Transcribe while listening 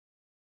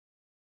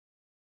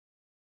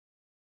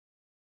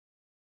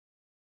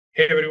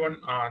Hey everyone,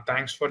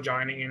 thanks for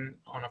joining in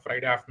on a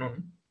Friday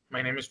afternoon.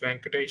 My name is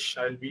Venkatesh.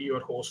 I'll be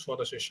your host for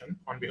the session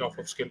on behalf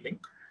of Skill-Lync.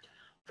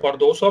 For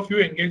those of you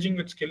engaging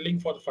with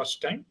Skill-Lync for the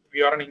first time,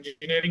 we are an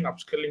engineering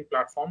upskilling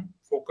platform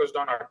focused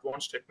on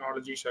advanced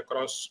technologies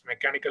across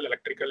mechanical,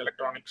 electrical,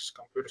 electronics,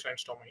 computer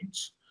science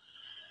domains.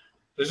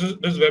 This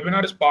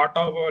webinar is part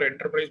of our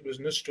enterprise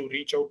business to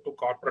reach out to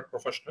corporate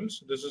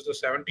professionals. This is the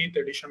 17th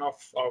edition of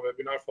our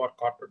webinar for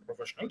corporate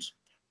professionals.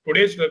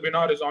 Today's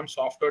webinar is on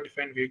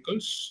software-defined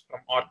vehicles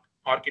from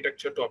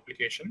architecture to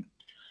application.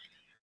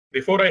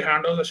 Before I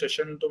hand over the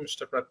session to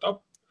Mr. Pratap,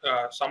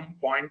 some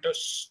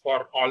pointers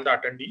for all the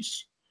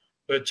attendees.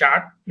 The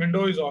chat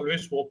window is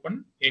always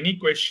open. Any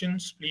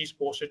questions, please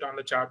post it on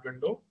the chat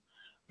window.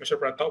 Mr.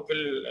 Pratap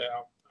will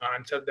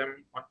answer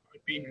them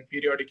in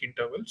periodic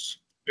intervals.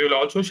 We will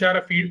also share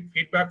a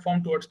feedback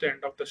form towards the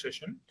end of the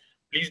session.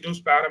 Please do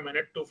spare a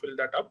minute to fill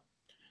that up.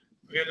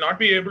 We will not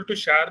be able to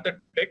share the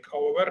deck.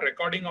 However,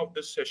 recording of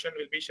this session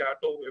will be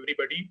shared to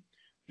everybody.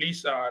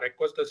 Please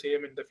request the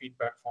same in the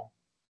feedback form.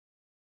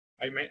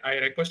 I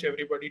request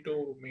everybody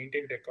to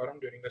maintain decorum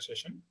during the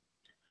session.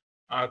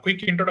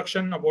 Quick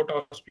introduction about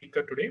our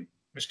speaker today.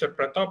 Mr.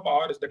 Pratap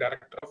R is the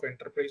Director of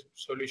Enterprise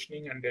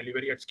Solutioning and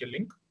Delivery at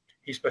Skill-Lync.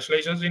 He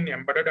specializes in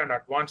embedded and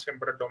advanced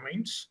embedded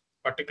domains,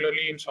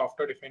 particularly in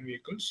software-defined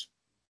vehicles.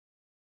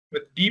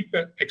 With deep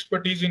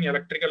expertise in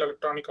electrical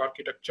electronic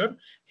architecture,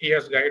 he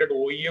has guided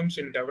OEMs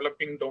in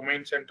developing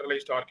domain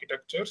centralized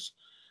architectures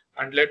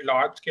and led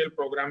large-scale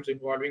programs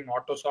involving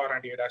AutoSAR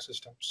and ADAS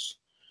systems.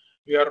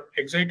 We are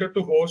excited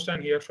to host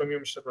and hear from you,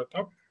 Mr.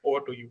 Pratap.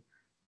 Over to you.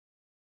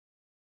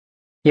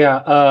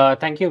 Yeah,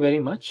 thank you very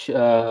much,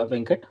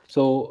 Venkat.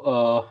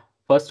 So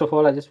first of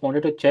all, I just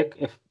wanted to check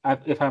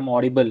if I'm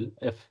audible.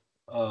 If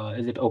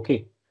is it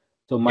okay?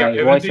 So my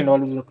voice and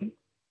all is okay.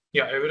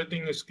 Yeah,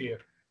 everything is clear.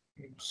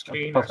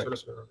 Screen okay, as well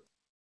as well.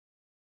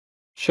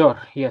 Sure.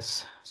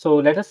 Yes. So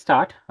let us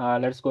start.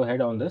 Let's go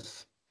ahead on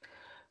this.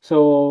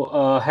 So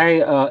hi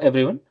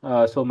everyone.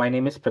 So my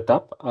name is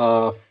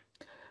Pratap.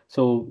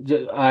 So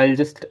I'll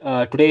just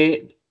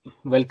today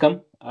welcome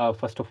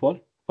first of all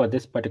for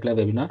this particular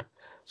webinar.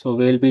 So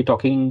we'll be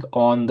talking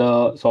on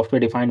the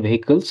software-defined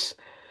vehicles,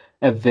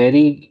 a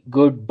very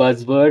good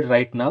buzzword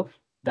right now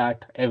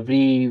that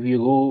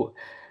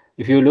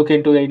if you look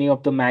into any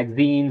of the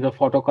magazines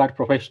of auto car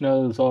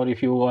professionals, or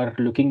if you are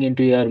looking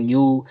into your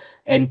new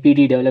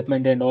NPD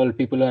development and all,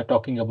 people are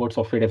talking about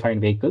software-defined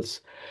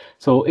vehicles.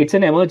 So it's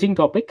an emerging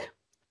topic,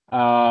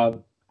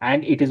 and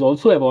it is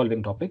also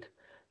evolving topic.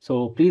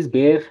 So please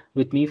bear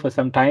with me for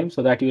some time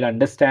so that you'll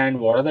understand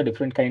what are the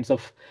different kinds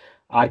of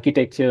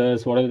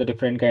architectures, what are the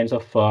different kinds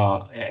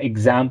of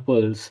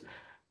examples,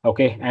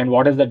 okay, and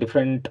what is the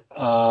different,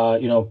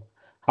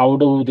 how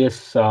do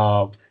this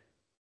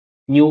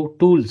new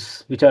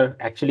tools which are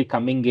actually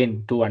coming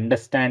in to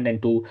understand and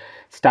to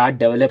start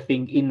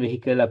developing in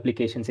vehicle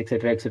applications,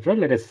 etc., etc.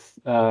 Let us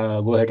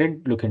go ahead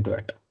and look into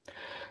it.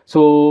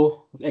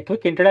 So a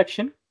quick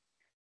introduction.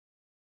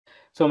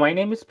 So my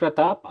name is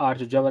Pratap R.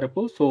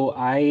 Jujavarapu. So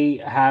I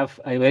have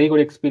a very good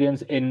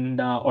experience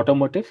in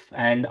automotive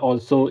and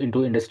also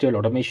into industrial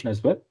automation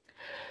as well.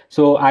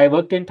 So I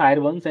worked in Tier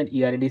 1s and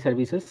ER&D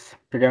services,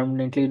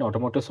 predominantly in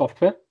automotive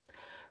software.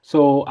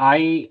 So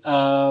I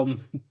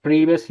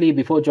previously,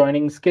 before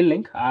joining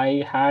Skill-Lync,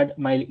 I had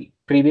my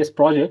previous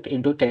project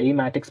into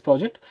telematics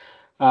project,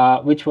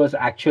 which was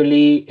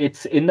actually,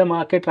 it's in the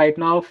market right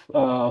now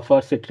for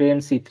Citroen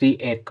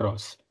C3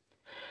 Aircross.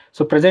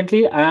 So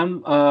presently, I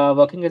am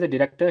working as a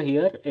director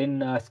here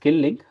in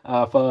Skill-Lync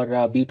for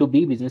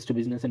B2B, business to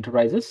business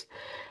enterprises.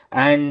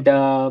 And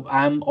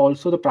I'm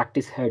also the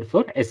practice head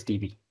for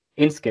SDV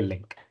in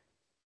Skill-Lync.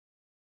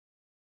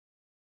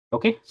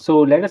 Okay, so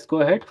let us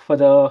go ahead for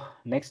the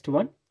next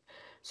one.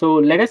 So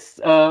let us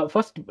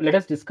let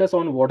us discuss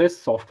on what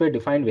is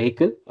software-defined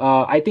vehicle.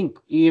 I think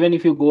even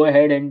if you go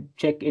ahead and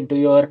check into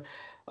your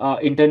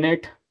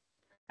internet,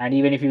 and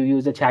even if you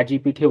use the chat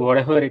GPT or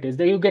whatever it is,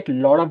 there you get a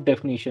lot of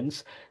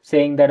definitions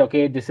saying that,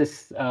 okay, this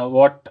is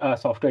what a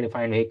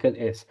software-defined vehicle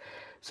is.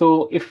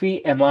 So if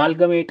we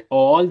amalgamate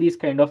all these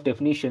kind of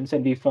definitions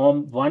and we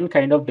form one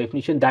kind of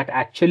definition that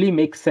actually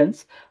makes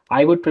sense,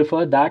 I would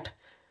prefer that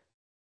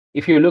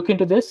if you look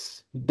into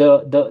this,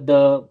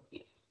 the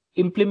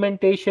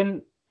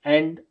implementation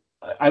and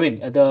I mean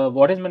the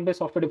what is meant by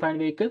software-defined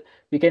vehicle,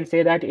 we can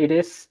say that it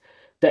is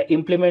the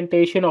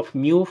implementation of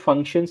new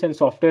functions and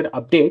software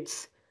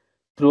updates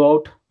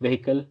throughout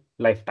vehicle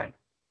lifetime.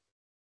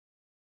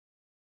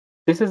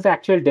 This is the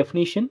actual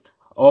definition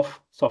of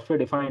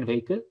software-defined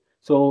vehicle.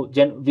 So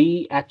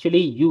we actually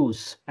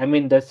use, I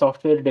mean, the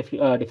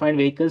software-defined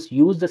vehicles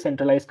use the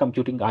centralized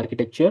computing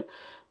architecture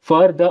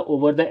for the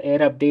over-the-air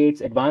updates,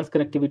 advanced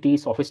connectivity,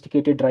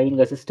 sophisticated driving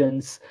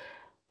assistance,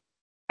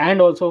 and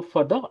also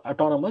for the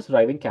autonomous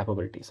driving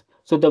capabilities.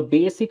 So the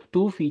basic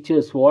two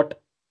features what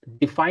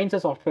defines a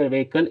software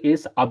vehicle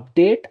is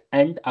update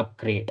and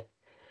upgrade.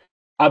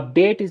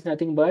 Update is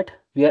nothing but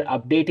we are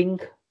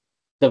updating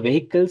the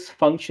vehicle's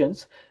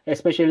functions,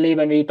 especially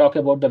when we talk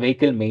about the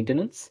vehicle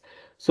maintenance.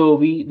 So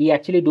we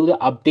actually do the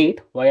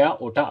update via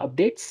OTA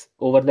updates,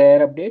 over the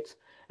air updates.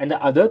 And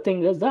the other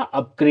thing is the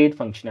upgrade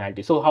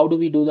functionality. So how do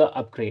we do the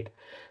upgrade?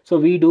 So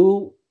we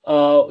do,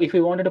 if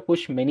we wanted to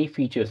push many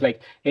features,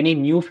 like any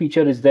new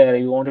feature is there,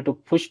 you wanted to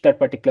push that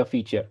particular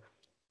feature,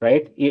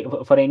 right?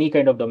 For any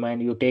kind of domain,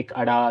 you take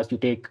ADAS, you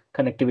take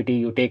connectivity,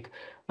 you take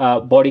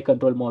body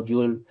control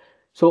module.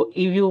 So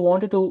if you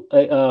wanted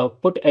to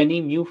put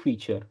any new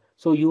feature,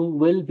 so you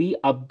will be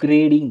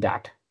upgrading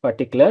that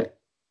particular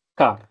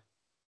car,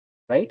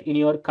 right? In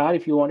your car,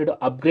 if you wanted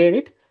to upgrade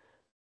it,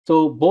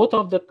 so both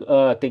of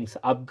the things,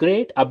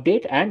 upgrade,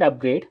 update, and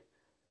upgrade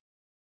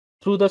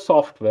through the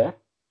software,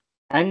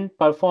 and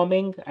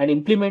performing and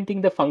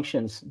implementing the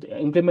functions,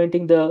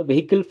 implementing the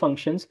vehicle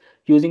functions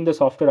using the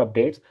software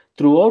updates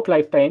throughout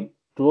lifetime,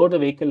 throughout the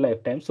vehicle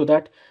lifetime, so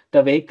that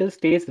the vehicle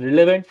stays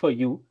relevant for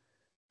you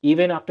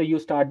even after you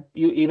start,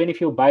 even if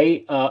you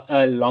buy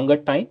a longer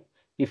time,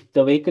 if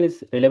the vehicle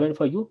is relevant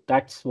for you,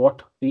 that's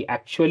what we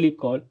actually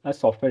call a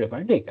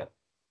software-defined vehicle.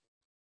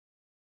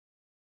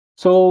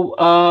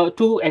 So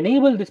to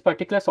enable this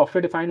particular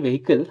software-defined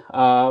vehicle,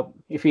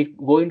 if we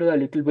go into a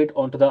little bit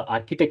onto the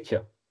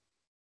architecture.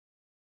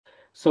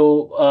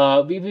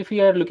 So if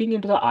we are looking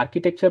into the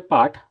architecture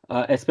part,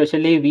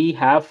 especially we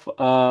have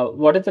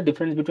what is the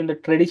difference between the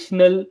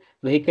traditional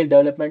vehicle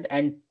development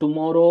and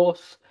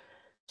tomorrow's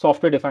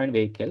software-defined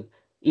vehicle,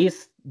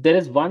 is there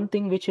is one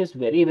thing which is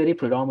very, very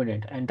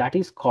predominant, and that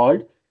is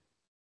called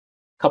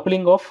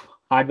coupling of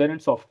hardware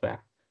and software.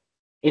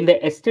 In the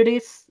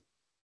yesterday's,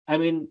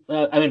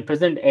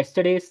 present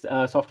yesterday's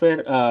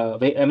software,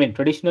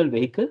 traditional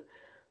vehicle,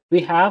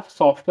 we have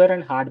software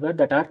and hardware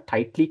that are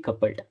tightly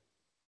coupled.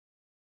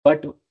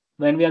 But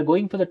when we are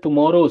going for the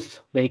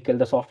tomorrow's vehicle,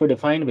 the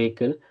software-defined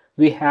vehicle,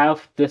 we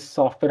have this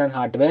software and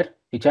hardware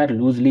which are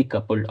loosely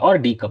coupled or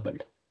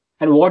decoupled.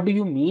 And what do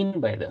you mean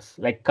by this,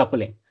 like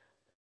coupling?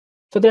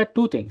 So there are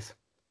two things.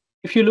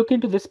 If you look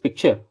into this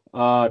picture,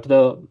 to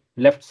the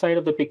left side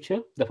of the picture,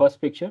 the first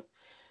picture,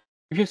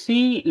 if you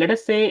see, let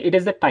us say it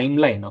is the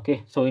timeline.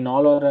 Okay, so in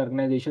all our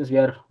organizations, we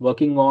are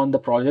working on the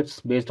projects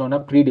based on a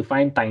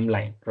predefined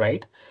timeline,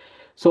 right?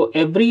 So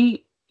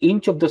every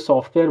inch of the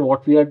software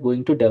what we are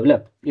going to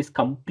develop is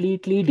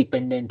completely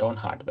dependent on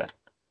hardware.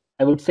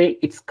 I would say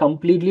it's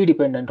completely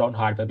dependent on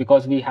hardware,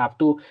 because we have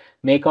to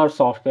make our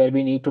software,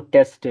 we need to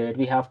test it,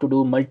 we have to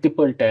do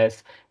multiple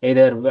tests,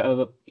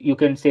 either you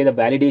can say the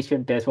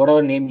validation test,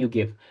 whatever name you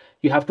give,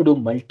 you have to do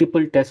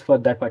multiple tests for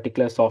that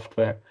particular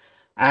software.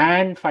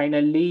 And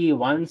finally,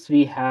 once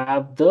we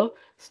have the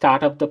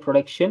start of the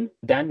production,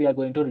 then we are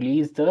going to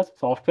release the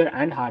software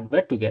and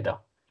hardware together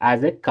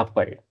as a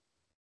couple,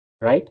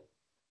 right?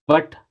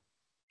 But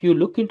if you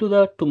look into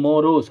the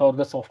tomorrow's or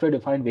the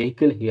software-defined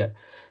vehicle here,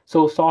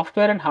 so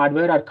software and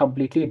hardware are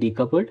completely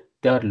decoupled.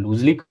 They are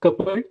loosely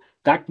coupled.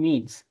 That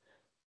means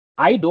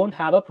I don't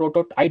have a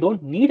prototype. I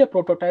don't need a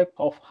prototype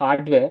of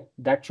hardware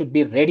that should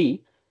be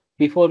ready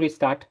before we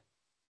start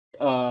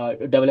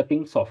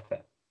developing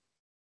software.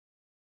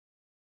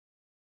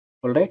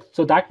 All right.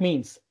 So that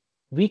means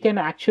we can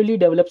actually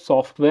develop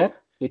software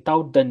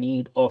without the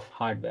need of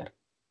hardware.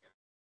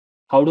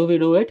 How do we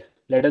do it?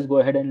 Let us go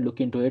ahead and look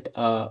into it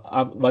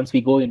once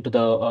we go into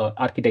the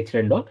architecture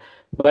and all.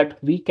 But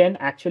we can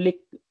actually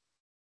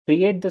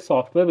create the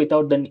software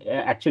without the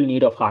actual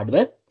need of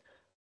hardware.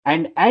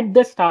 And at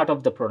the start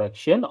of the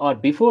production, or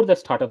before the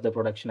start of the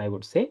production, I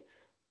would say,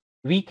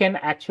 we can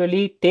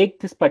actually take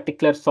this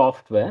particular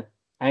software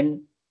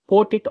and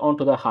port it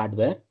onto the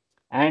hardware.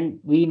 And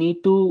we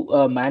need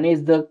to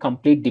manage the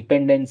complete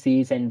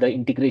dependencies and the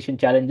integration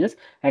challenges.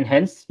 And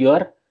hence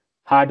your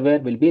hardware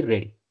will be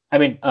ready. I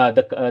mean,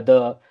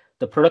 the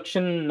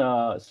production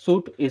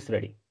suite is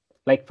ready.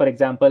 Like, for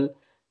example,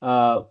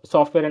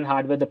 software and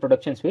hardware, the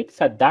production suite,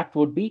 so that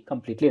would be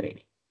completely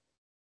ready.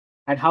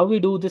 And how we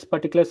do this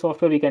particular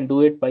software, we can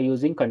do it by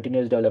using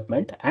continuous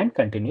development and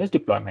continuous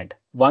deployment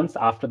once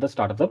after the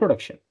start of the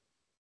production.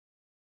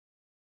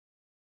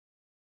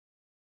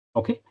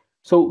 Okay,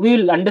 so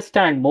we'll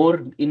understand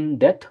more in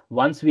depth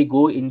once we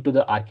go into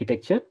the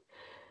architecture.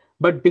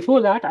 But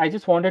before that, I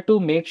just wanted to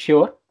make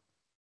sure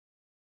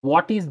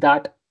what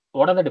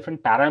are the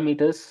different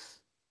parameters.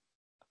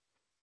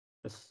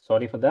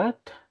 Sorry for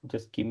that.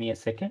 Just give me a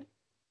second.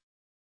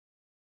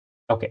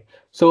 Okay,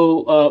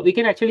 so we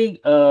can actually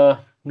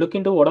look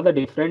into what are the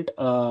different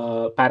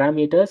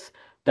parameters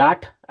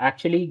that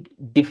actually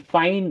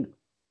define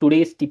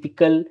today's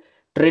typical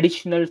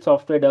traditional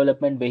software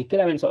development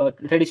vehicle. I mean, so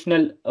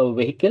traditional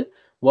vehicle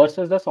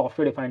versus the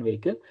software-defined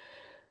vehicle.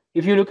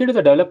 If you look into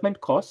the development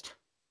cost,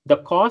 the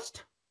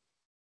cost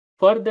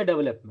for the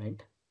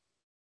development,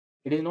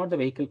 it is not the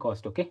vehicle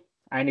cost, okay?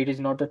 And it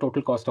is not the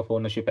total cost of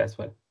ownership as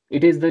well.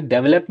 It is the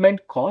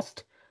development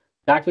cost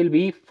that will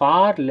be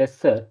far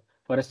lesser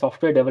for a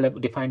software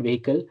defined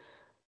vehicle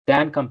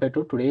than compared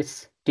to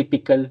today's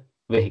typical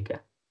vehicle.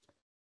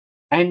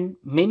 And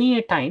many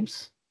a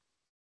times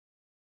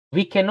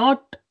we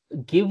cannot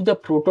give the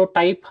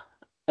prototype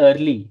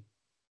early.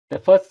 The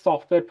first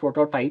software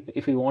prototype,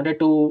 if we wanted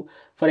to,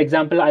 for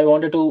example, I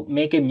wanted to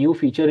make a new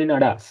feature in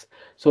ADAS.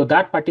 So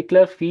that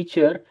particular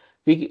feature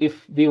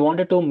if we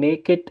wanted to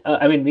make it,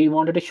 I mean, we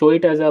wanted to show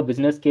it as a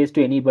business case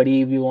to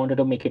anybody, we wanted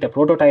to make it a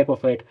prototype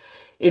of it,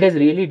 it is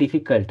really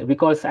difficult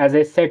because, as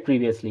I said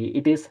previously,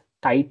 it is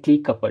tightly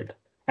coupled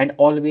and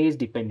always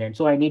dependent.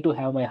 So I need to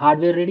have my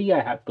hardware ready,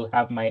 I have to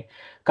have my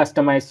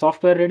customized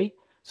software ready.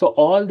 So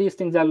all these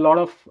things are a lot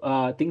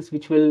of things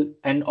which will,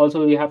 and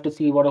also we have to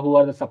see who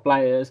are the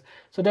suppliers.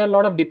 So there are a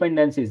lot of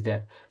dependencies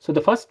there. So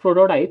the first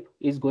prototype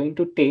is going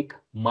to take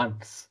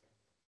months.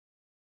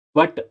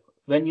 But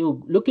when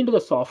you look into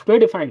the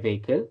software-defined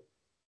vehicle,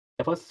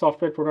 the first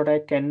software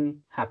prototype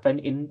can happen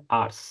in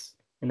hours,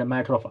 in a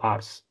matter of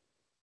hours.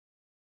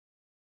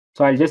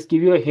 So I'll just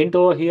give you a hint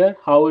over here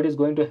how it is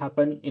going to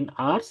happen in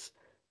hours.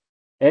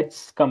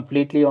 It's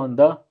completely on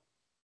the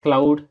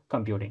cloud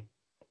computing.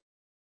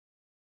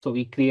 So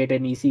we create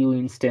an ECU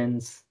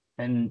instance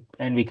and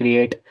we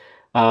create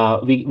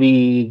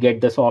we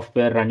get the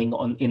software running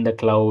on in the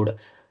cloud,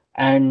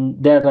 and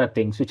there are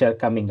things which are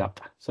coming up.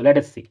 So let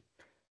us see.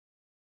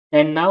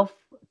 And now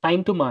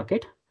time to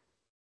market.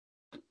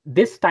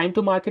 This time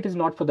to market is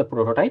not for the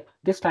prototype.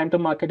 This time to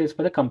market is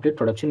for the complete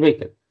production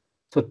vehicle.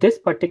 So this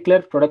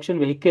particular production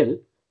vehicle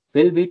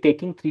will be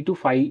taking 3 to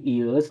 5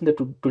 years in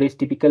the today's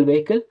typical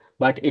vehicle,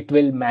 but it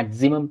will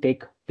maximum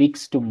take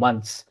weeks to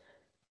months,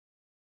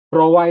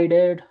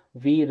 provided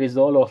we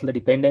resolve all the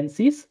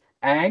dependencies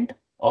and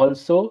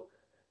also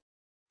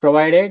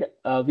provided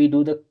we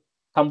do the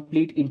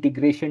complete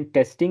integration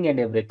testing and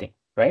everything,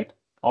 right?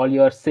 All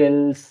your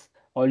cells,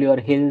 all your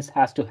hills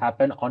has to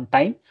happen on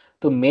time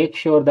to make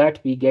sure that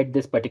we get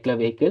this particular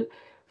vehicle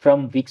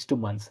from weeks to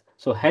months.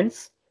 So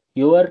hence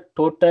your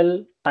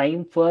total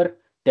time for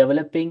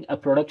developing a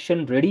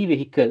production ready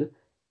vehicle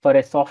for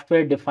a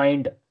software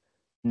defined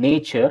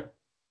nature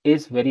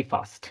is very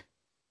fast.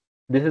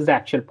 This is the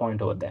actual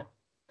point over there.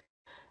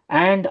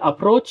 And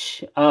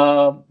approach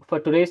for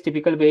today's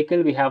typical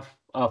vehicle, we have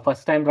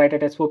first time right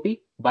at SOP,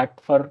 but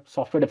for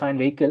software defined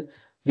vehicle,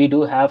 we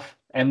do have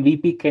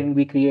MVP can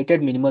be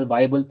created, minimal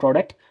viable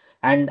product.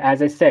 And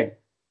as I said,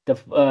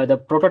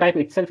 the prototype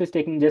itself is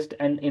taking just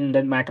in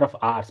the matter of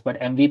hours, but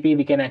MVP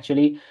we can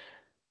actually,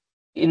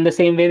 in the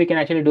same way, we can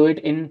actually do it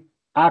in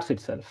hours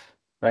itself,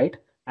 right?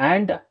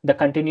 And the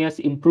continuous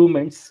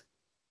improvements,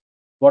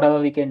 whatever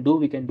we can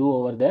do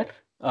over there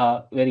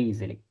very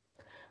easily.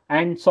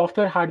 And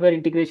software hardware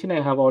integration,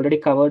 I have already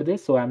covered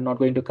this, so I'm not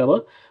going to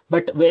cover.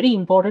 But very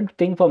important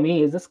thing for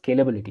me is the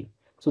scalability.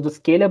 So the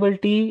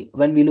scalability,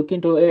 when we look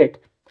into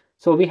it,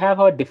 so we have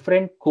a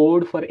different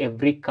code for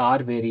every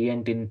car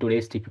variant in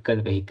today's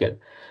typical vehicle.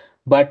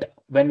 But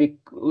when we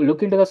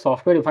look into the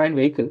software defined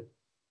vehicle,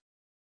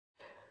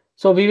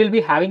 so we will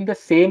be having the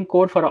same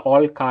code for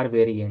all car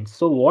variants.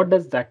 So what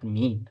does that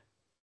mean?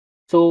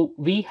 So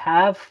we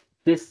have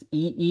this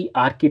EE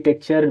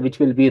architecture which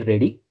will be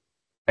ready,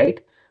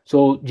 right?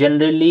 So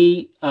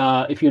generally,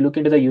 if you look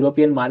into the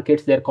European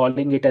markets, they're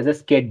calling it as a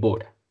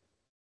skateboard.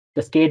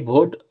 The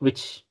skateboard,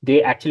 which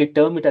they actually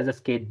term it as a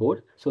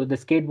skateboard. So the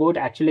skateboard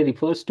actually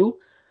refers to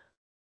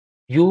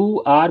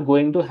you are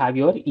going to have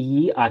your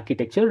EE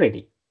architecture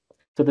ready.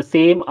 So the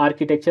same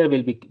architecture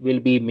will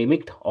be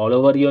mimicked all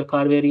over your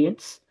car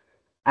variants,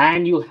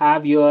 and you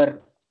have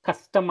your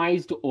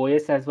customized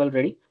OS as well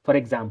ready. For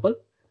example,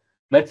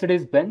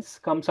 Mercedes-Benz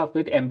comes up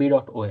with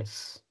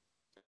MB.OS.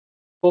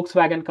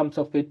 Volkswagen comes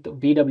up with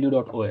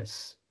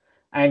VW.OS,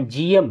 and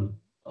GM,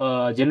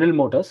 General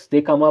Motors,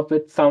 they come up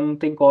with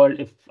something called,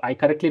 if I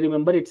correctly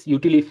remember, it's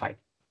Utilify.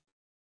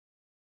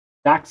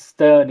 That's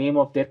the name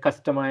of their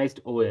customized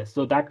OS.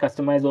 So that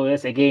customized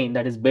OS, again,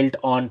 that is built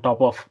on top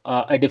of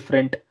a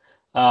different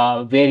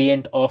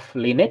variant of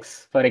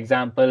Linux. For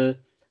example,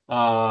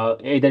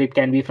 either it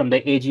can be from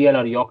the AGL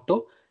or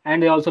Yocto,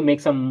 and they also make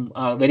some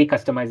very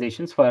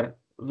customizations for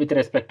with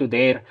respect to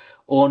their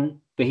own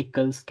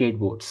vehicle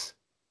skateboards,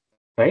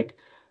 right?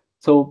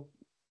 So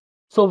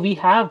we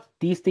have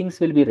these things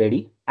will be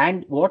ready.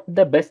 And what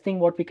the best thing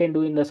what we can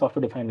do in the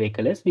software defined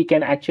vehicle is we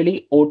can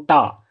actually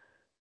OTA,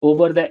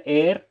 over the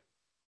air,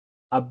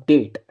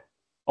 update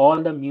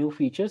all the new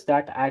features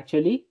that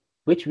actually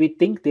which we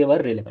think they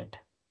were relevant.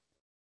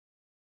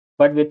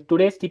 But with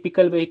today's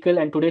typical vehicle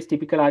and today's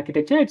typical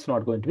architecture, it's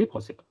not going to be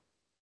possible.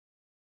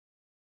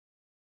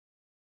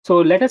 So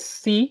let us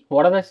see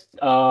what are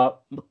the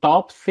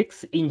top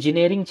 6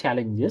 engineering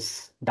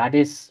challenges that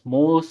is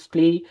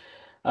mostly,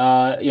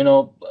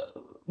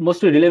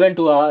 mostly relevant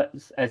to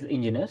us as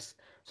engineers.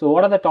 So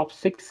what are the top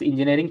 6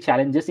 engineering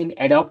challenges in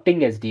adopting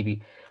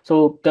SDV?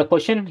 So the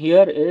question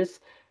here is,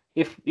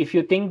 if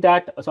you think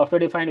that a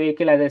software-defined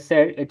vehicle, as I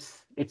said,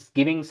 it's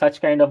giving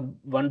such kind of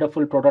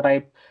wonderful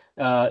prototype,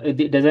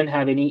 it doesn't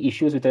have any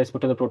issues with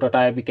respect to the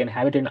prototype. We can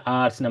have it in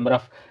hours, number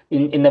of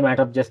in the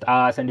matter of just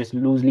hours, and it's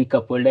loosely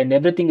coupled, and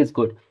everything is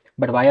good.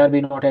 But why are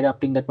we not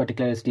adapting that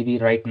particular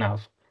SDV right now?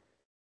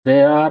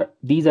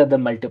 These are the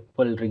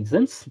multiple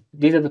reasons.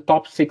 These are the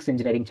top 6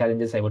 engineering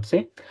challenges, I would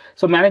say.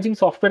 So managing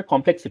software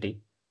complexity,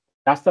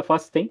 that's the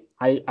first thing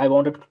I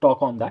wanted to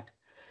talk on that.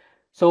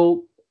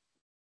 So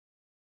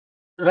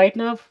right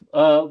now,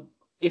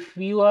 if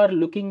you are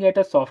looking at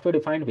a software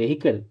defined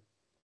vehicle,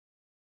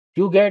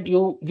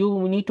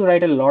 you need to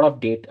write a lot of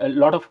data, a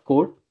lot of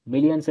code,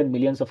 millions and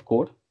millions of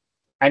code.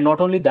 And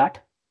not only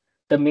that,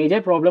 the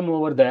major problem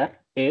over there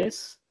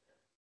is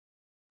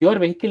your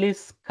vehicle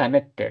is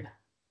connected.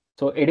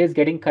 So it is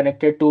getting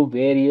connected to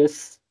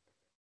various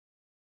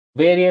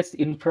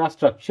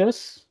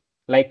infrastructures,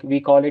 like we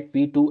call it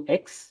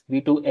V2X.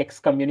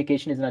 V2X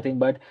communication is nothing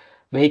but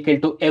vehicle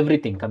to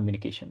everything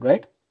communication,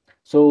 right?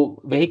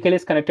 So vehicle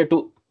is connected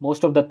to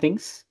most of the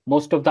things,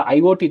 most of the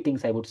IoT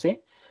things, I would say.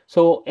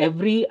 So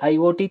every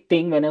IoT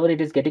thing, whenever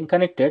it is getting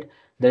connected,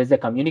 there is a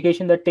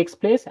communication that takes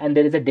place and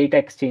there is a data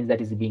exchange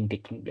that is being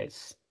taking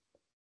place,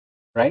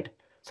 right?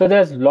 So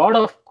there's a lot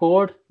of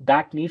code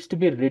that needs to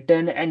be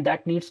written and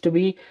that needs to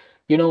be,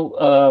 you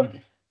know,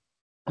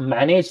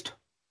 managed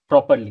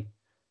properly,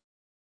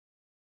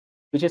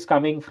 which is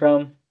coming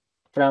from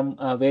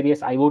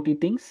various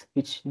IoT things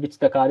which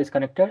the car is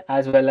connected,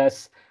 as well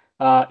as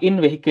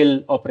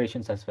in-vehicle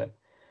operations as well.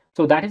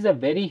 So that is a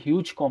very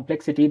huge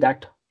complexity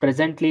that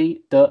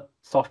presently the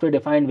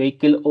software-defined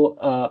vehicle,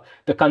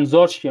 the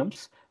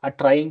consortiums are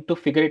trying to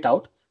figure it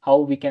out, how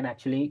we can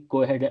actually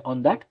go ahead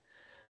on that.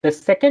 The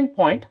second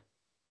point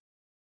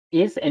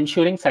is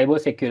ensuring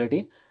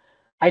cybersecurity.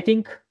 I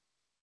think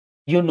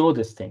you know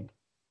this thing.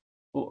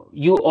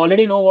 You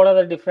already know what are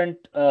the different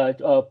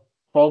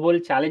probable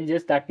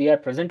challenges that we are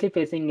presently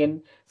facing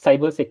in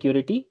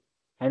cybersecurity,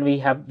 and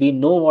we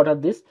know what are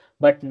this.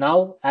 But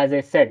now, as I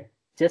said,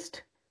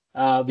 just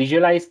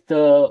visualize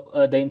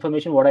the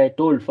information what I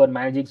told for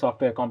managing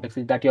software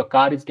complexity, that your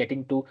car is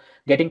getting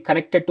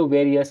connected to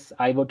various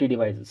IoT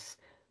devices,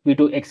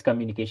 V2X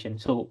communication.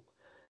 So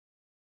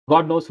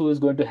God knows who is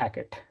going to hack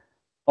it,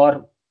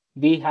 or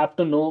we have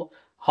to know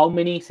how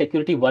many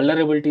security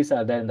vulnerabilities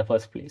are there in the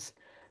first place.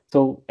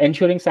 So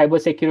ensuring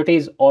cybersecurity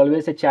is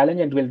always a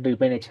challenge and will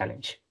remain a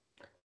challenge.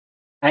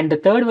 And the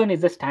third one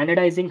is the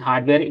standardizing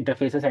hardware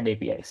interfaces and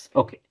APIs.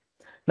 Okay,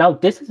 now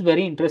this is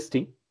very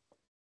interesting.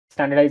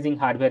 Standardizing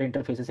hardware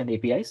interfaces and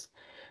APIs.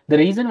 The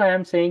reason why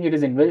I'm saying it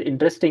is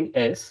interesting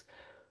is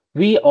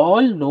we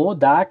all know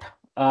that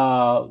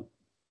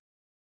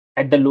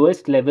at the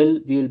lowest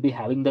level, we will be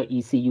having the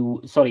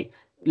ECU. Sorry,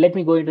 let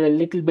me go into a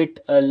little bit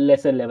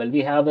lesser level.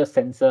 We have the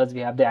sensors, we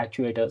have the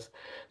actuators.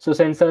 So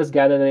sensors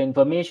gather the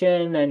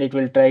information and it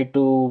will try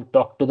to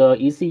talk to the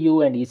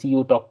ECU, and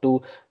ECU talk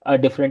to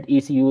different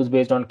ECUs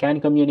based on CAN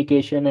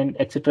communication and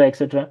etc.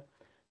 etc.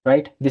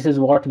 Right? This is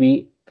what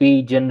we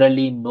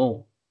generally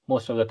know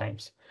most of the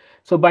times.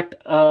 So,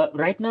 but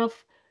right now,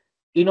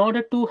 in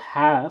order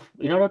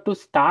to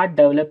start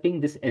developing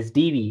this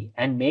SDV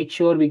and make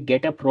sure we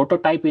get a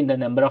prototype in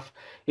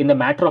the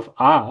matter of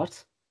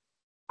hours,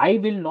 I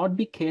will not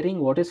be caring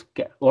what is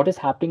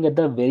happening at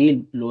the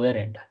very lower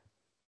end.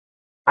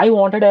 I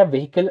wanted a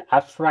vehicle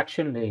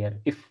abstraction layer.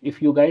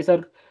 If you guys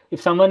are,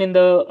 if someone in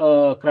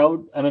the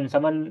crowd, I mean,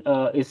 someone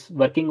is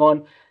working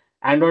on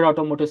Android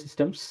automotive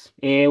systems,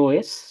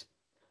 AOS,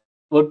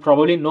 would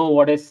probably know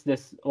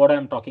what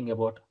I'm talking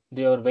about.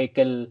 Their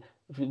vehicle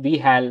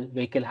VHAL,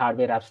 vehicle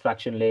hardware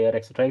abstraction layer,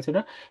 etc.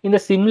 etc. In the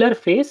similar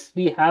phase,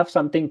 we have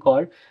something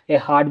called a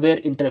hardware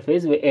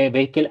interface, a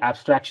vehicle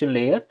abstraction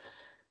layer,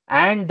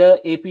 and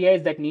the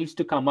APIs that needs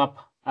to come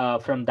up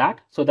from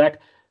that, so that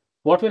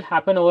what will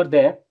happen over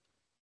there,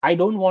 I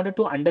don't want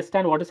to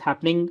understand what is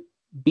happening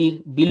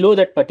below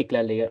that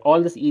particular layer.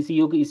 All this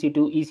ECU,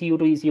 ECU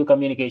to ECU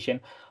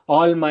communication,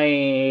 all my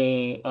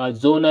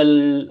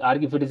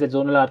if it is a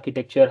zonal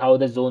architecture, how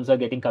the zones are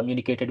getting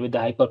communicated with the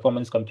high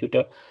performance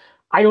computer.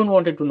 I don't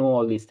want to know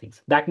all these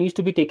things. That needs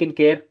to be taken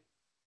care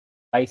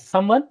by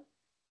someone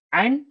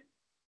and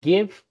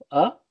give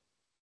a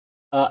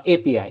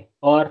API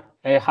or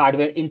a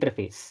hardware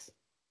interface,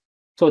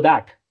 so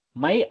that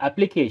my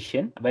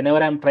application, whenever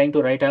I'm trying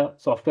to write a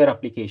software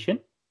application,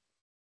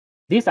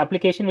 this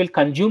application will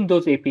consume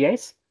those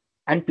APIs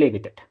and play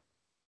with it,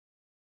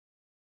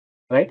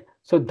 right?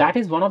 So that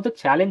is one of the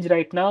challenge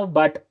right now,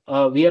 but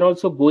we are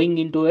also going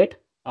into it.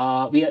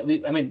 I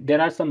mean, there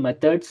are some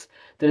methods.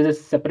 There is a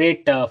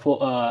separate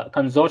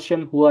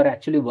consortium who are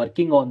actually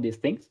working on these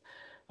things,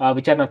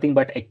 which are nothing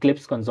but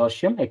Eclipse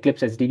consortium,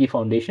 Eclipse SDV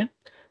Foundation.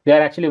 They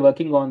are actually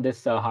working on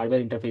this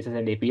hardware interfaces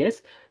and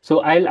APIs. So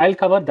I'll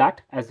cover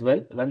that as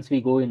well once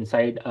we go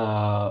inside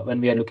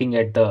when we are looking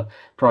at the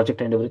project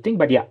and everything.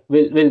 But yeah,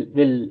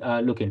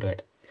 we'll look into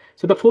it.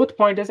 So the fourth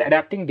point is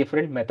adapting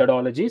different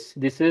methodologies.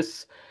 This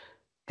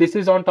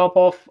is on top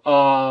of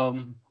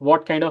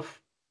what kind of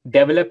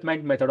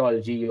development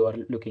methodology you are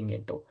looking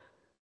into.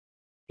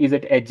 Is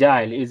it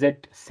agile? Is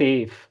it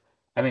safe?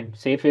 I mean,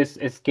 safe is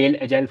scaled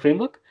agile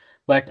framework,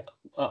 but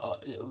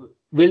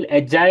will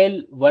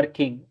agile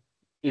working,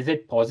 is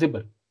it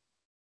possible?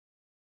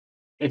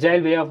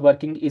 Agile way of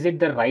working, is it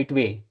the right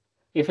way?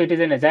 If it is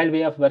an agile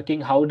way of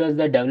working, how does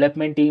the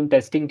development team,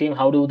 testing team,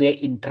 how do they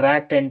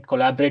interact and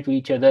collaborate with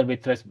each other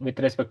with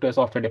respect to a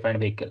software defined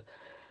vehicle?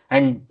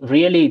 And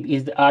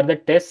really, are the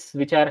tests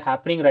which are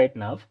happening right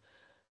now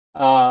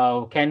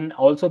can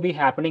also be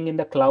happening in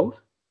the cloud?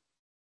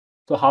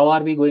 So how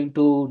are we going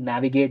to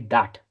navigate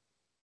that?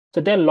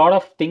 So there are a lot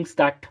of things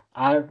that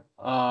are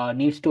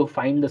needs to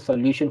find the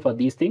solution for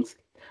these things.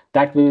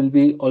 that we will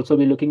be also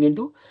be looking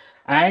into.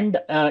 And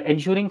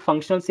ensuring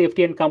functional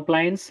safety and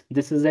compliance.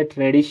 This is a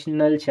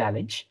traditional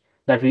challenge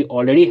that we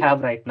already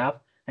have right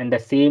now, and the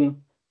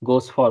same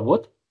goes for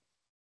both.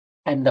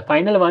 And the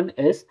final one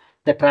is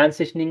the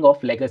transitioning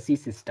of legacy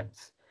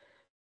systems.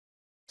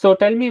 So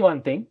tell me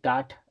one thing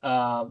that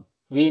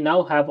we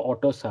now have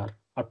AutoSAR.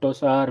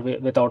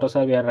 With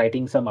AutoSAR, we are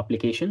writing some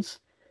applications,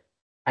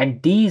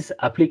 and these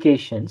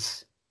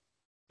applications,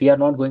 we are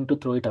not going to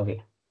throw it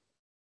away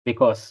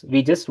because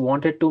we just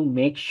wanted to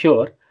make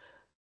sure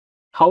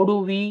how do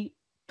we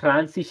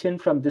transition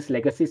from this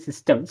legacy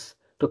systems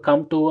to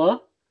come to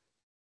a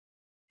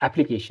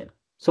application.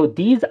 So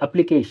these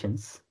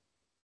applications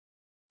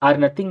are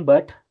nothing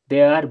but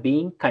they are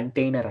being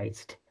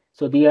containerized.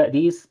 So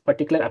these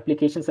particular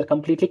applications are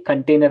completely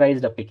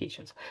containerized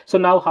applications. So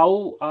now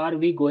how are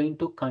we going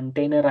to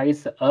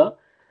containerize a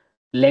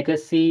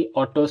legacy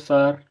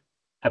AutoSAR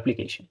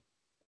application?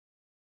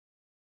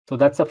 So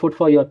that's a food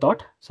for your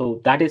thought.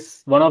 So that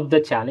is one of the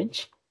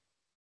challenge,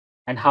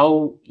 and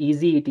how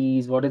easy it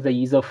is, what is the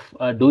ease of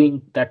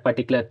doing that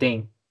particular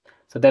thing.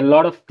 So there are a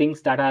lot of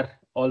things that are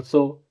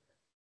also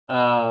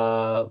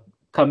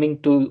coming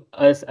to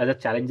us as a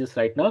challenges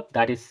right now.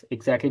 That is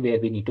exactly where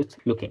we need to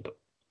look into.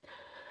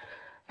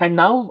 And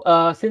now,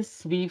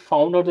 since we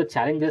found out the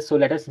challenges, so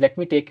let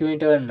me take you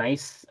into a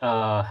nice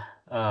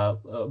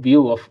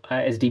view of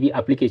SDV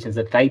applications,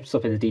 the types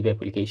of SDV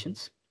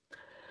applications.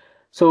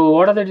 So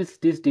what are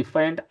these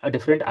different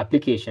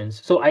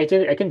applications? So I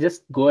can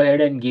just go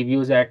ahead and give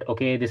you that,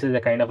 okay, this is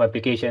the kind of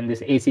application,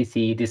 this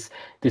ACC, this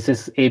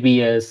is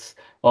ABS,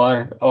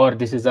 or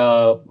this is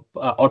a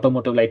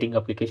automotive lighting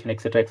application,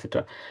 etc.,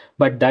 etc.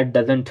 But that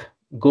doesn't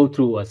go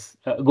through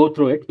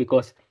it,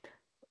 because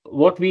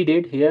what we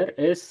did here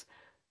is,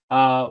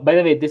 by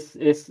the way,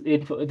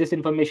 this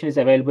information is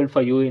available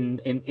for you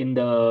in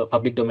the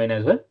public domain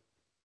as well.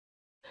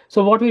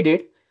 So what we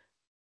did,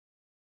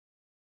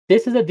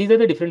 these are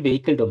the different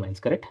vehicle domains,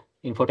 correct?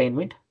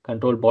 Infotainment,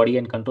 control body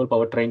and control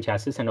powertrain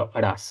chassis, and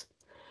ADAS.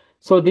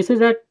 So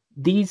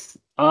these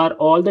are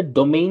all the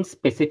domain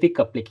specific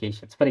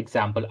applications. For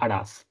example,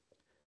 ADAS,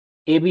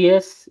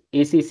 ABS,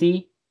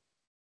 ACC,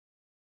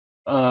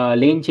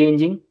 lane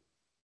changing.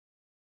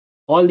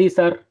 All these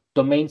are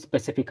domain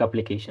specific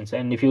applications.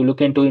 And if you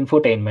look into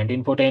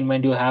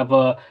infotainment, you have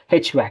a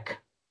HVAC.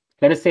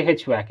 Let us say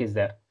HVAC is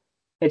there.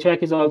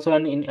 HVAC is also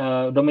an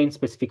domain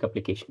specific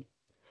application.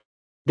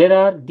 There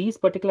are these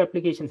particular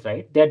applications,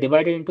 right? They are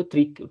divided into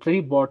three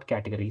broad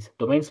categories: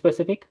 domain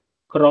specific,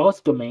 cross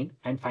domain,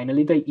 and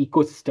finally the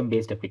ecosystem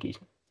based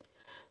application.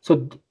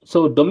 So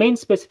domain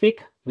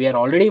specific, we are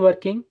already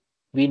working.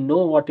 We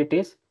know what it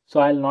is, so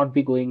I'll not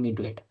be going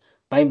into it.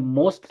 By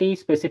mostly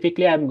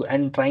specifically,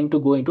 I'm trying to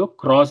go into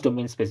cross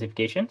domain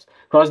specifications,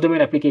 cross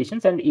domain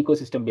applications, and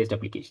ecosystem based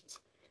applications.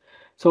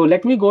 So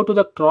let me go to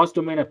the cross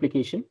domain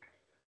application.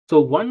 So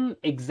one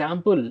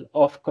example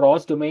of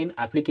cross-domain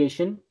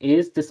application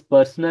is this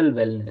personal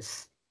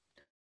wellness,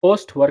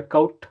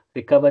 post-workout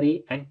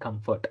recovery and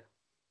comfort.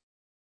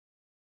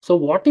 So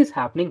what is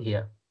happening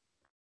here?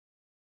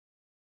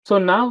 So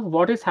now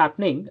what is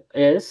happening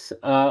is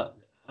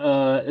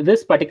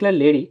this particular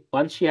lady,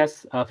 once she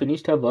has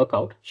finished her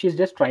workout, she's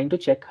just trying to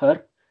check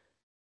her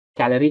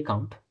calorie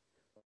count.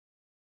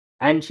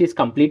 And she's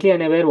completely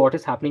unaware what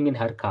is happening in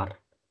her car.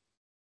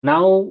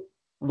 Now,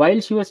 while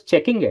she was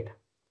checking it,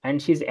 and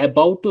she's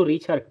about to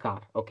reach her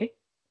car, okay?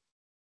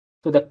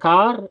 So the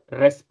car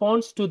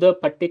responds to the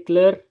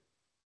particular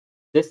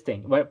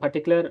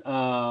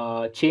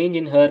change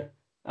in her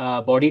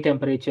body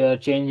temperature,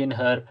 change in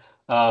her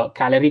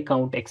calorie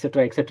count,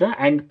 etc., etc.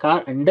 And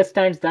car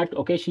understands that,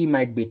 okay, she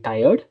might be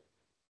tired,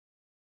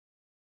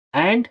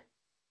 and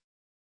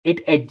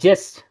it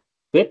adjusts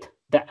with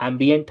the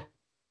ambient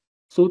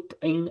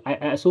soothing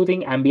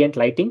ambient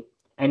lighting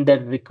and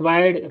the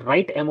required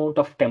right amount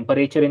of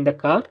temperature in the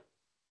car,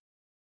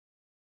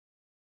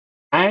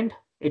 and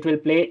it will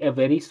play a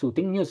very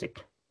soothing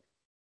music.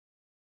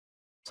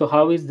 So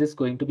how is this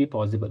going to be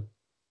possible?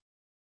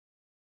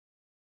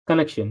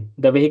 Connection,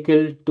 the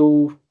vehicle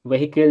to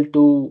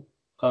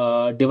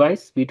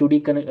device,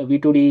 V2D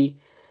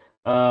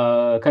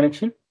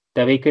connection,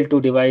 the vehicle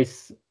to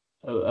device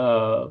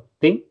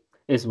thing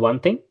is one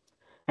thing.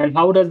 And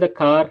how does the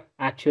car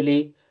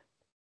actually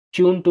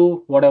tune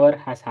to whatever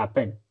has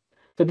happened?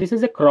 So this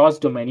is a cross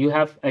domain. You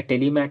have a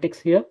telematics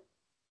here.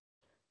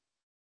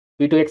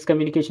 V2X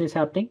communication is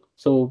happening.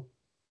 So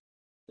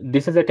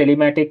this is a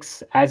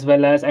telematics as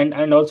well as,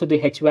 and also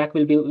the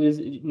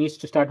HVAC needs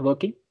to start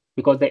working,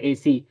 because the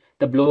AC,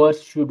 the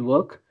blowers should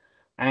work,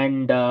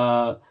 and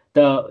the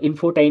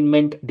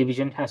infotainment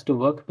division has to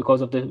work because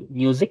of the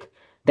music.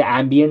 The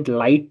ambient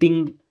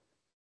lighting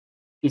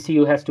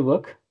ECU has to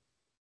work.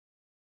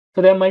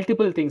 So there are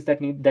multiple things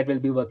that will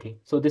be working.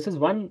 So this is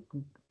one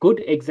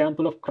good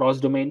example of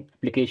cross-domain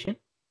application.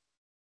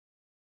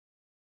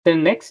 The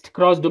next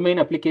cross-domain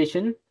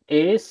application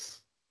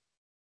is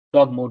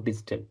dog mode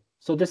digital.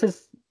 So this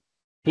is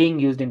being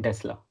used in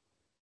Tesla.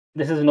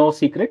 This is no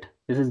secret.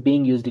 This is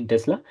being used in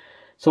Tesla.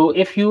 So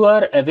if you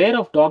are aware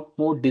of dog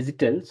mode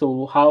digital,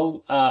 so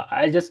how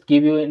I'll just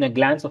give you in a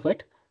glance of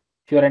it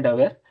if you aren't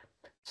aware.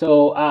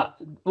 So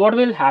what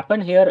will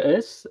happen here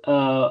is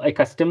a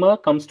customer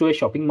comes to a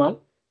shopping mall.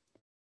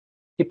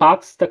 He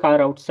parks the car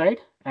outside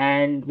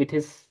and with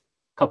his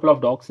couple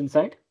of dogs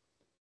inside,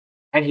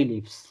 and he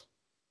leaves.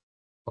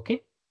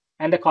 Okay,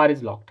 and the car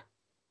is locked.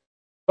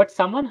 But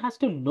someone has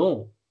to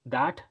know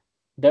that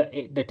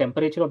the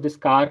temperature of this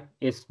car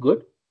is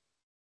good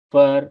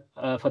for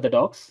the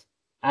dogs,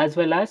 as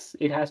well as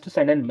it has to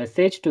send a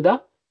message to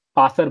the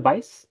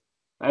passerbys.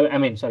 I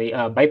mean, sorry,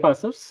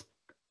 bypassers,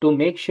 to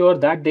make sure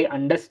that they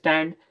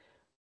understand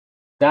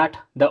that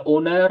the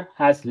owner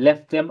has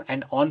left them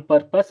and on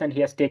purpose and he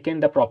has taken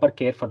the proper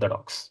care for the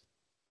dogs.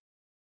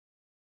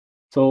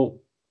 So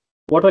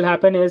what will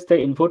happen is the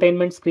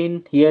infotainment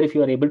screen here, if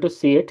you are able to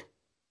see it,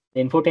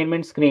 the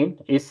infotainment screen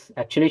is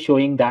actually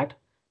showing that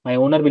my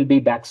owner will be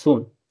back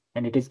soon,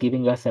 and it is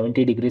giving a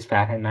 70 degrees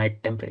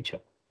Fahrenheit temperature.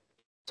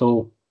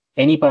 So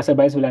any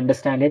passerbys will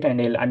understand it and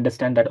they'll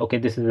understand that, okay,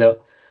 this is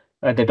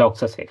the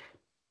dogs are safe.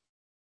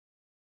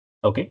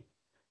 Okay.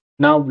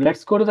 Now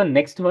let's go to the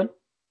next one.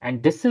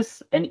 And this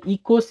is an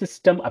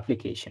ecosystem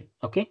application.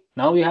 Okay.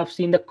 Now we have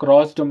seen the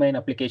cross-domain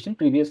application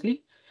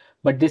previously,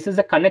 but this is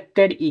a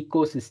connected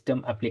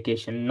ecosystem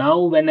application. Now,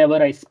 whenever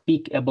I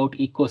speak about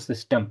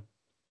ecosystem,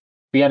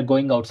 we are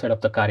going outside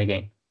of the car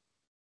again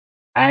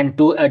and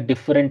to a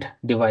different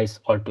device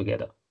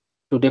altogether,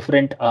 to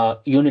different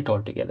unit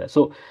altogether.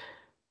 So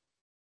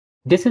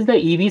this is the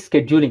EV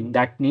scheduling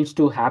that needs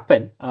to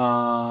happen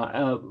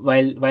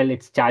while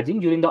it's charging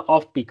during the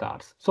off-peak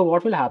hours. So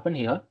what will happen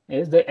here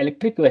is the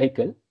electric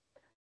vehicle.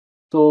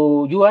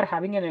 So you are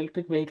having an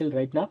electric vehicle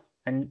right now,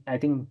 and I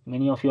think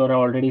many of you are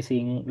already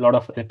seeing a lot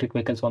of electric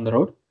vehicles on the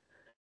road.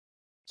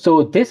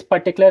 So this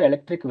particular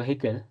electric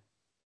vehicle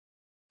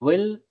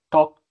will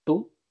talk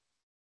to,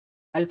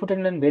 I'll put it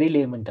in very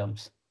layman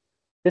terms.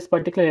 This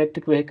particular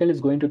electric vehicle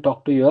is going to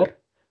talk to your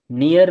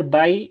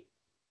nearby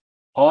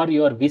or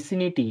your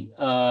vicinity,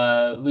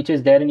 which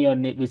is there in your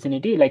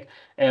vicinity, like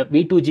a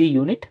V2G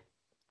unit.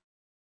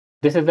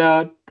 This is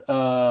a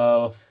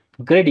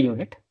grid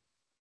unit.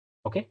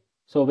 Okay,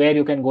 so where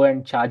you can go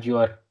and charge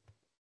your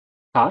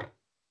car,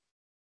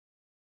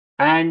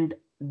 and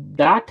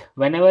that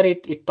whenever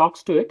it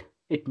talks to it,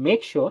 it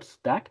makes sure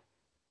that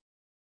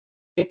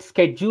it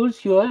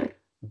schedules your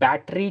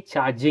battery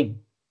charging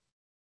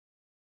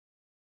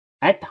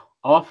at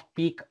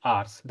off-peak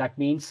hours. That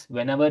means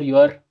whenever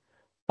your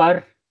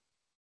per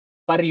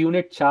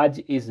unit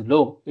charge is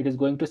low, it is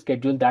going to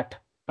schedule that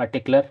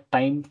particular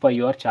time for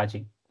your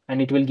charging, and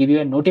it will give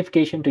you a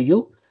notification to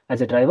you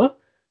as a driver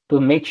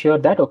to make sure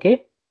that,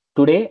 okay,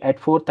 today at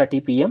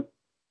 4:30 p.m.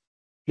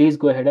 please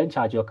go ahead and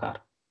charge your car.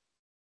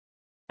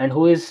 And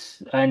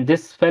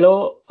this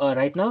fellow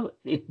right now,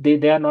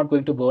 they are not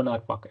going to burn our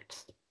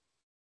pockets.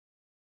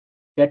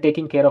 They are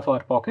taking care of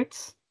our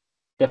pockets.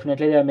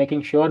 Definitely they are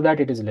making sure that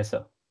it is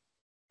lesser,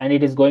 and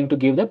it is going to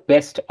give the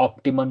best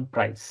optimum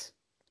price.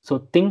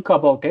 So think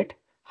about it.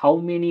 How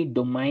many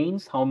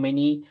domains, how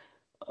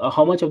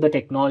much of the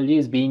technology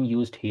is being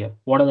used here?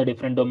 What are the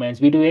different domains?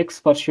 V2X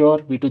for sure,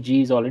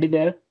 V2G is already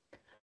there.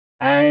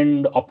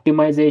 And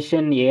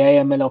optimization,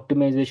 AI ML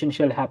optimization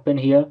shall happen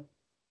here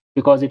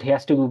because it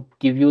has to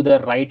give you the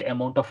right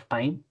amount of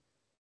time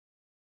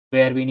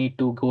where we need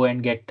to go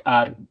and get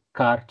our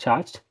car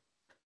charged.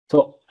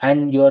 So,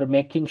 and you're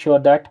making sure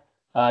that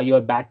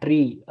your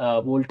battery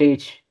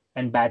voltage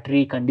and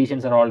battery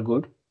conditions are all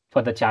good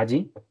for the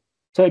charging.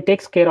 So it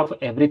takes care of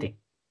everything.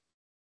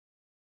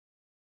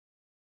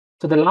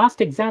 So the last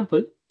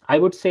example, I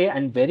would say,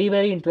 and very,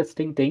 very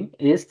interesting thing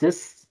is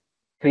this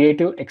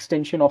creative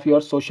extension of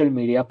your social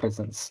media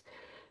presence.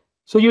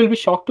 So you will be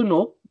shocked to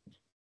know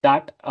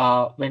that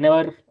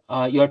whenever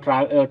you're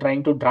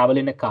trying to travel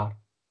in a car,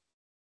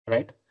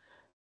 right?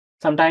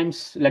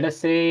 Sometimes, let us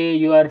say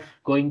you are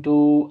going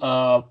to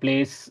a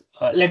place,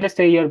 let us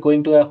say you're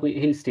going to a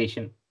hill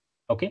station,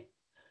 okay?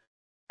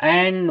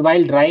 And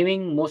while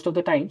driving, most of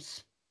the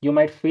times, you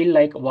might feel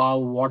like, wow,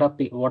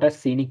 what a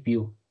scenic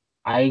view.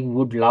 I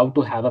would love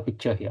to have a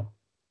picture here,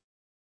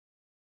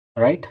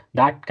 right?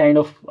 That kind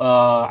of,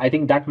 I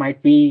think that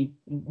might be,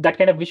 that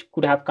kind of wish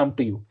could have come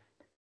to you.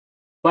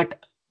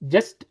 But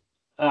just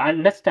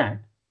understand,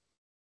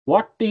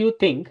 what do you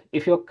think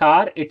if your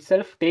car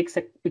itself takes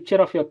a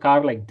picture of your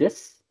car like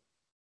this,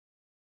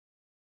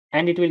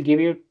 and it will give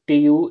you to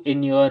you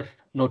in your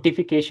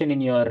notification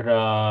in your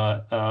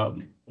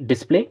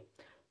display,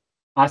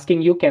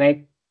 asking you, can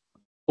I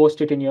post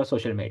it in your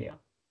social media?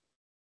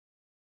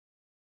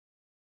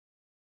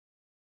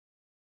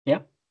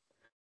 Yeah.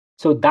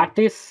 So that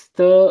is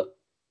the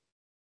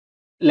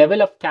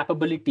level of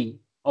capability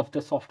of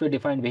the software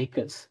defined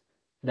vehicles.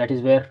 That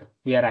is where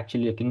we are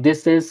actually looking.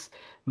 This is,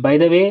 by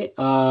the way,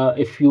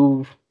 if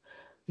you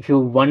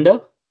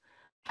wonder,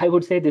 I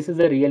would say this is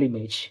a real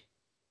image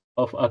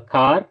of a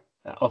car,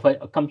 of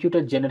a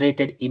computer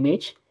generated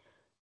image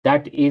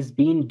that is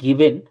being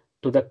given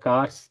to the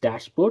car's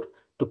dashboard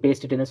to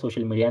paste it in a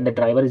social media, and the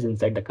driver is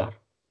inside the car.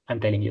 I'm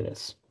telling you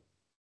this.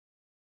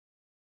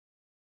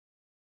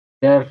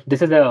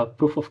 This is a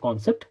proof of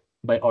concept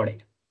by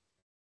audit.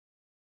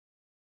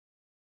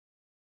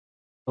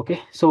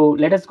 Okay, so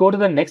let us go to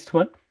the next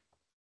one.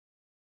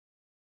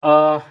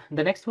 The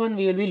next one,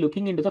 we will be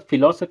looking into the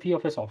philosophy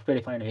of a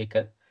software-defined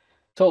vehicle.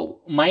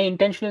 So my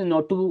intention is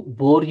not to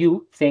bore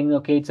you saying,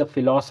 okay, it's a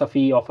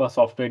philosophy of a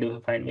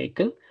software-defined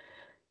vehicle.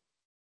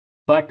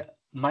 But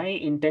my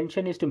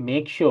intention is to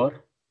make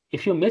sure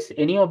if you miss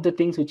any of the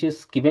things which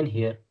is given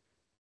here,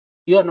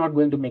 you are not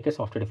going to make a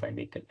software-defined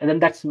vehicle.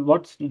 And then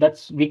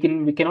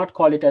we cannot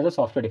call it as a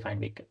software-defined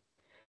vehicle.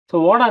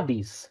 So what are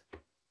these?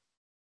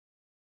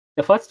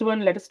 The first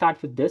one, let us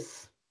start with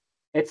this.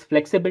 It's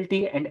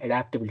flexibility and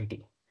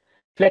adaptability.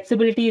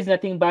 Flexibility is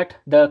nothing but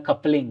the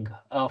coupling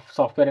of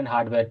software and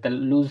hardware, the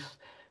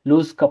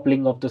loose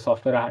coupling of the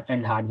software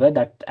and hardware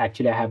that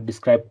actually I have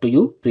described to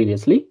you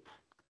previously.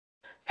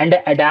 And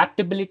the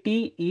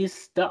adaptability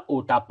is the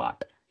OTA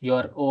part,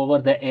 your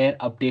over-the-air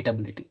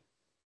updatability.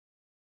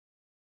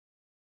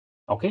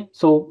 Okay,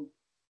 so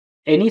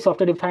any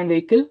software-defined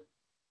vehicle,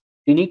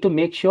 we need to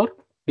make sure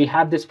we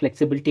have this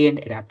flexibility and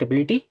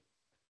adaptability.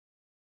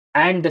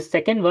 And the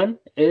second one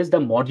is the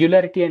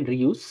modularity and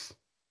reuse.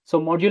 So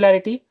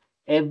modularity,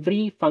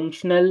 every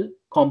functional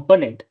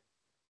component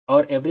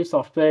or every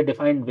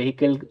software-defined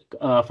vehicle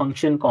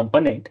function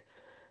component,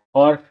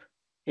 or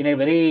in a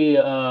very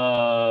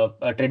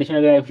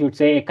traditional way, I should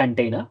say a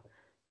container,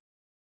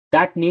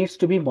 that needs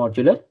to be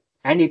modular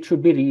and it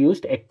should be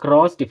reused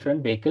across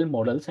different vehicle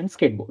models and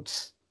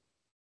skateboards.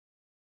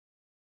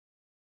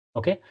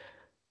 Okay,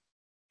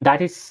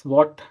 that is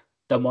what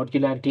the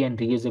modularity and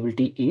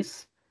reusability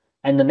is.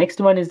 And the next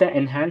one is the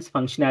enhanced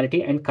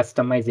functionality and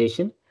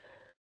customization.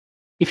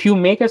 If you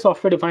make a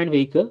software-defined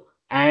vehicle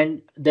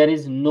and there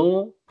is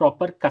no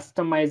proper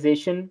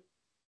customization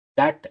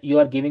that you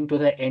are giving to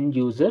the end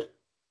user,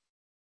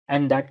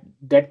 and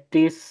that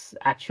is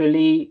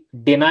actually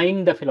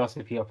denying the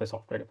philosophy of a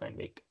software-defined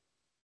vehicle.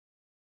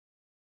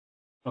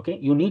 Okay,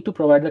 you need to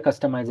provide the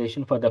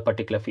customization for the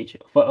particular feature,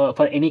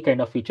 for any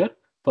kind of feature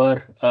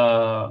for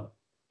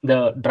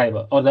the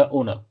driver or the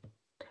owner,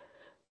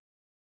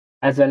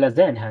 as well as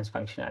the enhanced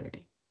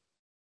functionality.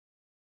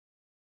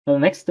 The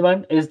next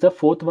one is the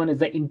fourth one is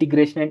the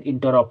integration and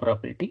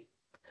interoperability.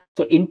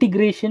 So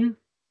integration,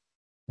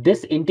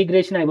 this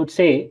integration, I would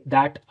say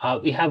that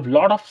we have a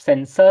lot of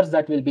sensors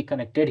that will be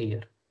connected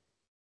here.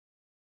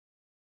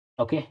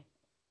 Okay,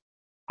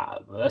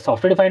 a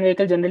software-defined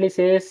vehicle generally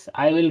says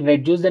I will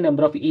reduce the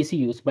number of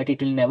ECUs, but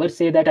it will never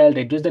say that I'll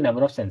reduce the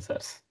number of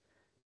sensors.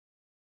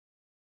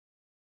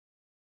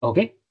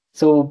 Okay,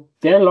 so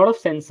there are a lot of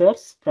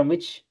sensors from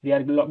which we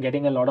are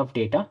getting a lot of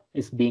data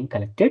is being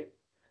collected,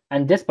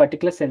 and this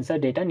particular sensor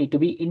data need to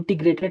be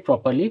integrated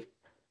properly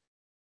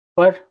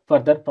for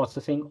further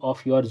processing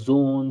of your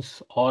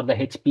zones or the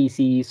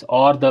HPCs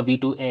or the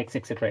V2X,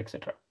 etc.,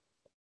 etc.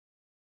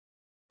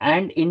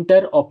 And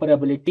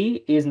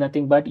interoperability is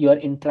nothing but you are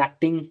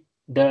interacting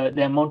the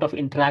amount of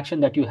interaction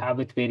that you have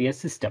with various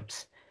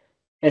systems,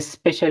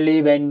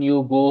 especially when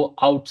you go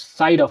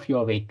outside of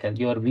your vehicle,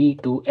 your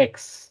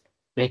V2X,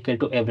 vehicle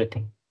to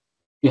everything.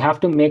 You have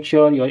to make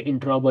sure your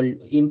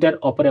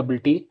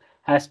interoperability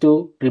has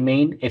to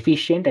remain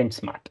efficient and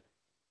smart.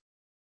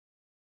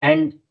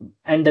 And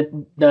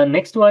the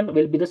next one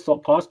will be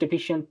the cost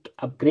efficient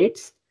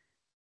upgrades.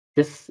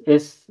 This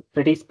is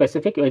pretty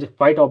specific, it's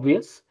quite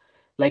obvious.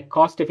 Like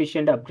cost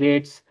efficient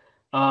upgrades,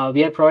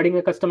 we are providing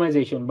a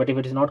customization, but if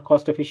it is not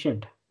cost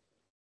efficient,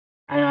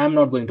 I'm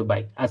not going to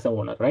buy as a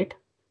owner, right?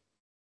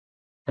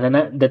 And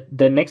then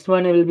the next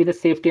one will be the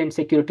safety and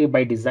security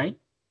by design.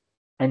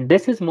 And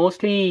this is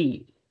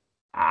mostly,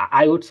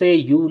 I would say,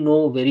 you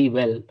know very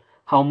well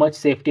how much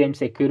safety and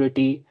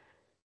security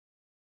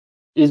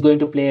is going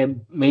to play a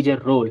major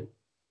role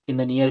in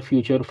the near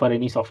future for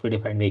any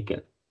software-defined vehicle.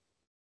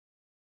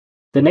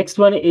 The next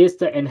one is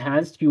the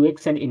enhanced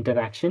UX and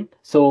interaction.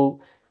 So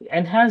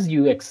enhanced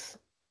UX,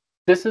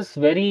 this is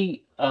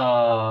very,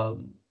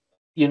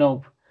 you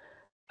know,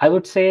 I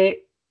would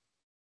say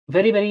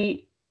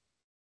very,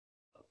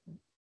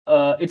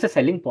 it's a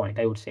selling point,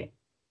 I would say.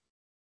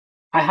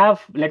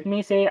 Let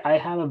me say, I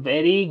have a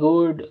very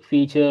good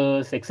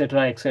features,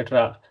 etc.,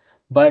 etc.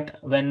 But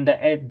when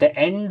at the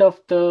end of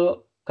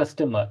the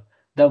customer,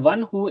 the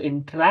one who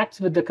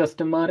interacts with the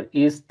customer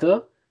is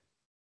the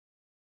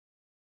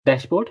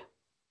dashboard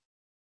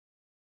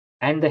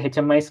and the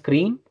HMI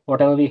screen,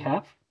 whatever we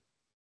have.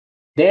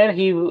 There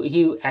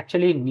he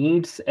actually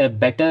needs a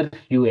better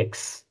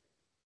UX,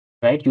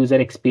 right? User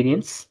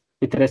experience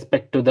with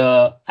respect to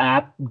the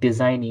app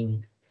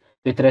designing,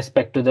 with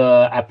respect to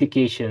the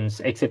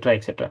applications, etc.,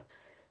 etc.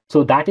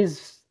 So that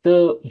is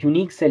the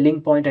unique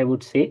selling point, I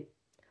would say,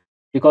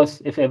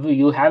 because if ever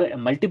you have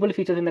multiple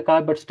features in the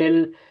car, but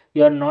still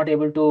you are not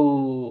able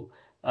to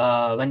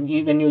when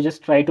you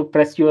just try to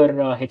press your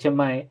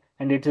HMI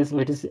and it is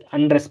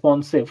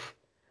unresponsive,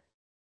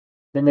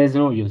 then there is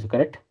no use,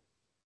 correct?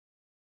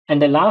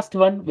 And the last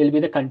one will be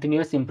the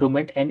continuous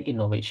improvement and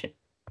innovation.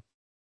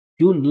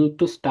 You need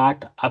to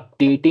start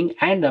updating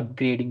and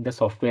upgrading the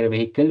software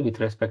vehicle with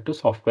respect to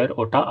software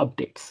OTA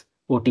updates,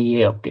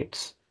 OTA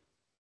updates.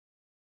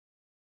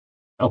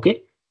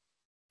 Okay,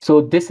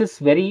 so this is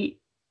very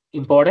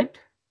important.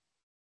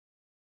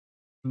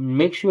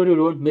 Make sure you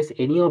don't miss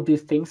any of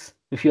these things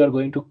if you are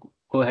going to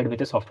go ahead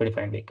with a software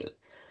defined vehicle.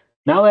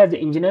 Now, as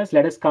engineers,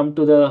 let us come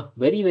to the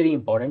very, very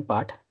important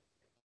part,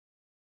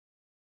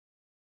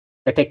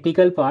 the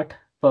technical part.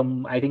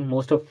 I think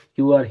most of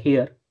you are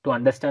here to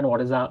understand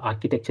what is our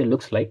architecture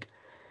looks like.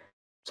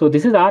 So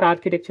this is our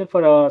architecture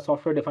for a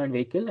software defined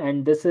vehicle,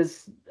 and this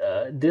is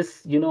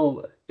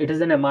it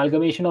is an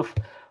amalgamation of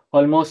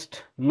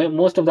almost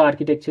most of the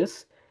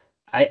architectures.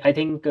 I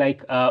think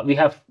like we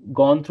have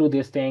gone through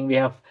this thing, we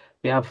have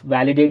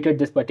validated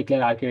this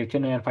particular architecture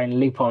and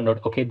finally found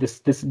out, okay,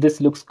 this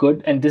looks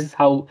good, and this is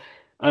how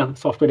a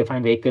software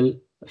defined vehicle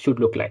should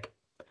look like.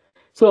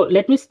 So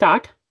let me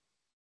start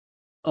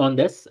on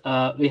this.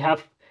 We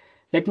have,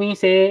 let me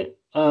say,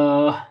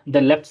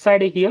 the left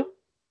side here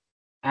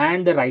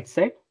and the right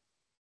side.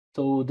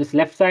 So this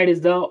left side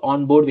is the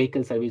onboard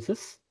vehicle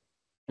services,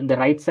 and the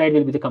right side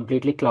will be the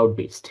completely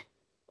cloud-based,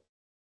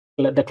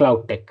 the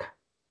cloud tech.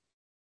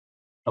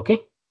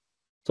 Okay.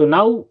 So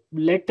now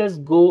let us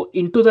go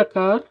into the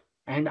car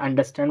and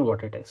understand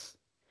what it is.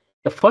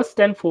 The first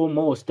and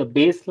foremost, the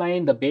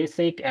baseline, the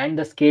basic, and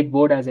the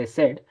skateboard, as I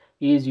said,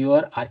 is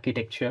your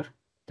architecture,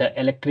 the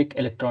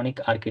electronic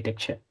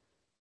architecture.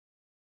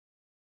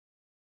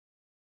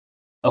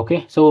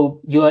 Okay,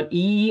 so your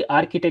EE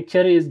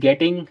architecture is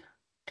getting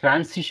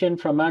transition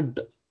from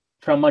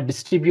a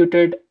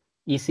distributed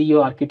ECU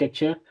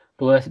architecture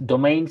to a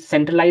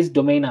centralized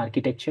domain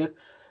architecture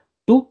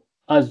to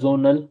a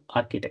zonal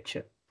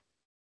architecture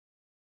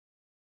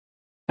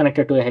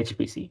connected to a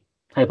HPC,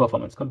 high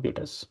performance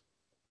computers.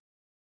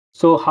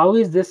 So how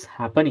is this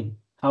happening?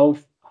 How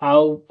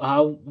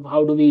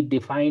do we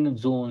define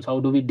zones?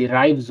 How do we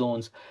derive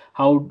zones?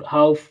 How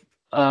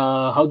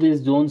these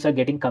zones are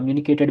getting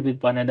communicated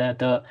with one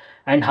another,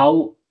 and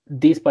how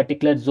these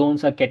particular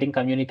zones are getting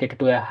communicated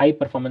to a high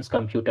performance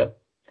computer,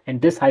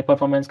 and this high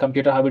performance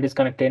computer, how it is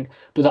connected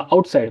to the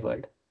outside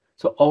world.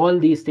 So all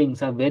these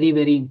things are very,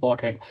 very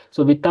important.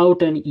 So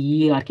without an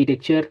EE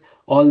architecture,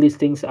 all these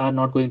things are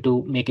not going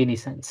to make any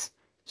sense.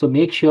 So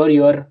make sure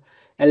your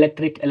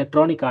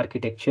electronic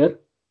architecture,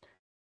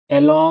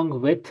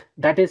 along with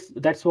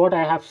that's what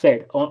I have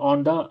said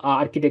on the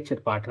architecture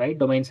part, right?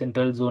 Domain,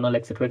 central, zonal,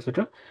 etc.,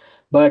 etc.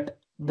 But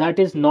that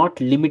is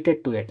not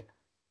limited to it,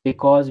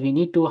 because we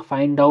need to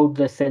find out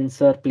the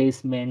sensor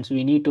placements,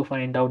 we need to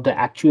find out the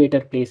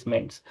actuator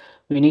placements,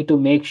 we need to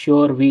make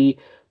sure we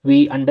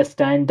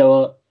understand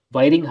the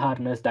wiring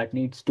harness that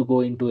needs to go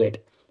into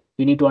it.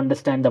 We need to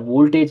understand the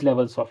voltage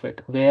levels of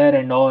it, where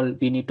and all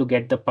we need to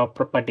get the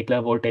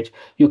particular voltage.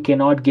 You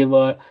cannot give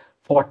a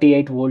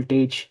 48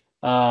 voltage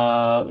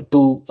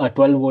to a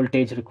 12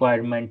 voltage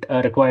required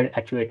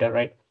actuator,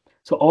 right?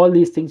 So all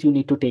these things you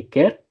need to take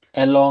care,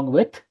 along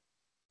with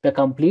the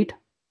complete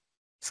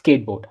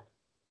skateboard,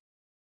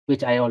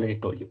 which I already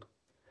told you.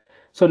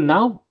 So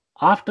now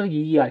after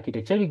EE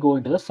architecture, we go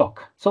into the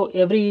SOC. So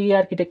every EE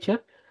architecture,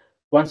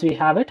 once we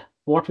have it,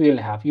 what we will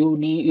have? You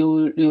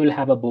will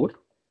have a board.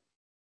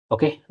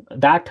 Okay,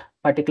 that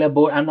particular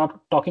board, I'm not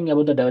talking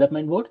about the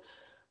development board.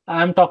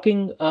 I'm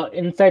talking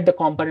inside the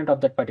component of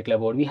that particular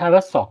board. We have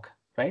a SOC,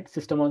 right?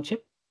 System on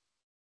chip.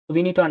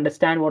 We need to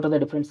understand what are the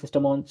different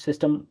system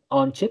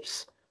on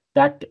chips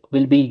that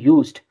will be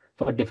used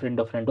for different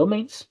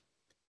domains.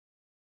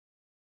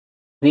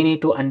 We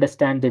need to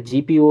understand the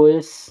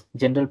GPOS,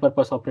 general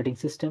purpose operating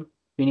system.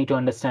 We need to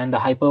understand the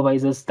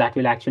hypervisors that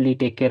will actually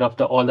take care of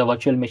all the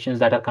virtual machines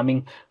that are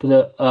coming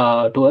to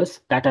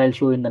us, that I'll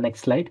show in the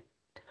next slide.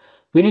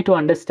 We need to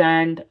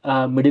understand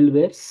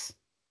middlewares.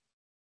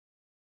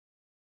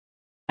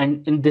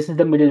 And this is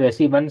the middleware.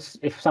 See, once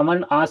if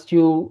someone asks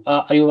you,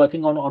 are you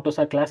working on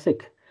AutoSAR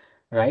Classic,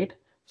 right?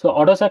 So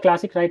AutoSAR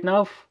Classic right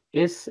now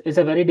is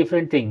a very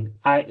different thing.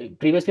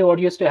 Previously what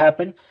used to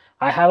happen,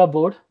 I have a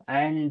board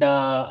and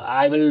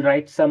I will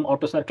write some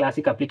AutoSAR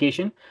Classic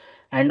application,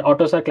 and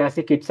AutoSAR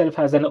Classic itself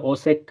has an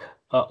OSEC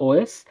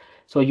OS.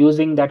 So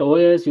using that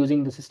OS,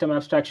 using the system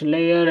abstraction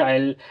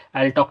layer,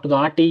 I'll talk to the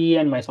RTE,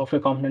 and my software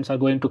components are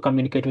going to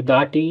communicate with the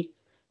RTE.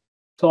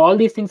 So all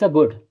these things are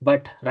good,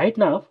 but right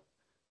now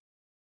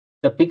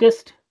the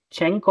biggest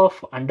chunk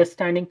of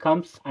understanding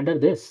comes under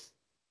this,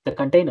 the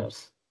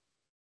containers.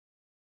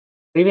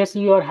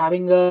 Previously, you're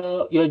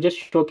just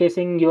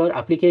showcasing your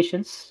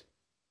applications,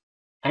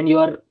 and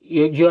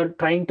you're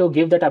trying to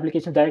give that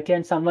application directly,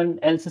 and someone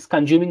else is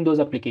consuming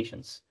those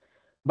applications.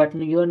 But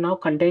you are now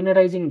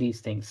containerizing these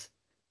things.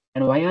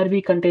 And why are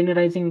we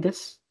containerizing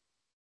this?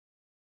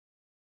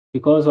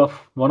 Because of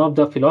one of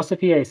the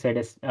philosophy I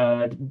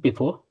said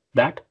before,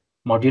 that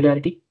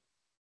modularity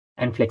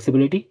and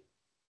flexibility,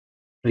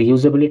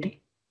 reusability.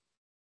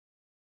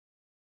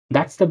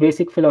 That's the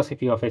basic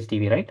philosophy of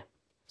SDV, right?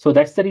 So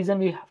that's the reason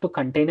we have to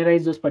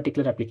containerize those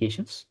particular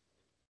applications,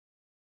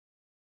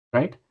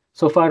 right?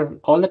 So for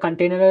all the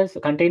containers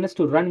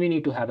to run, we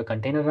need to have a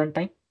container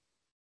runtime.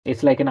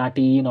 It's like an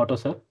RTE in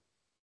AutoSAR.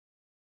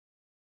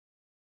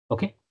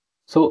 Okay.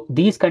 So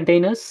these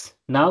containers,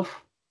 now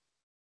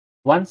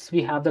once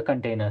we have the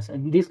containers,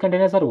 and these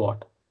containers are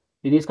what?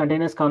 These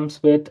containers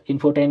comes with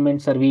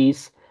infotainment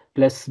service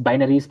plus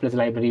binaries plus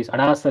libraries,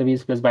 ADAS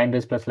service plus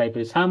binaries plus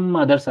libraries, some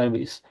other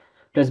service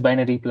plus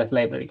binary plus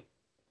library.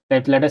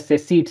 Let us say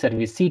seat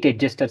service, seat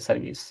adjuster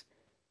service,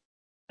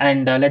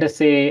 and let us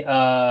say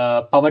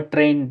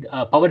powertrain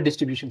power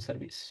distribution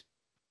service.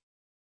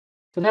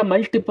 So there are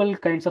multiple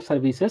kinds of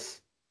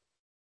services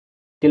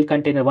till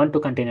container 1 to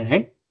container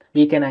n.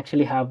 We can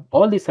actually have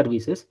all these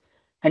services,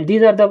 and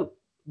these are the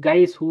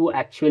guys who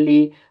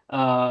actually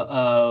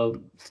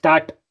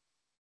start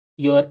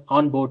your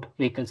onboard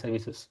vehicle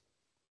services,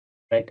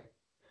 right?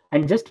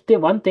 And just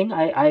one thing,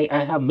 I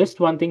have missed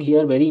one thing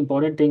here. Very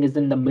important thing is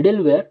in the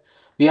middleware,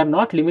 we are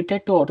not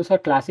limited to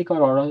AutoSAR Classic or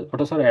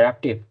AutoSAR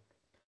Adaptive.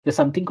 There's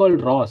something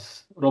called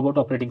ROS, Robot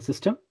Operating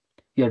System,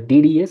 your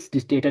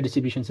DDS, data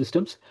distribution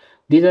systems.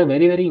 These are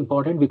very, very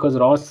important because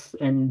ROS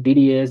and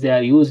DDS, they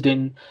are used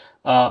in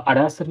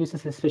ADAS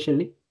services,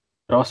 especially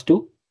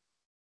ROS2.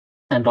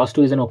 And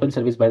ROS2 is an open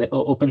service by the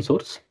open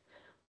source.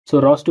 So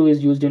ROS2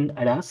 is used in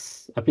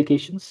ADAS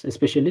applications,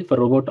 especially for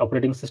robot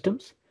operating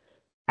systems.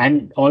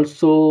 And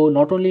also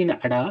not only in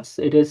ADAS,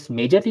 it is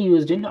majorly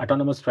used in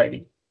autonomous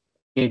driving,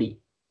 AD.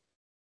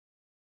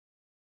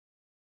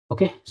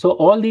 Okay, so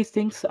all these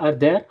things are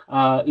there.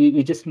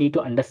 We just need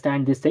to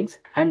understand these things.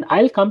 And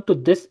I'll come to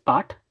this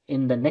part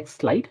in the next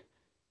slide.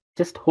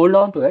 Just hold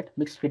on to it,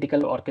 mixed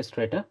critical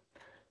orchestrator,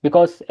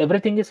 because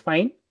everything is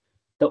fine.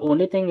 The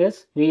only thing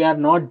is we are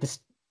not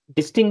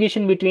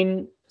distinguishing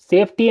between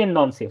safety and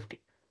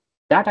non-safety.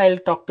 That I'll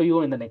talk to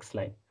you in the next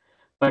slide.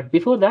 But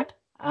before that,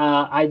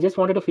 I just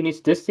wanted to finish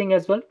this thing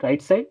as well,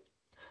 right side.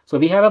 So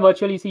we have a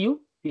virtual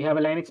ECU, we have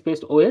a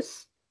Linux-based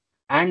OS,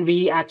 and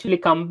we actually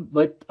come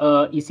with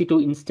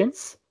EC2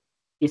 instance.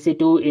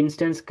 EC2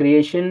 instance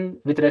creation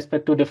with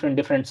respect to different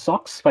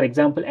SOCs. For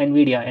example,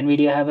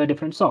 NVIDIA have a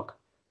different SOC.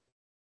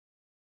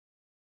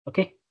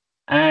 Okay,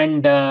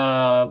 and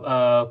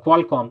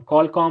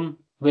Qualcomm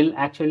will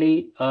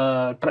actually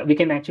we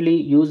can actually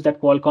use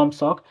that Qualcomm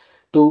SOC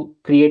to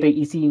create a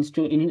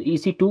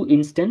EC2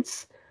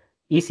 instance.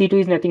 EC2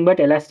 is nothing but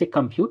elastic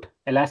compute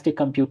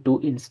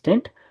 2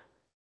 instant.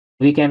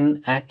 We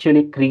can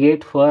actually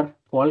create for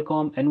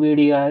Qualcomm,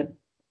 NVIDIA,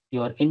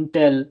 your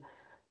Intel,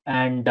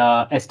 and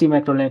ST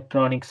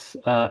Microelectronics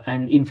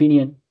and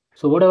Infineon.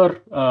 So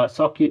whatever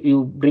SOC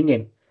you bring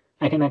in,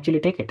 I can actually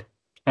take it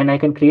and I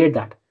can create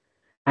that.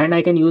 And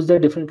I can use the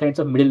different kinds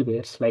of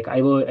middlewares like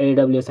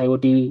AWS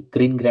IoT,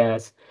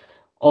 Greengrass.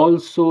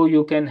 Also,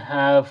 you can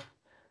have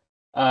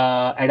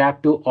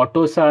adapt to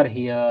AutoSAR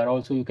here.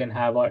 Also, you can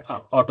have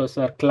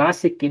AutoSAR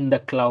Classic in the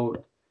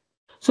cloud.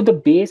 So the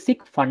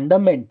basic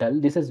fundamental,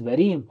 this is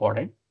very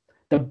important.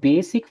 The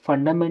basic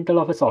fundamental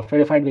of a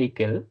software-defined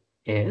vehicle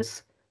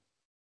is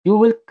you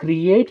will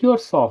create your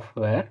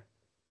software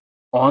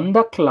on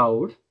the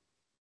cloud,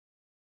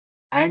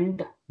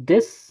 and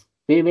this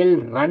we will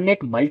run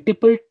it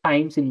multiple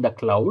times in the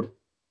cloud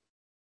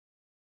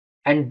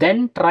and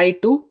then try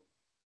to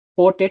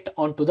port it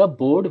onto the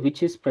board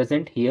which is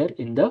present here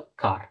in the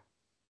car.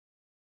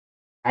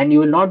 And you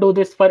will not do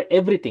this for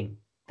everything.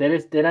 There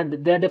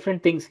are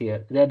different things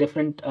here. There are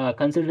different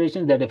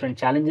considerations, there are different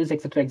challenges,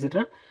 etc.,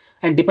 etc.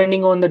 And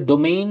depending on the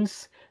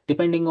domains,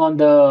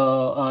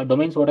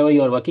 whatever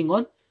you are working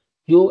on,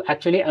 you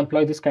actually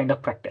employ this kind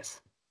of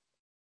practice.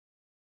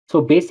 So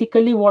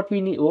basically, what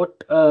we need,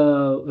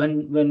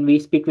 when we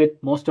speak with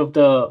most of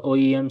the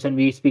OEMs and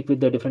we speak with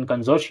the different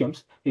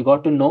consortiums, we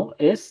got to know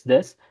is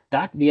this,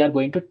 that we are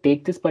going to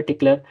take this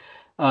particular,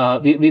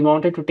 we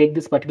wanted to take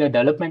this particular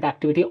development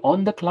activity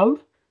on the cloud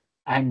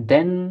and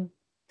then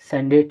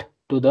send it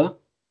to the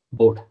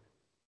board,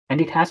 and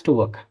it has to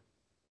work.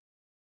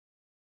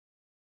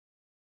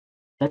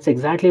 That's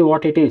exactly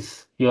what it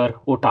is. Your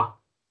OTA,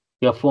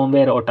 your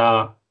firmware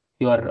OTA,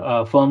 your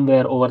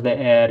firmware over the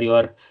air,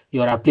 your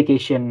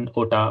application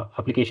OTA,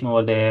 application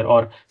over there,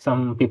 or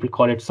some people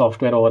call it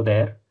software over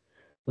there.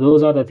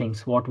 Those are the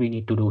things what we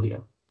need to do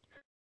here.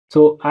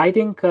 So I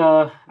think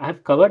I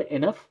have covered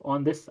enough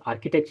on this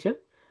architecture,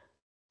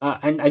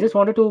 and I just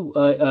wanted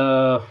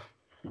to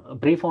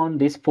brief on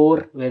these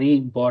 4 very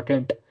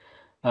important.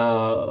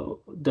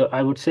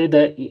 I would say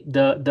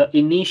the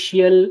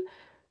initial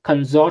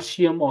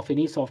consortium of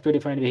any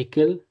software-defined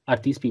vehicle are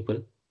these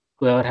people,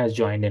 whoever has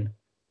joined in.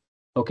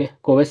 Okay,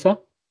 Covesa.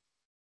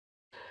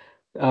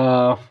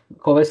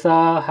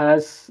 Covesa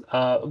has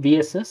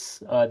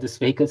VSS, this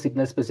vehicle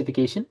signal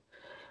specification.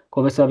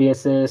 Covesa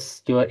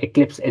VSS, your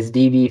Eclipse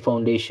SDV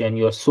Foundation,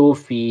 your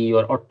SOFI,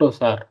 your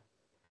AutoSAR.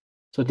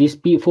 So these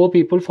 4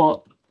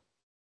 people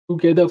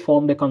together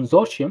formed a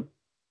consortium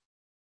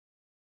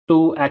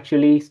to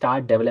actually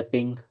start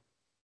developing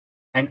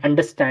an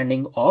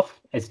understanding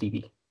of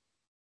SDV.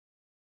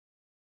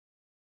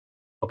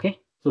 Okay,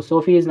 so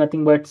SOFI is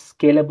nothing but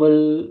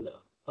scalable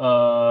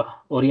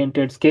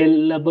oriented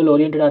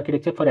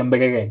architecture for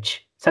embedded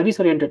edge. Service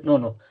oriented,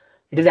 no,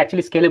 it is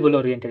actually scalable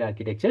oriented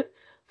architecture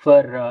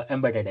for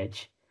embedded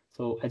edge.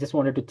 So I just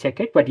wanted to check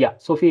it, but yeah,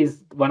 SOFI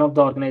is one of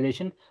the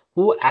organization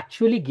who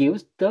actually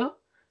gives the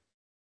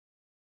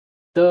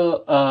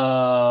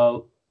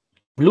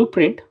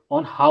blueprint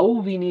on how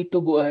we need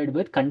to go ahead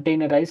with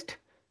containerized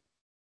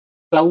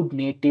cloud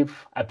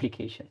native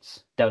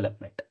applications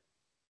development.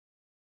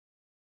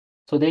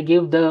 So they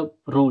give the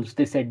rules,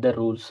 they set the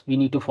rules. We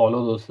need to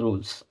follow those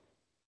rules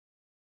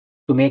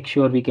to make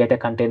sure we get a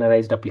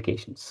containerized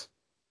applications.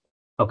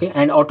 Okay,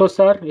 and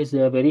AutoSAR is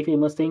a very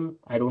famous thing.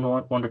 I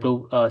don't wanted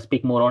to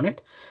speak more on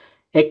it.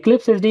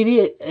 Eclipse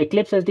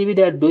SDV,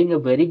 they are doing a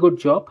very good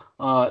job.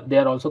 They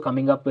are also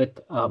coming up with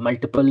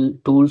multiple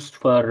tools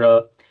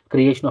for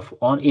creation of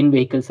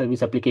in-vehicle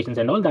service applications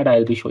and all that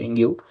I'll be showing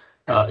you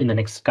in the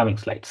next coming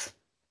slides.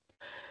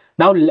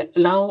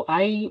 Now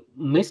I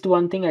missed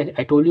one thing.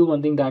 I told you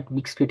one thing, that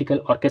mixed critical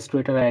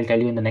orchestrator. I'll tell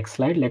you in the next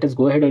slide. Let us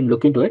go ahead and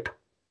look into it.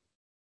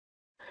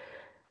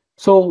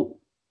 So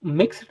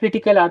mixed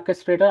critical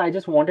orchestrator, I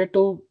just wanted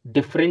to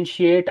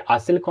differentiate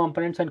ASIL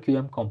components and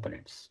QM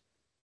components.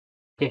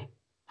 Okay,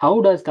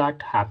 how does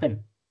that happen?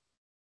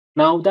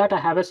 Now that I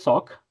have a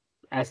SOC,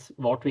 as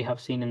what we have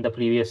seen in the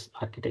previous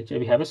architecture,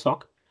 we have a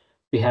SOC,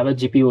 we have a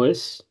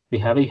GPOS, we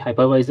have a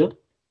hypervisor,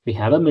 we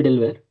have a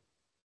middleware,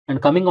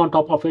 and coming on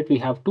top of it, we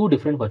have two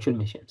different virtual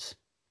machines.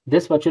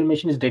 This virtual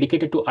machine is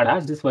dedicated to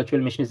ADAS, this virtual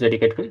machine is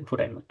dedicated to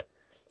infotainment.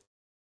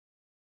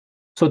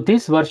 So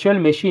these virtual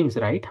machines,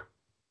 right,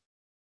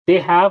 they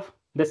have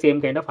the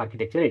same kind of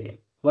architecture again.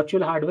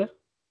 Virtual hardware.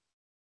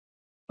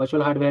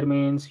 Virtual hardware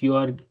means you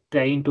are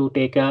trying to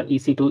take a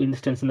EC2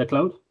 instance in the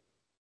cloud.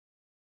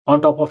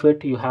 On top of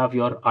it, you have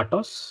your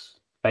ATOS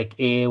like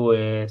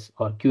AOS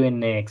or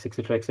QNX,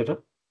 etc., etc.,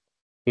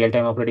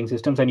 real-time operating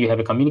systems, and you have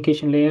a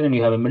communication layer, and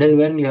you have a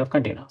middleware, and you have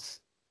containers.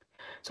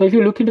 So if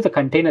you look into the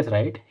containers,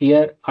 right,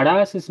 here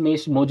ADAS is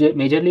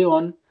majorly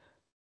on,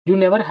 you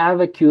never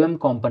have a QM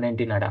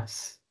component in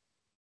ADAS.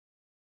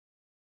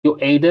 You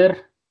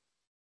either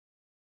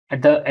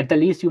at the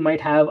least you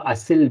might have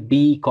ASIL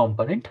B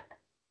component,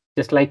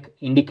 just like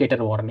indicator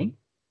warning,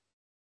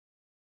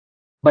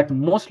 but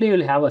mostly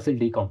you'll have ASIL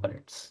D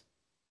components,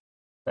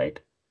 right?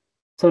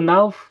 So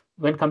now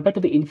when compared to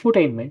the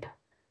infotainment,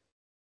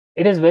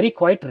 it is very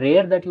quite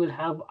rare that you will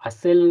have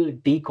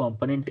ASIL D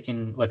component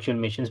in virtual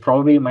machines.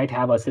 Probably you might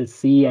have ASIL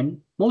C, and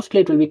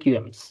mostly it will be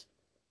QMs.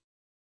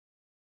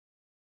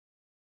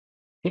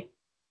 Okay,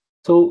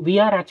 so we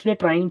are actually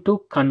trying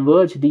to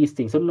converge these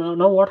things. So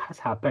now what has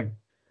happened?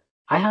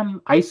 I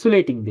am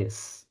isolating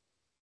this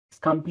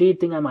complete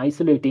thing. I'm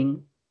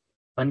isolating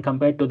when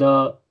compared to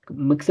the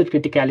mixed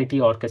criticality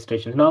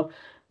orchestrations. Now,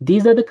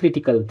 these are the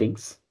critical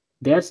things.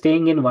 They are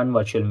staying in one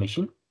virtual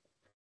machine.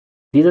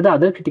 These are the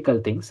other critical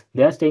things.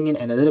 They are staying in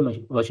another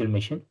virtual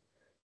machine.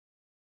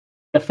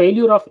 The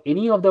failure of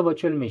any of the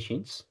virtual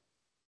machines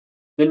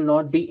will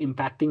not be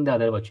impacting the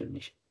other virtual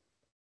machine.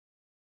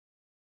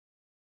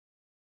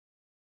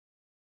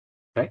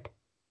 Right?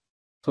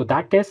 So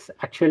that is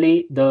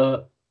actually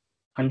the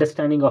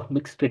understanding of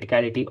mixed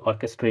criticality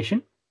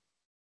orchestration.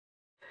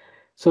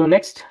 So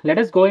next, let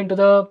us go into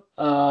the,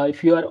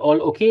 if you are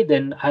all okay,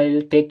 then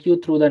I'll take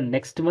you through the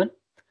next one,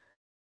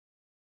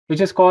 which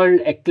is called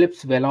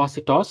Eclipse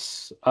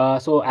Velocitas.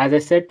 So as I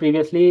said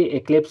previously,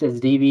 Eclipse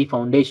SDV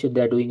Foundation,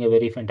 they're doing a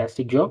very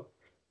fantastic job.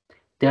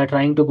 They are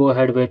trying to go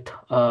ahead with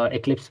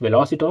Eclipse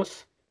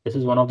Velocitas. This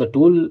is one of the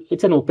tool.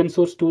 It's an open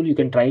source tool. You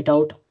can try it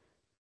out.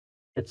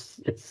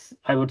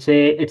 I would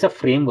say it's a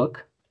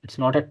framework. It's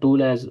not a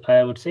tool, as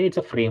I would say it's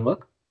a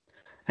framework.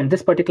 And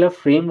this particular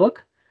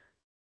framework,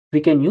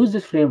 we can use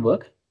this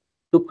framework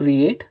to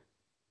create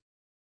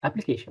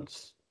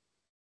applications.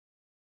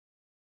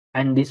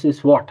 And this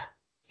is what?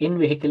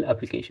 In-vehicle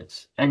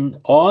applications. And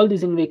all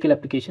these in-vehicle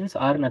applications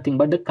are nothing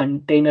but the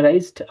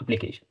containerized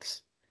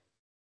applications.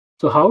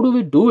 So how do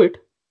we do it?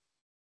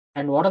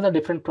 And what are the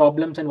different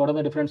problems and what are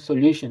the different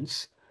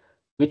solutions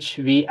which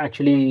we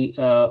actually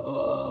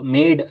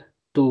made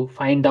to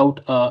find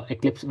out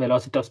Eclipse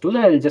Velocitas tool?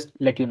 I'll just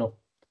let you know.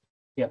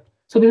 Yeah.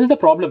 So this is the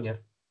problem here.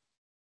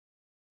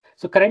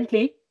 So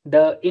currently,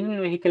 the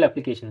in-vehicle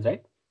applications,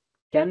 right,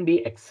 can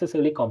be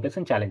excessively complex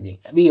and challenging.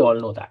 We all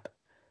know that,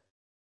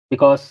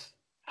 because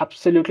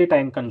absolutely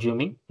time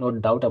consuming, no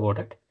doubt about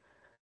it.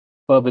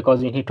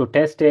 Because we need to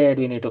test it,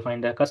 we need to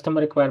find the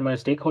customer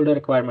requirements, stakeholder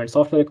requirements,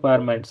 software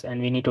requirements,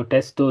 and we need to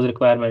test those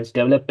requirements,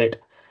 develop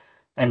it,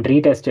 and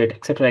retest it,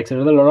 etc.,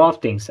 etc. A lot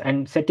of things.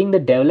 And setting the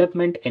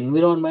development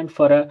environment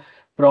for a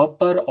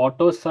proper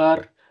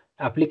AutoSAR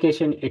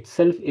application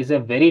itself is a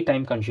very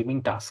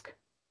time-consuming task.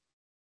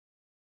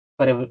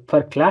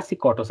 For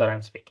classic AutoSAR,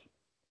 I'm speaking.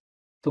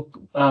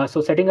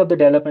 So setting up the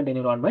development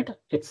environment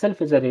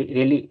itself is a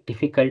really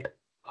difficult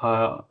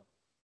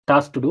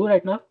task to do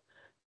right now.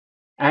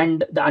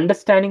 And the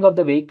understanding of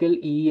the vehicle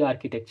EE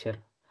architecture.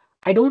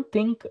 I don't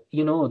think,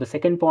 the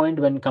second point,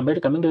 when coming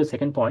to the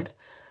second point,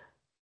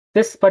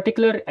 this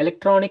particular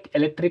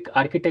electric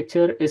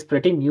architecture is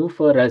pretty new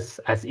for us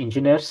as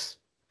engineers,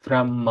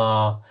 from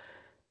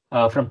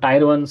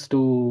tier ones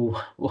to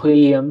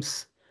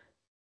OEMs.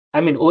 I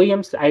mean,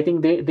 OEMs, I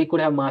think they could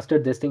have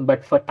mastered this thing,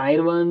 but for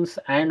tier ones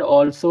and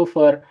also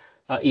for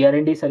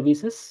ER&D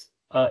services,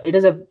 it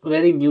is a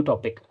very new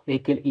topic,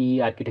 vehicle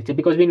EE architecture,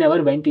 because we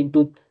never went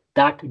into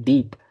that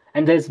deep.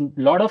 And there's a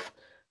lot of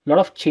lot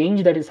of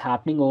change that is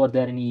happening over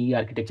there in EE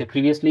architecture.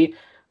 Previously,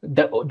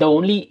 the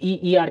only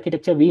EE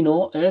architecture we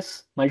know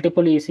is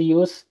multiple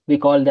ECUs. We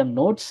call them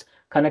nodes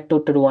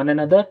connected to one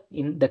another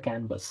in the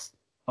CAN bus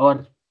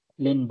or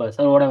LIN bus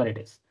or whatever it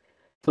is.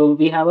 So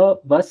we have a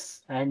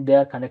bus and they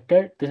are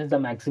connected. This is the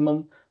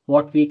maximum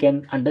what we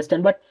can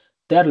understand. But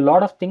there are a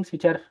lot of things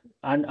which are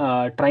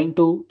trying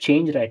to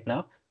change right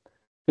now,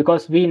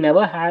 because we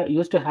never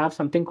used to have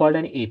something called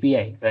an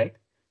API, right?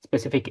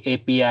 Specific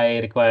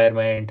API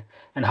requirement.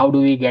 And how do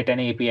we get an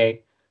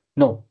API?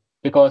 No,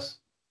 because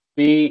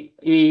we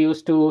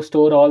used to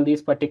store all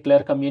these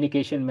particular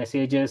communication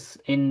messages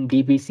in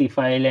DBC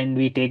file, and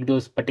we take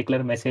those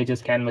particular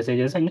messages, CAN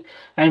messages,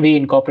 and we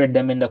incorporate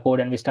them in the code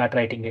and we start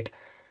writing it.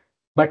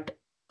 But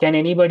can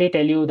anybody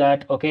tell you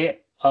that, okay,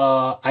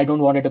 I don't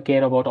wanted to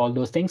care about all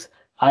those things.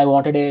 I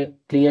wanted a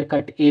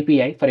clear-cut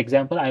API. For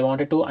example, I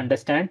wanted to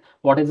understand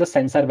what is the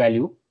sensor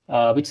value,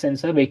 which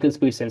sensor, vehicle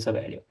speed sensor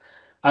value.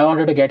 I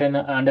wanted to get an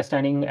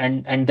understanding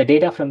and the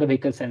data from the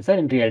vehicle sensor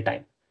in real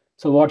time.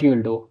 So what you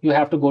will do, you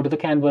have to go to the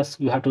canvas,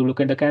 you have to look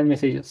at the CAN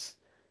messages.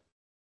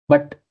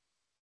 But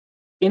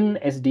in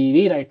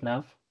SDV right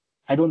now,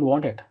 I don't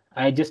want it.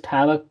 I just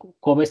have a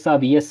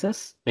COBESA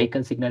VSS,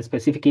 vehicle signal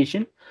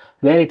specification,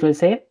 where it will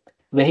say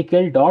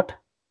vehicle dot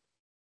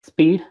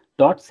speed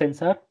dot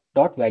sensor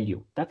dot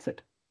value. That's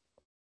it.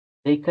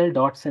 Vehicle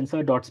dot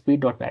sensor dot speed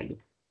dot value.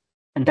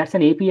 And that's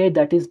an API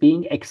that is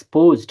being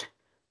exposed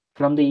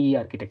from the EE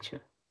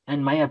architecture.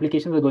 And my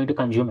applications are going to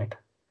consume it.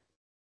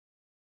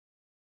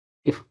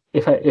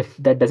 If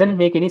that doesn't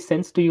make any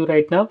sense to you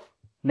right now,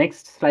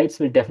 next slides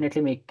will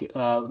definitely make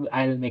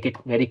I'll make it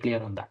very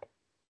clear on that.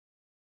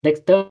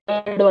 Next, third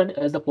one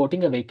is the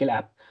porting a vehicle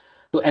app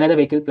to another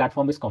vehicle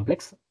platform is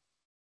complex.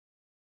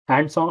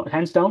 Hands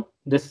down,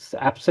 this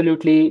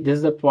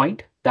is the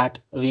point that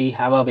we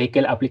have a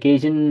vehicle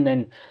application,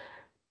 and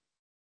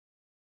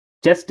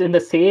just in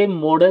the same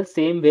model,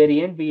 same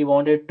variant, we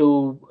wanted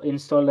to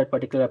install that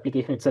particular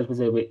application itself is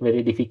a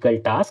very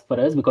difficult task for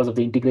us because of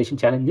the integration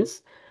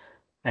challenges.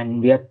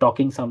 And we are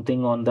talking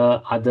something on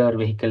the other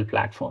vehicle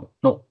platform.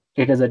 No,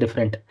 it is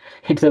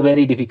it's a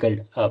very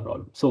difficult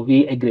problem. So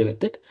we agree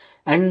with it.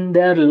 And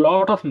there are a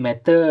lot of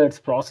methods,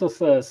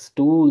 processes,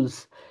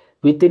 tools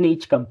within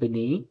each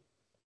company,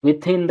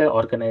 within the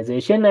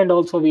organization. And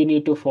also we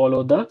need to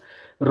follow the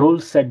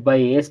rules set by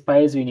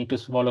ASPICE. We need to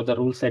follow the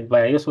rules set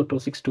by ISO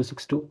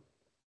 26262.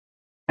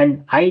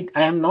 And I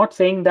am not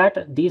saying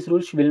that these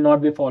rules will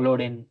not be followed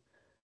in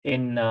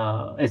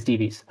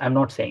SDVs. I'm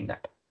not saying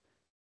that.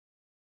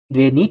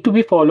 They need to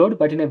be followed,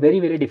 but in a very,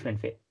 very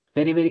different way,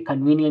 very, very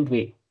convenient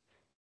way.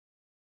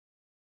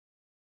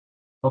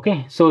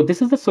 Okay, so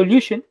this is the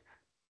solution.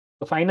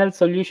 The final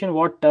solution,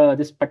 what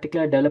this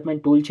particular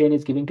development tool chain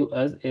is giving to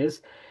us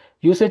is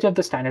usage of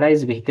the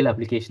standardized vehicle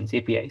applications,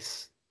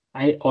 APIs.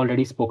 I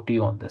already spoke to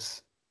you on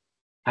this.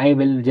 I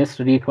will just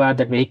require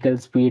that vehicle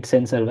speed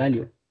sensor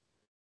value.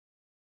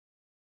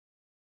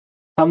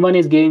 Someone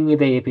is giving me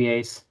the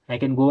APIs. I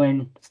can go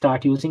and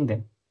start using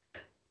them,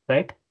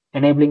 right?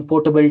 Enabling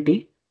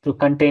portability through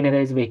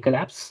containerized vehicle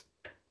apps.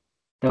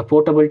 The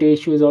portability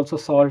issue is also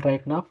solved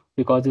right now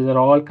because these are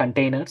all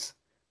containers.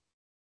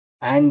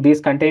 And these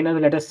containers,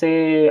 let us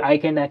say, I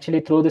can actually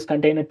throw this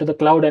container to the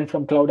cloud, and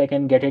from cloud, I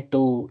can get it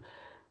to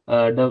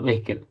the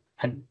vehicle.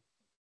 And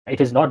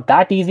it is not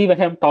that easy when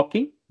I'm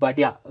talking, but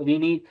yeah, we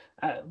need,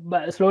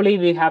 but slowly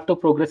we have to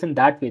progress in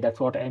that way.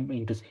 That's what I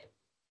mean to say.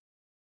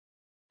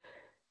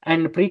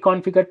 And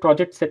pre-configured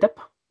project setup,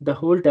 the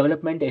whole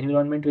development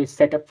environment is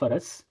set up for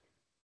us.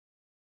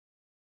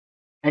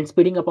 And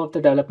speeding up of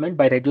the development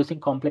by reducing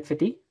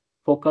complexity,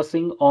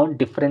 focusing on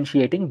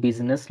differentiating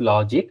business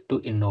logic to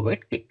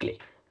innovate quickly.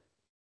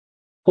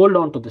 Hold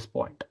on to this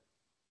point.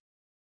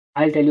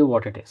 I'll tell you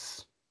what it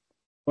is.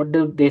 What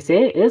do they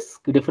say is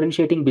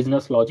differentiating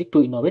business logic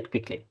to innovate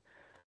quickly.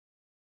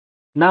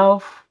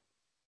 Now,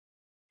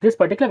 this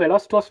particular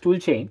Velocitas tool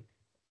chain,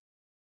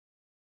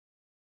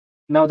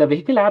 now the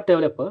vehicle app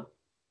developer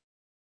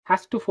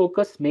has to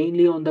focus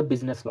mainly on the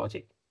business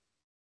logic,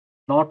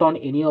 not on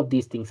any of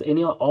these things.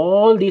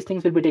 All these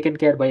things will be taken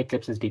care by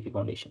Eclipse SDP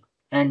Foundation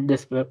and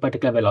this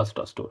particular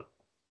Velocitas tool.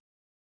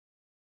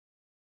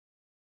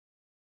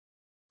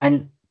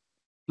 And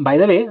by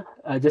the way,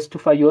 just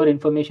for your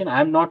information,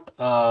 I'm not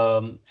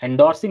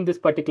endorsing this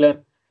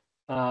particular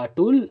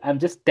tool. I'm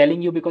just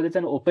telling you because it's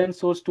an open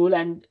source tool,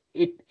 and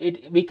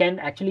we can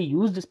actually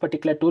use this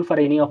particular tool for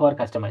any of our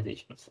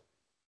customizations.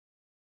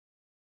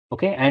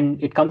 Okay,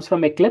 and it comes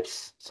from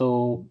Eclipse,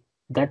 so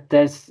that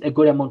there's a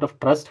good amount of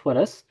trust for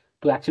us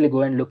to actually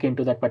go and look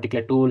into that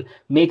particular tool,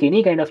 make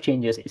any kind of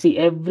changes. See,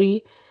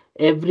 every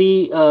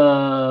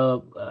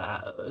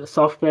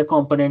software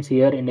components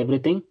here and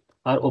everything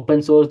are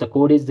open source. The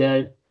code is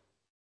there.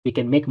 We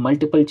can make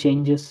multiple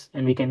changes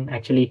and we can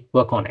actually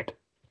work on it.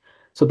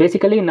 So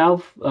basically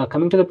now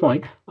coming to the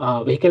point,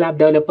 vehicle app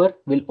developer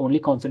will only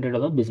concentrate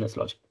on the business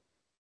logic.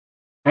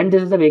 And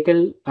this is the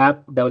vehicle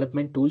app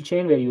development tool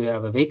chain where you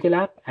have a vehicle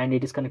app and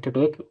it is connected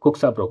to a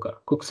CUXA broker,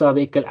 CUXA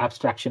vehicle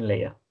abstraction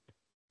layer.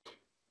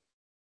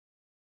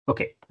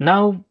 Okay,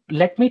 now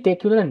let me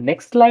take you to the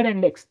next slide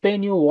and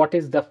explain you what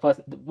is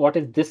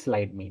this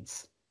slide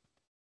means.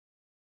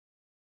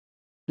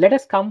 Let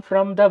us come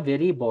from the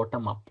very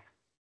bottom up.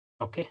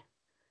 Okay,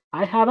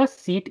 I have a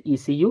seat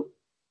ECU,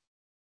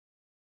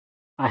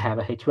 I have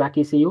a HVAC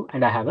ECU,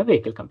 and I have a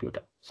vehicle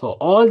computer. So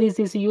all these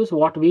ECUs,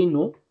 what we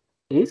know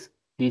is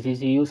these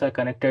ECUs are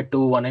connected to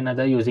one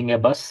another using a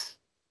bus,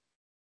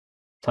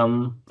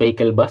 some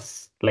vehicle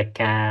bus like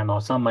CAN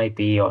or some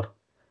IP or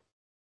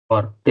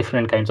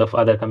different kinds of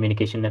other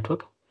communication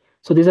network.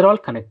 So these are all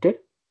connected.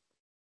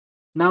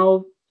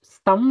 Now,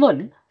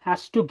 someone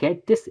has to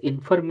get this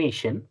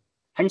information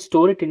and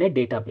store it in a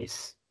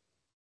database.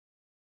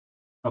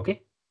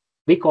 Okay,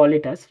 we call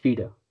it as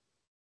feeder.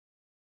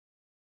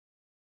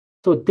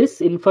 So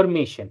this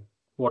information,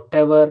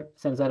 whatever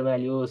sensor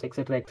values,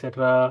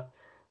 etc.,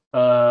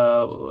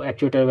 actuator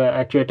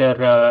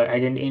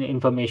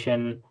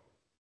information.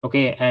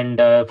 Okay, and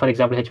for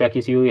example, HVAC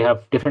ECU, you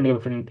have different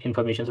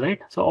informations, right?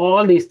 So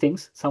all these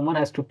things, someone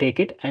has to take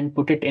it and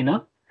put it in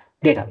a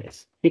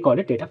database. We call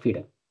it data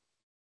feeder.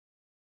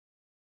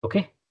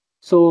 Okay,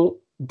 so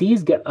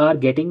these are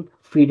getting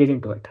feeded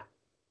into it.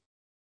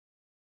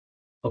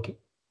 Okay,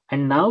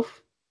 and now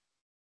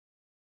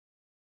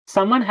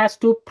someone has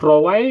to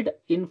provide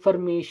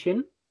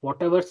information,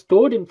 whatever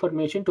stored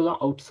information, to the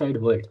outside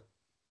world,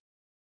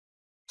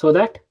 so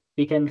that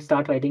we can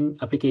start writing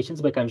applications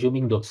by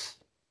consuming those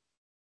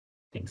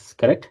things,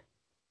 correct?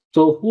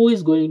 So who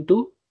is going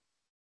to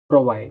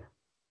provide?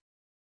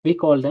 We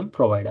call them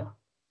provider,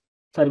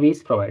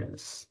 service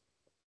providers.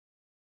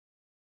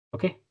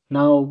 Okay,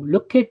 now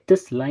look at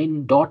this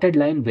line, dotted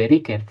line, very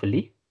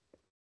carefully.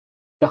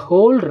 The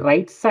whole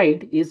right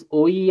side is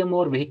OEM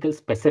or vehicle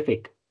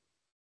specific.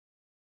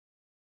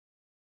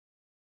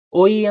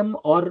 OEM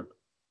or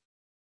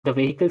the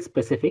vehicle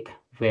specific,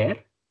 where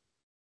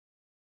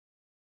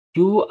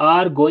you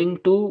are going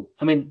to,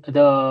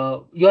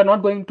 you are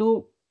not going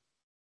to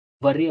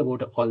worry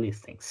about all these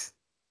things.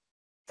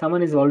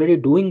 Someone is already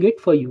doing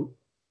it for you,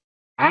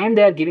 and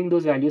they are giving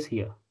those values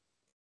here,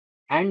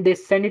 and they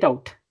send it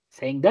out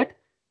saying that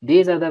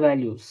these are the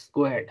values,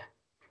 go ahead.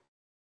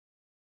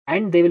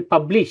 And they will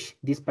publish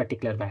these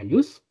particular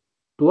values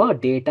to a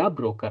data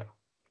broker.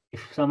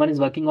 If someone is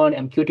working on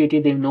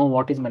MQTT, they know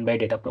what is meant by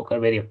data broker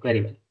very,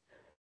 very well.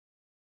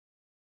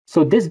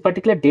 So this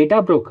particular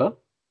data broker,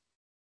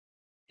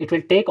 it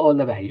will take all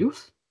the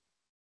values.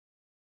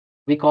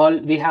 We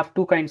have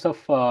two kinds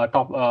of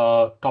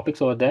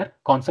topics over there,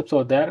 concepts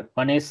over there.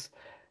 One is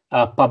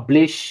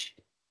publishing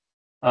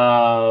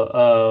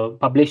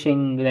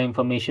the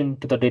information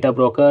to the data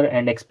broker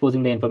and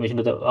exposing the information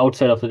to the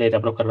outside of the data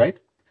broker, right?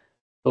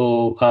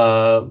 So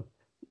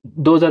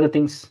those are the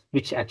things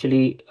which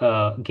actually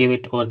give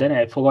it over there.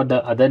 I forgot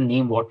the other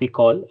name, what we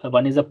call.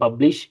 One is a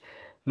publish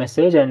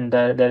message, and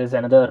there is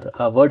another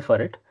word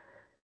for it.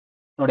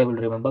 Not able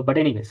to remember, but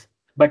anyways.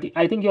 But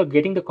I think you're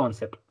getting the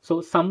concept.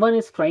 So someone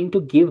is trying to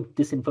give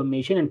this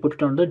information and put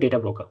it on the data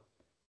broker.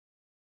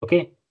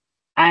 Okay.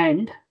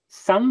 And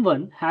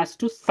someone has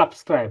to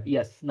subscribe.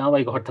 Yes, now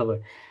I got the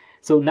word.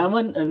 So now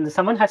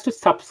someone has to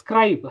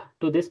subscribe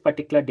to this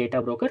particular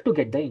data broker to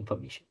get the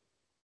information.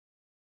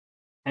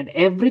 And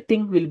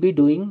everything will be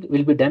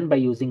done by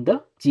using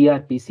the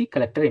gRPC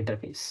collector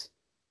interface.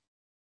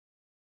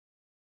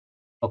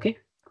 Okay.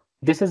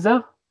 This is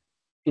a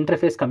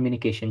interface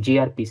communication,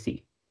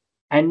 gRPC.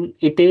 And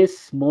it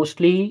is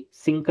mostly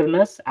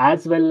synchronous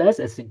as well as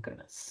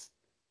asynchronous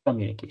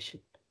communication.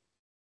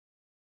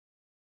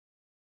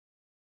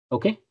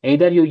 Okay,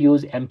 either you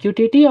use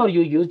MQTT or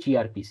you use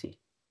gRPC.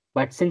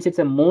 But since it's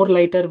a more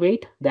lighter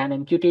weight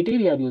than MQTT,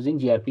 we are using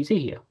gRPC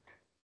here.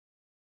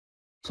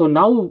 So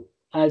now,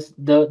 as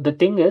the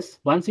thing is,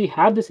 once we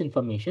have this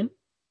information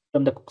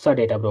from the Kuxa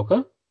data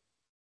broker,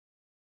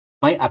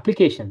 my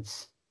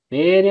applications,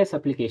 various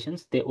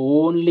applications, they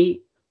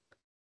only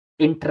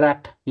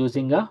interact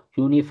using a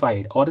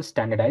unified or a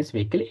standardized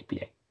vehicle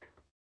API.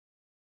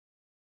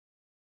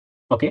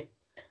 Okay,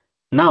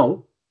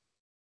 now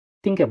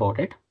think about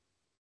it.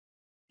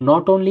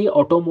 Not only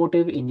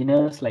automotive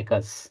engineers like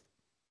us,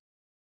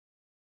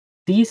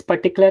 these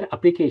particular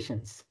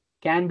applications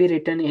can be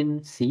written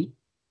in C,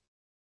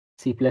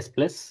 C++,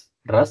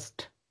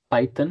 Rust,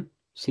 Python,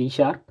 C#,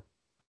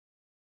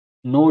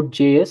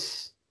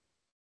 Node.js,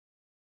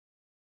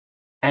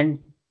 and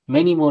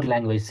many more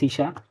languages, C#,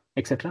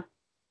 etc.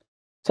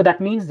 So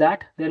that means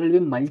that there will be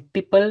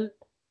multiple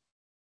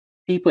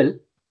people,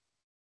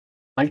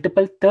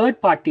 multiple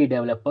third-party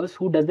developers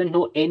who doesn't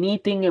know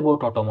anything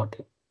about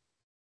automotive.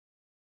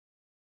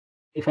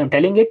 If I'm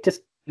telling it,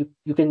 just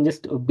you can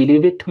just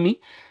believe it to me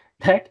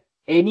that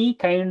any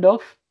kind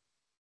of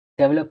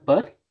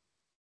developer,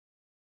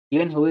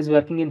 even who is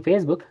working in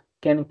Facebook,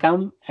 can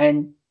come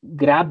and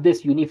grab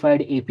this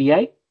unified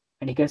API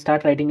and he can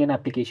start writing an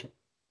application.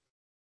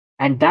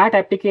 And that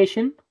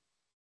application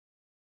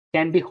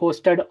can be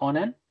hosted on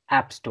an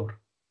app store.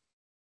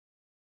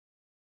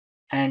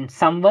 And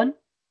someone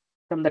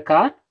from the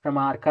car, from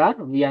our car,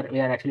 we are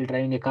actually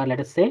driving a car, let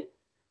us say,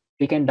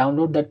 we can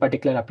download that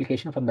particular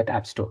application from that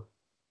app store.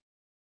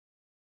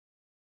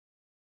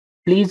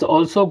 Please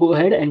also go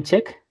ahead and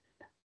check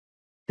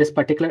this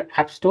particular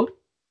app store,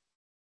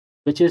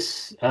 which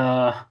is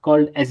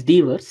called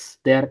SDVs.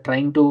 They are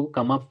trying to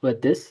come up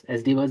with this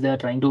SDVs. They are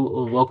trying to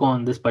work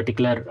on this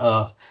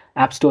particular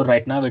app store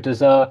right now. It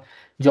is a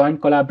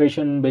joint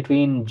collaboration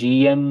between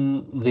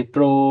GM,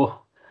 Wipro,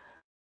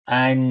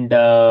 and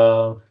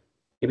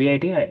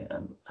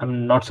ABIT.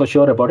 I'm not so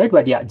sure about it,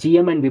 but yeah,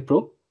 GM and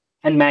Wipro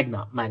and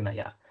Magna,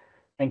 yeah.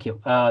 Thank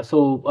you.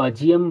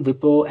 GM,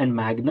 Wipro, and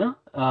Magna,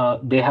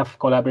 they have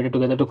collaborated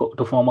together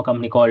to form a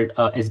company called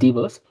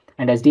SDVers,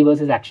 and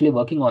SDVers is actually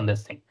working on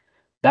this thing,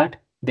 that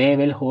they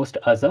will host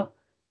as a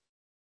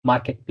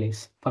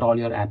marketplace for all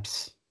your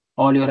apps.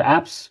 All your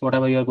apps,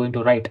 whatever you're going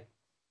to write,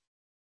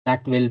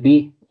 that will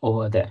be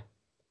over there,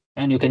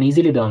 and you can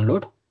easily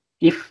download.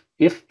 If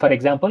for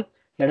example,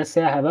 let us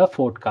say I have a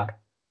Ford car,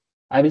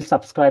 I will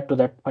subscribe to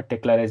that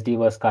particular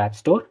SDVers app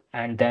store,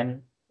 and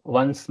then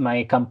once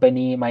my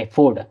company, my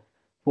Ford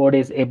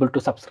is able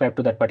to subscribe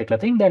to that particular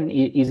thing, then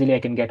easily I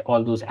can get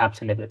all those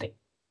apps and everything.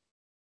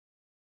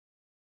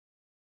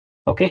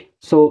 Okay,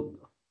 so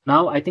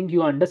now I think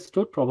you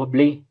understood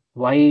probably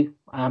why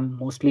I'm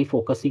mostly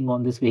focusing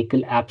on this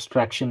vehicle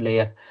abstraction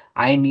layer.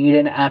 I need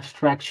an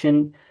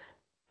abstraction.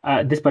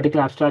 This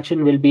particular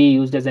abstraction will be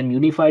used as a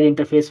unified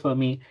interface for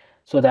me,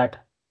 so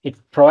that it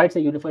provides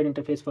a unified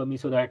interface for me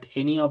so that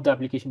any of the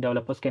application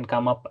developers can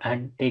come up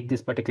and take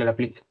this particular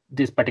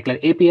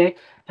API,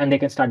 and they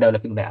can start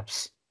developing the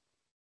apps.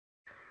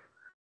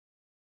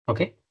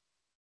 Okay.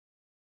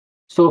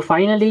 So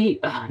finally,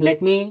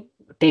 let me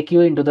take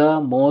you into the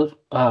more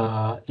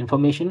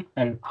information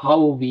and how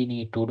we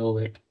need to do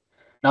it.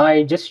 Now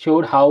I just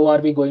showed how are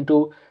we going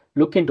to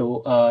look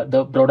into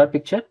the broader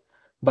picture,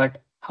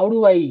 but how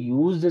do I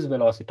use this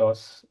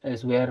Velocitas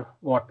is where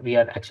what we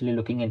are actually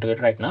looking into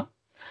it right now.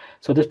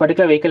 So this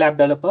particular vehicle app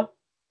developer,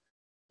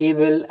 he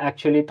will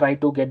actually try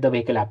to get the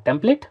vehicle app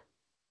template.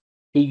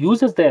 He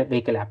uses the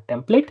vehicle app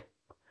template,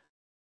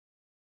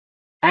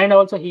 and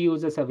also he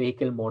uses a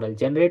vehicle model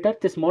generator.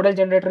 This model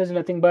generator is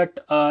nothing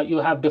but you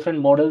have different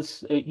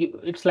models.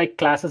 It's like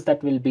classes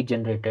that will be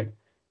generated.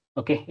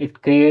 Okay,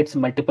 it creates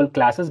multiple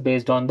classes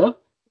based on the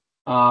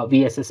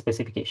VSS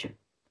specification.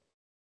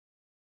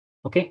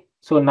 Okay,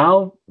 so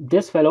now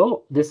this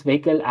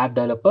vehicle app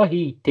developer,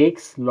 he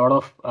takes a lot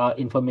of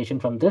information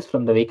from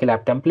the vehicle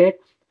app template.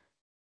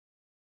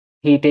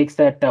 He takes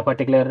that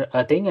particular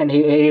thing, and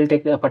he'll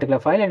take a particular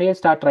file, and he'll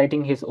start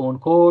writing his own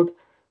code.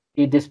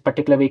 This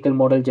particular vehicle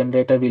model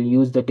generator will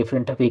use the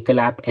different vehicle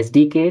app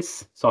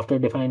SDKs, software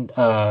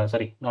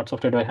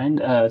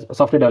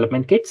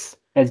development kits,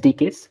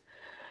 SDKs.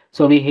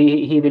 So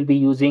he will be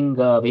using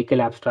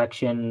vehicle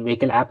abstraction,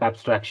 vehicle app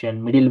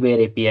abstraction,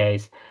 middleware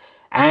APIs,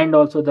 and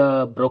also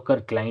the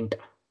broker client,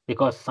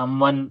 because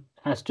someone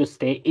has to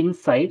stay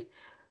inside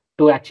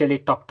to actually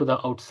talk to the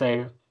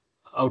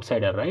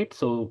outsider, right?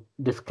 So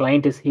this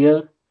client is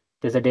here,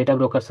 there's a data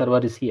broker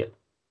server is here.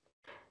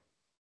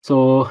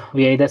 So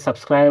we either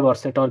subscribe or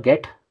set or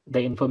get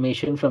the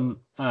information from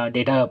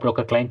data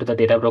broker client to the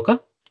data broker,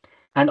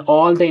 and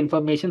all the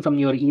information from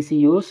your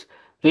ECUs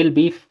will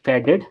be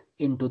fed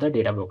into the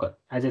data broker.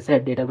 As I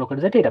said, data broker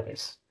is a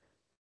database.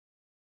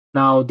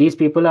 Now these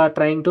people are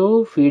trying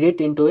to feed it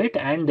into it,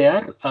 and they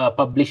are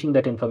publishing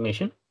that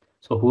information.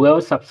 So whoever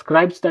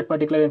subscribes that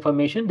particular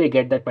information, they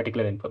get that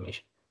particular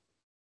information.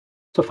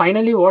 So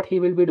finally, what he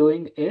will be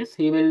doing is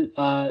he will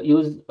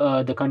use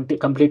the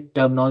complete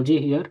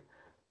terminology here.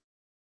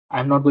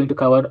 I'm not going to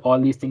cover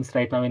all these things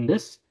right now in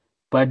this,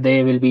 but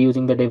they will be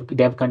using the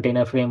dev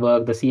container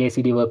framework, the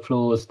CI/CD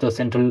workflows, the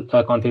central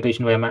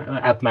configuration via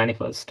app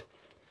manifest,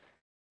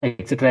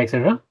 etc.,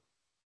 etc.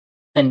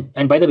 And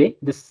by the way,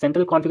 this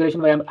central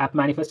configuration via app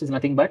manifest is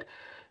nothing but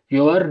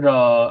your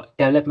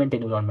development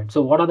environment.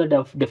 So what are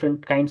the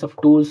different kinds of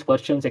tools,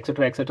 versions,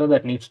 etc.,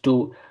 that needs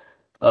to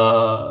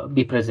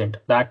be present,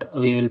 that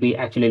we will be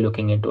actually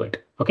looking into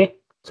it. Okay,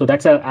 so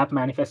that's a app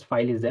manifest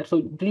file is there.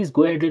 So please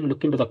go ahead and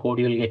look into the code,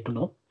 you'll get to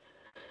know.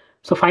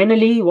 So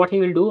finally, what he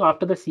will do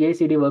after the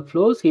CI/CD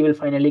workflows, he will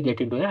finally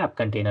get into an app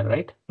container,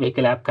 right?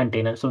 Vehicle app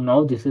container. So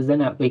now this is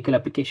an vehicle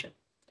application.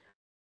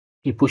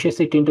 He pushes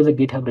it into the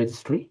GitHub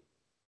registry,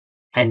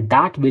 and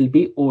that will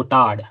be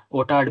OTARD.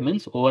 OTARD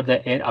means over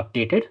the air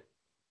updated.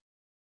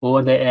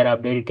 Over the air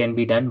update can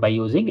be done by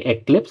using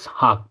Eclipse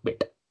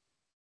Heartbeat.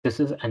 This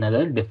is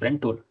another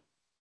different tool.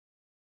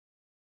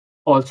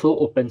 Also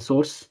open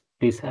source.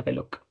 Please have a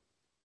look.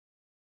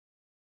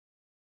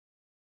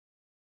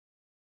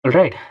 All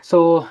right.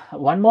 So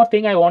one more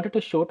thing I wanted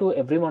to show to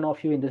every one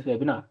of you in this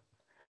webinar.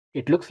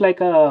 It looks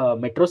like a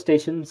metro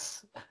station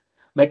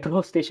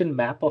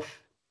map of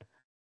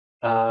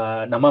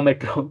Nama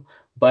Metro,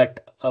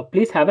 but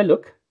please have a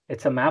look.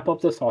 It's a map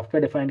of the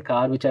software-defined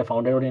car, which I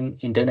found out in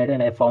internet,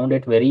 and I found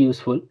it very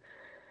useful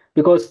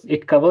because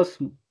it covers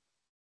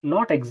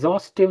not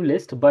exhaustive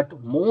list,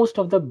 but most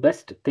of the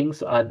best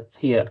things are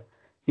here.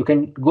 You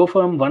can go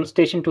from one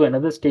station to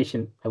another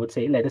station. I would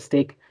say, let us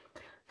take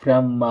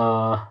from,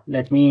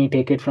 let me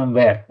take it from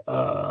where?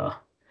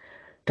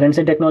 Trends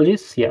and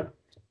technologies. Yeah.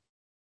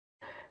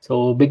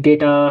 So big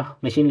data,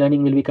 machine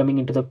learning will be coming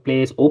into the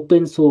place.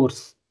 Open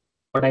source,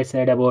 what I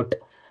said about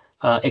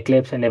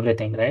Eclipse and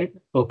everything, right?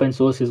 Open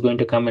source is going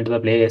to come into the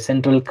play.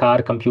 Central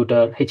car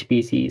computer,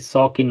 HPC,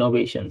 SOC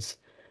innovations,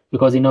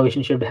 because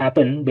innovation should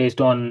happen based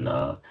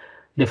on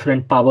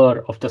different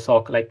power of the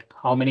SOC, like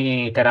how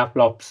many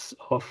teraflops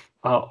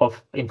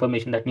of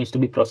information that needs to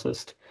be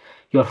processed.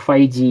 Your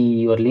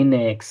 5G, your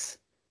Linux,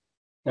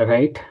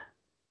 right?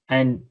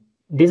 And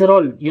these are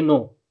all, you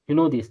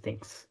know these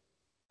things.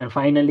 And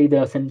finally,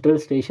 the central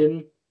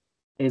station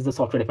is the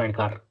software-defined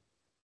car.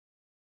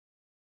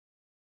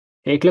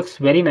 It looks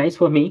very nice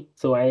for me,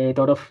 so I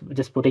thought of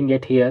just putting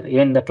it here.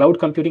 Even the cloud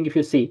computing, if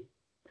you see,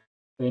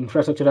 the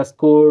infrastructure as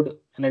code,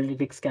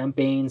 analytics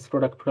campaigns,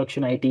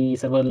 production IT,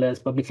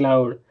 serverless, public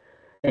cloud,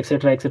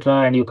 etc., etc.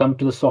 And you come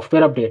to the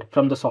software update.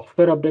 From the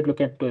software update, look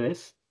at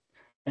this.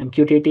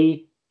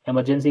 MQTT,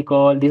 emergency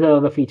call. These are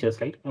the features,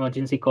 right?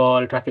 Emergency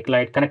call, traffic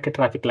light, connected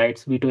traffic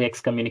lights,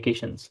 V2X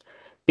communications,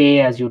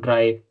 pay as you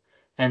drive,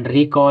 and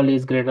recall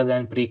is greater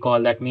than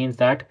pre-call. That means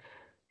that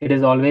it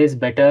is always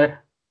better.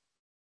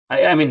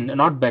 I mean,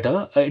 not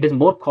better. It is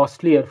more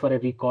costlier for a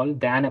recall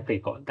than a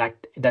pre-call.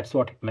 That's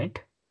what it meant,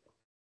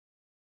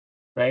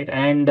 right?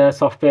 And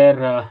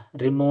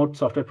remote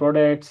software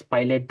products,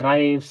 pilot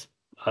drives,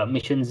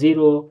 mission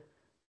zero.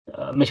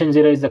 Mission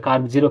zero is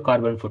the zero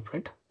carbon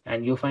footprint,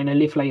 and you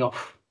finally fly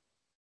off.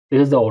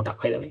 This is the OTA,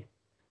 by the way.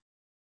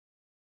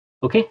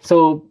 Okay,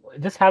 so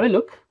just have a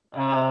look.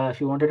 If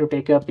you wanted to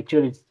take a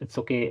picture, it's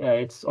okay.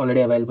 It's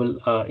already available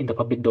in the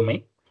public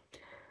domain.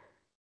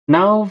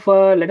 Now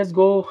let us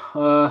go.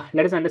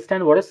 Let us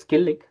understand what is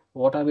Skill-Lync.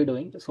 What are we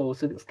doing? So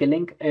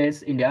Skill-Lync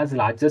is India's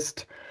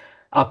largest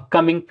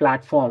upcoming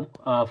platform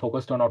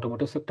focused on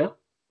automotive sector.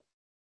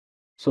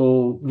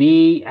 So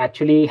we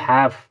actually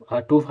have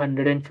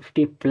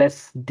 250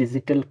 plus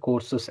digital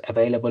courses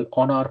available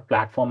on our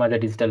platform as a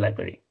digital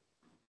library.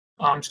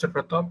 Mr.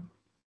 Pratap.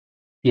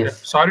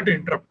 Yes. Yeah, sorry to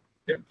interrupt.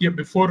 Yeah,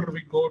 before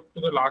we go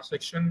to the last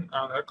section,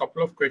 there are a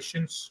couple of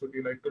questions. Would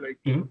you like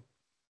to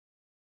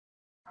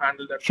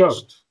handle that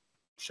first?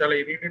 Shall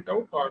I read it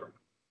out or?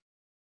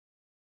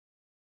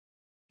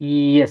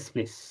 Yes,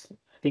 please.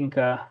 I think.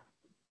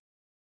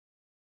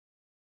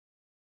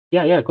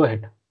 Yeah, go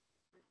ahead.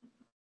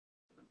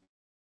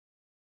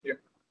 Yeah.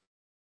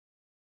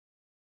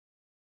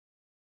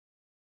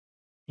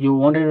 You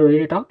wanted to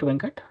read it out,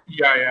 Venkat?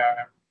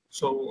 Yeah.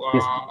 So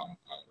Yes.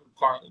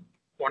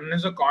 one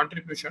is a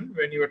contribution.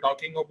 When you were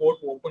talking about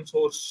open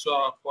source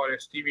for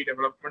SDV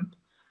development,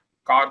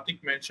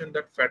 Karthik mentioned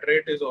that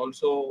Federate is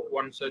also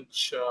one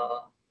such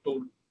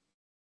tool.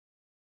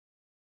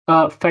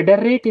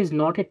 Federate is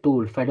not a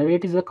tool.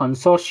 Federate is a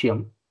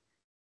consortium.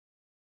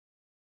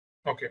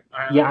 Okay.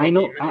 Yeah, I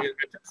know.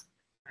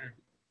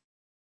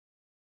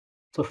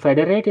 So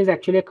Federate is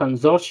actually a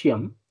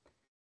consortium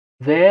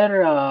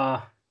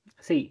where,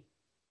 see,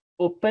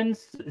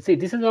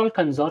 this is all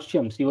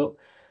consortiums.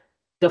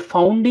 The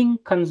founding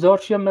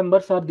consortium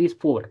members are these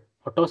four: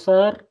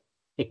 Autosar,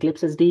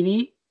 Eclipse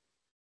SDV,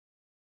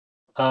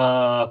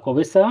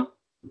 Covisa,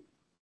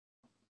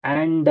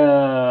 and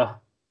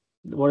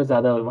what is the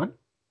other one?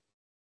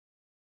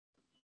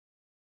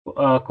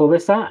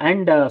 Covisa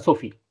and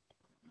Sophie.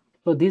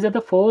 So these are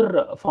the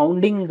four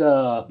founding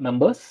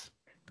members.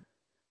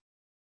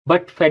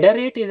 But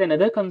Federate is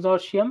another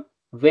consortium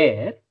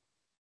where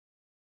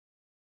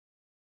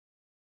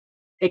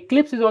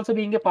Eclipse is also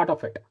being a part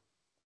of it.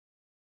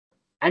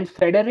 And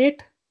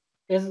Federate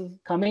is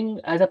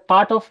coming as a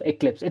part of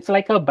Eclipse. It's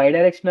like a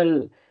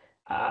bidirectional.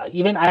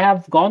 Even I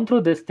have gone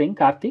through this thing,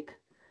 Karthik.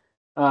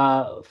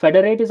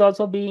 Federate is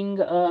also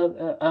being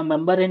a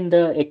member in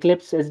the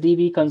Eclipse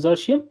SDV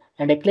consortium,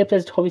 and Eclipse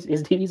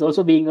SDV is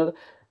also being a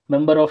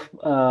member of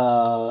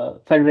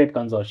Federate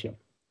consortium.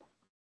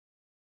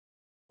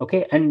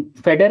 Okay, and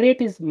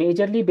Federate is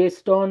majorly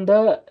based on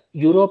the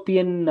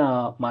European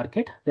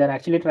market. They are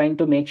actually trying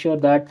to make sure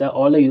that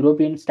all the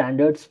European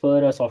standards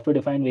for a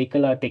software-defined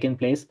vehicle are taken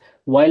place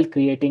while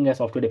creating a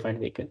software-defined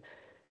vehicle.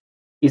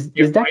 Is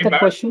that the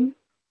question?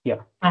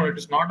 Yeah. No, it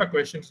is not a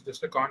question. It's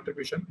just a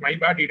contribution. My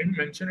bad. He didn't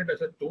mention it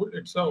as a tool.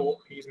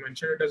 He's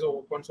mentioned it as an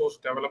open source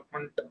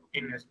development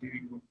in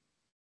SDV.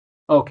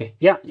 Okay.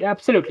 Yeah,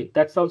 absolutely.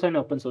 That's also an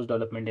open source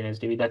development in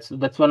SDV.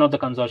 That's one of the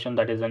consortium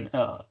that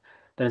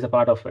is a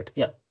part of it.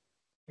 Yeah.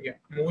 Yeah.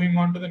 Moving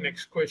on to the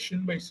next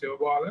question by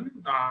Sivabalan.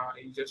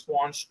 He just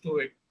wants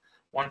you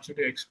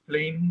to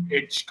explain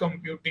edge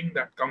computing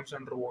that comes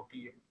under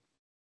OTA.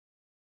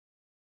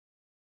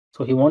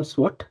 So he wants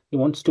what? He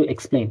wants to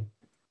explain.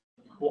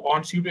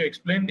 Wants you to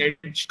explain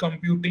edge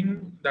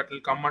computing that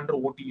will come under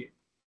OTA.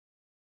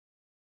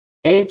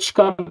 Edge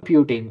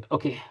computing.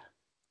 Okay.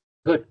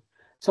 Good.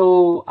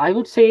 So I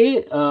would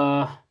say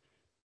I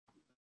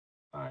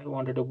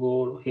wanted to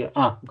go here.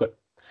 Good.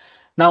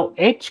 Now,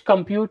 edge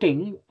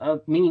computing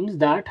means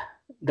that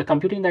the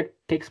computing that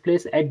takes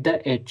place at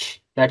the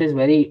edge. That is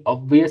very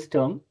obvious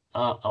term,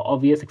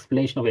 obvious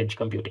explanation of edge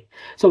computing.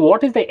 So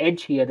what is the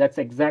edge here? That's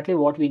exactly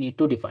what we need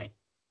to define.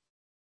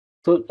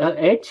 So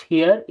edge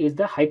here is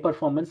the high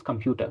performance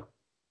computer.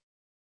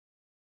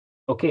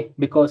 Okay,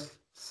 because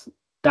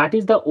That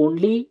is the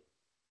only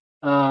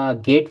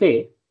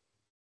gateway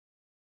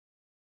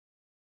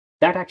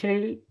that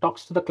actually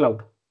talks to the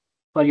cloud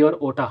for your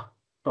OTA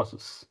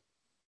process.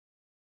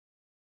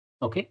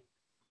 Okay.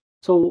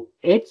 So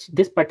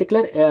this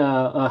particular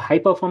high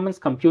performance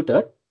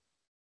computer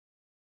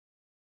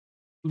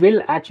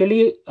will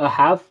actually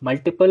have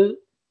multiple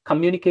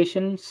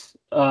communications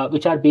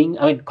which are being,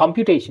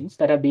 computations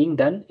that are being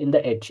done in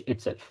the edge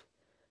itself.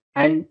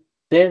 And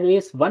there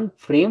is one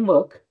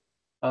framework.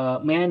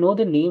 May I know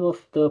the name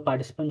of the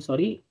participant?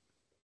 Sorry.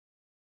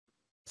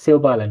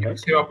 Sivabalan, right?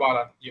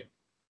 Sivabalan, yeah.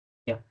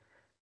 Yeah.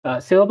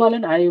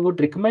 Sivabalan, I would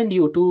recommend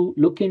you to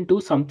look into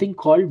something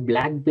called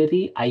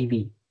BlackBerry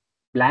IV.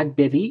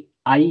 BlackBerry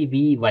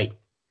IVY.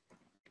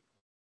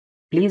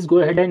 Please go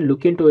ahead and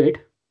look into it.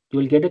 You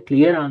will get a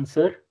clear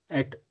answer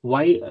at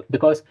why,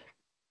 because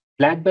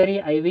BlackBerry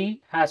IV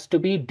has to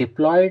be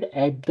deployed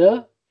at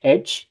the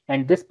edge,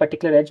 and this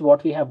particular edge,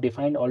 what we have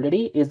defined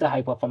already, is the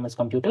high performance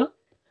computer.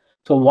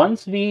 So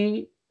once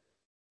we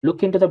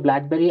look into the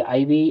BlackBerry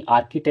IV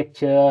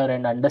architecture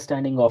and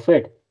understanding of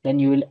it, then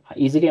you will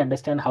easily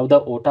understand how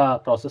the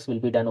OTA process will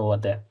be done over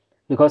there.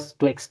 Because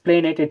to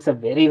explain it, it's a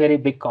very, very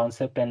big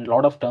concept and a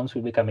lot of terms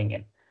will be coming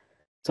in.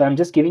 So I'm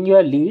just giving you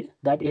a lead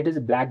that it is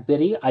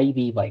BlackBerry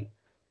IVY.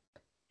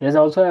 There's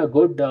also a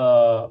good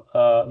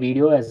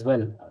video as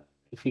well.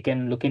 If you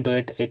can look into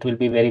it, it will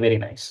be very, very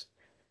nice.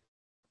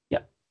 Yeah.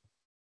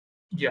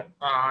 Yeah.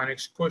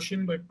 Next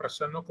question by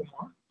Prasanna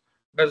Kumar.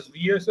 Does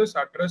VSS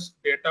address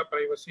data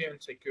privacy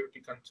and security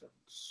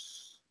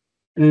concerns?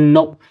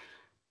 No,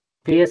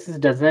 VSS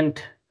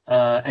doesn't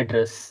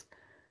address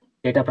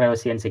data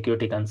privacy and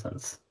security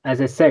concerns. As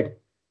I said,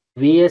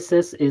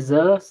 VSS is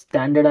a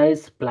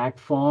standardized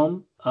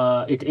platform.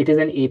 It is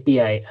an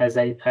API, as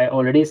I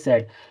already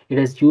said. It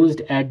is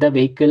used at the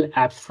vehicle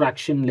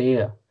abstraction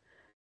layer.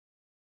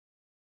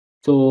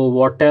 So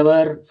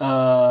whatever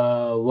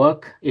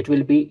work it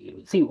will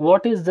be. See,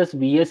 what is this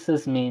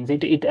VSS means?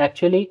 It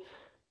actually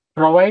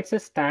provides a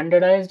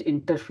standardized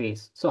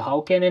interface. So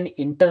how can an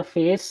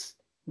interface,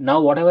 now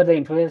whatever the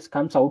interface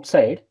comes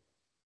outside,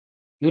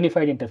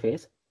 unified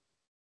interface,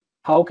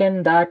 how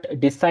can that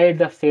decide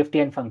the safety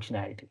and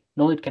functionality?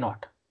 No, it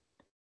cannot.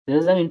 There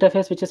is an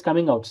interface which is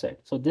coming outside.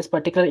 So this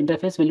particular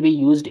interface will be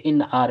used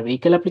in our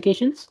vehicle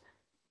applications.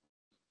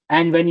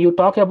 And when you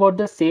talk about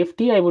the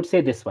safety, I would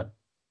say this one,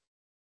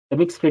 the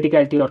mixed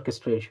criticality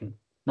orchestration.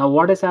 Now,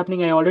 what is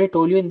happening? I already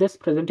told you in this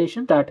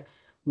presentation that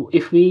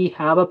if we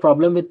have a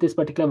problem with this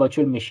particular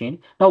virtual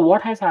machine, now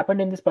what has happened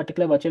in this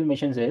particular virtual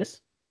machines is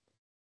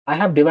I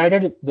have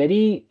divided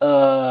very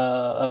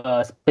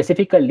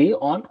specifically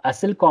on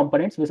ASIL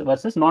components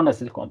versus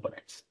non-ASIL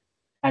components.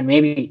 And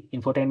maybe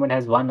infotainment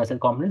has one ASIL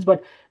components,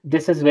 but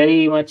this is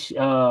very much in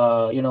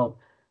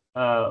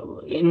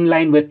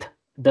line with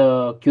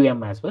the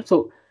QM as well.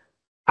 So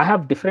I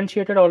have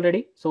differentiated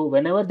already. So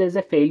whenever there's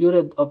a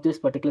failure of this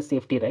particular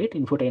safety, right,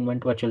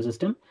 infotainment virtual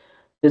system,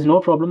 there's no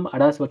problem.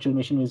 ADAS virtual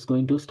machine is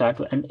going to start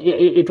and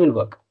it will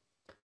work.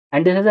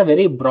 And this is a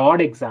very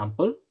broad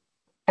example.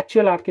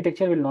 Actual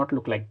architecture will not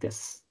look like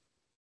this.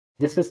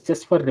 This is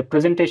just for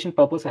representation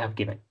purpose I have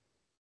given.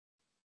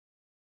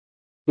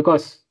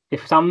 Because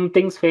if some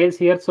things fails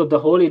here, so the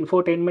whole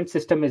infotainment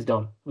system is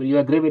down. Will you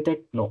agree with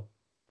it? No.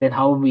 Then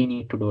how we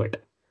need to do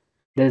it?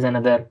 There is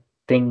another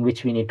thing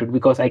which we need to do,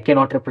 because I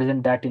cannot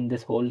represent that in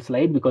this whole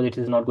slide because it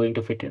is not going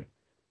to fit in.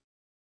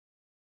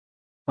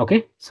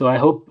 Okay, so I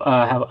hope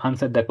I have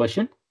answered the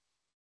question.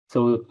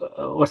 So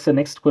what's the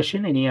next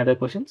question? Any other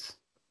questions?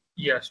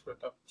 Yes,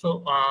 Pratap.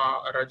 So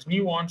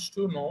Rajni wants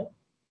to know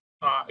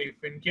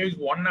if in case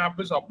one app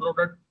is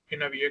uploaded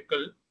in a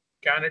vehicle,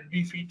 can it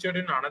be featured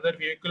in another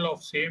vehicle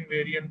of same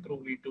variant through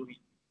V2V?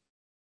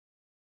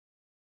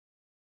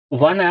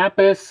 One app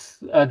is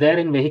there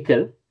in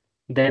vehicle,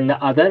 then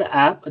the other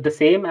app, the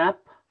same app,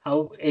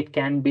 how it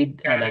can be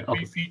can it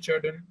be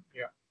featured in?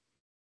 Yeah.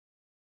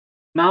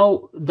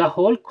 Now the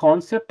whole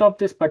concept of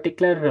this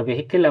particular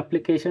vehicle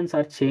applications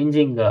are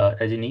changing,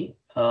 Rajini.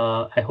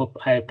 I hope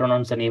I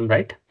pronounce the name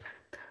right.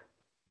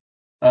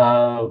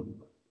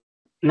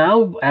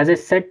 Now, as I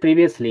said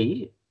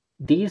previously,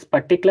 these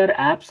particular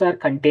apps are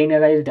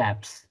containerized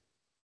apps.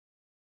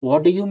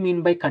 What do you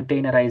mean by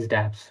containerized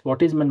apps?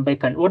 What is meant by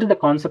what is the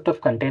concept of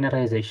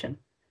containerization?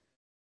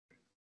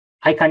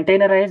 I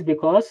containerize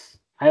because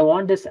I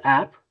want this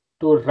app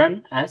to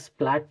run as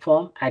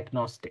platform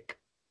agnostic.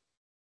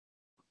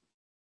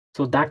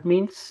 So that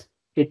means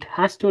it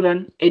has to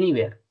run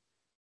anywhere,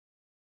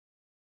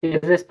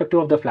 irrespective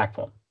of the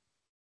platform.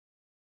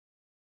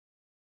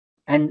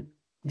 And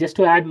just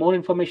to add more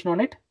information on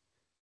it,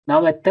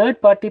 now a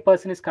third party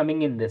person is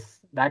coming in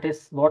this. That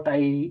is what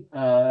I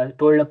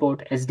told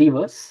about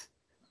SDVs,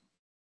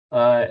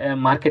 a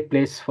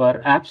marketplace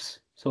for apps.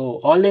 So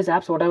all these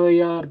apps, whatever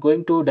you are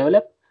going to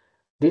develop,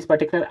 these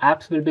particular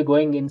apps will be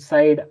going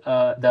inside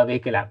the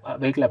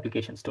vehicle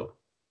application store.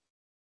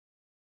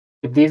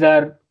 If these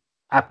are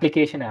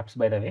application apps,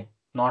 by the way,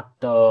 not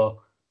the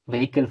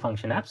vehicle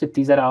function apps, if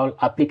these are all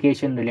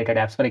application related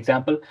apps, for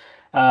example,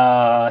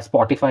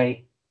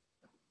 Spotify,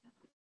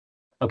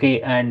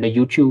 okay, and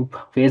YouTube,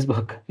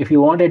 Facebook. If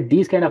you wanted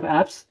these kind of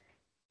apps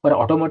for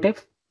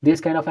automotive, these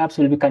kind of apps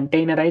will be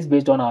containerized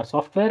based on our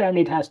software, and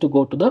it has to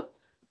go to the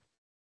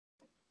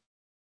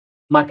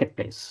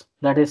marketplace.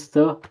 That is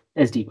the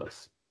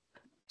SDVs.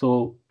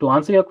 So to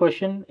answer your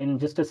question in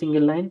just a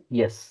single line,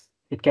 yes,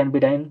 it can be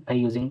done by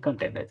using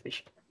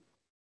containerization.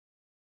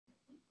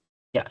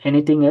 Yeah.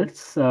 Anything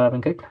else,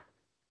 Venkat?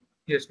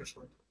 Yes,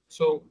 Mr.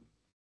 So,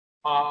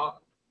 uh,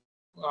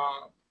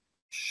 uh,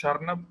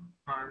 Sharnab,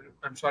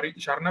 I'm sorry,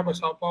 Sharnab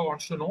Asapa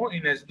wants to know,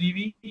 in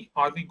SDV,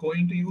 are we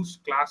going to use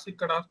classic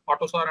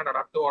AutoSAR and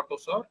adaptive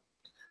AutoSAR?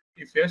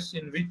 If yes,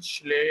 in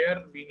which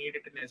layer we need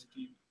it in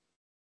SDV?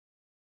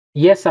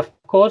 Yes, of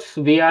course,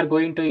 we are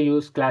going to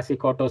use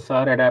classic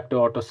AutoSAR, adaptive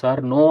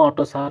AutoSAR. No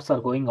AutoSARs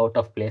are going out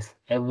of place.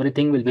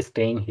 Everything will be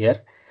staying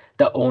here.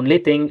 The only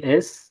thing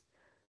is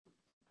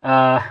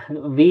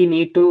we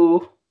need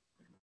to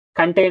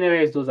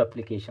containerize those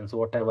applications,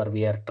 whatever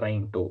we are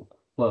trying to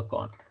work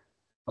on.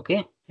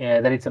 Okay,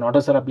 whether it's an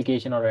AutoSAR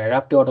application or an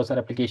adaptive AutoSAR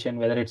application,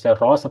 whether it's a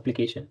ROS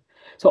application.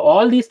 So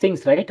all these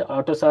things, right,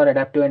 AutoSAR,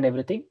 adaptive, and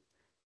everything,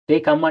 they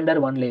come under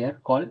one layer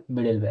called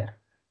middleware.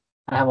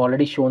 I have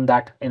already shown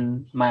that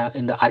in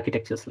the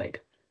architecture slide.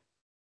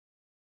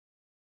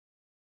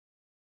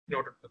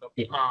 Noted.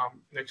 Yeah.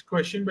 Next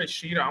question by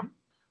Sriram.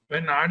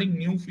 When adding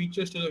new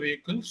features to the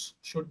vehicles,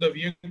 should the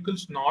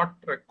vehicles not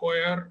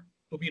require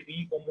to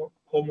be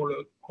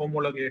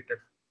homologated?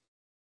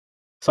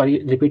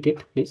 Sorry, repeat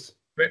it, please.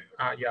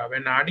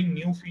 When adding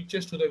new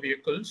features to the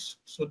vehicles,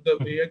 should the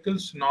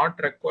vehicles not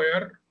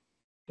require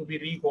to be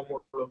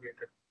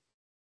re-homologated,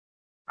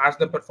 as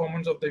the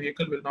performance of the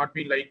vehicle will not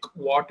be like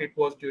what it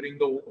was during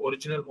the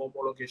original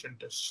homologation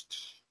test?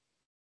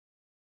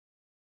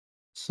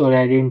 Sorry,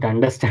 I didn't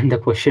understand the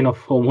question of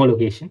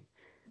homologation,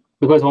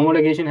 because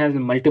homologation has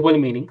multiple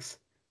meanings.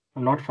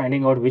 I'm not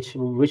finding out which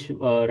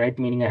right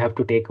meaning I have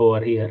to take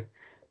over here.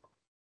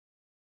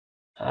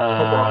 No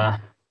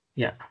problem.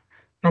 Yeah.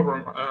 No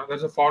problem.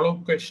 There's a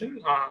follow-up question.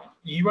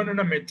 Even in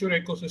a mature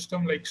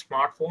ecosystem like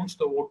smartphones,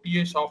 the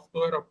OTA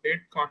software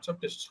update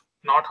concept is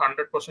not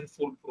 100%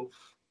 foolproof.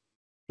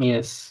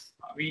 Yes.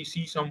 We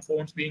see some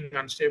phones being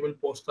unstable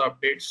post the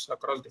updates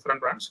across different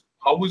brands.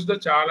 How is the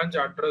challenge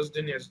addressed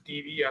in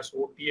SDV, as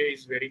OTA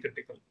is very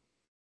critical?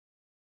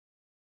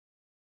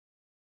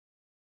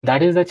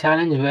 That is the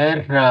challenge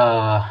where,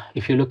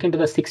 if you look into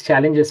the 6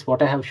 challenges,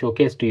 what I have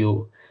showcased to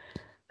you,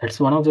 that's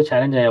one of the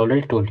challenge I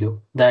already told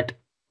you, that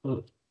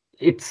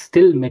it's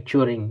still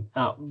maturing.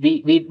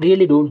 We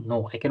really don't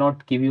know. I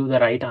cannot give you the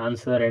right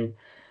answer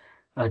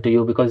and to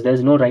you, because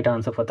there's no right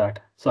answer for that.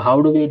 So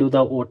how do we do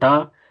the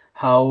OTA?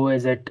 How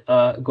is it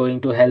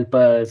going to help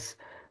us,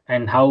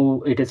 and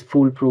how it is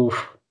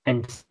foolproof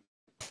and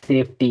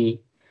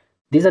safety?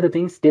 These are the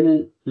things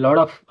still lot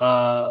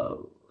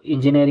of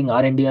engineering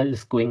R&D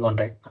is going on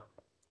right now.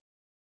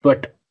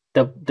 But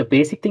the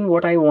basic thing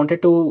what I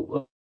wanted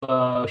to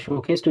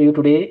showcase to you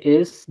today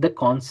is the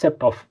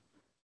concept of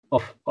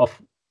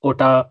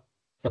OTA,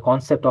 the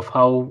concept of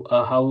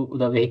how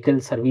the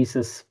vehicle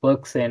services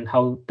works, and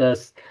how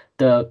does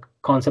the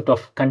concept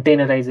of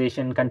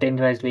containerization,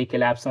 containerized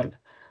vehicle apps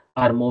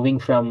are moving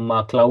from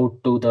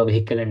cloud to the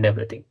vehicle and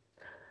everything.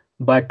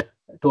 But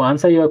to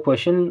answer your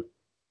question,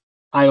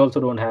 I also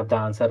don't have the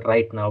answer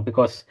right now,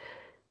 because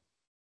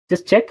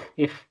just check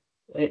if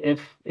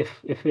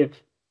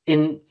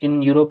in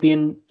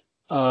European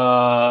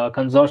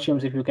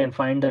consortiums, if you can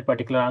find that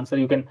particular answer,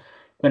 you can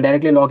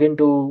directly log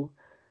into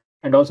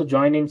and also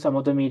join in some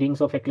of the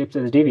meetings of Eclipse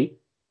SDV,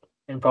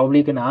 and probably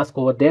you can ask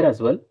over there as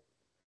well.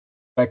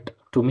 But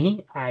to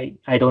me, I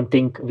don't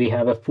think we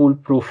have a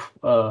foolproof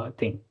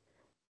thing.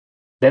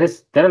 There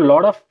are a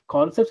lot of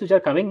concepts which are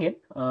coming in,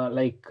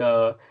 like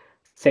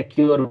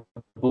secure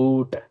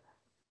boot,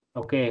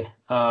 okay,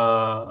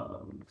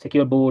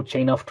 secure boot,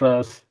 chain of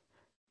trust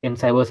in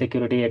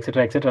cybersecurity,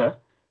 etc., etc.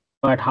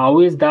 But how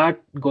is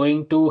that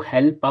going to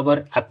help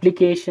our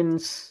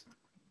applications?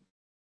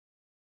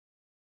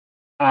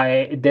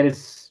 There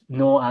is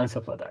no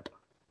answer for that.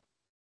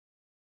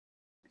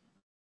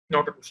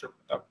 Noted, Mr.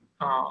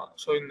 Pratap.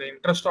 So in the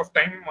interest of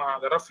time,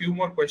 there are a few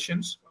more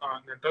questions.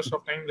 In the interest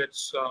of time,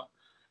 let's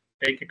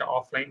take it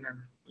offline and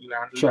we'll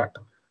handle Sure.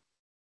 that.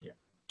 Yeah.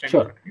 Can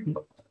Sure.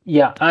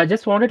 Yeah, I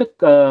just wanted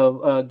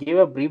to give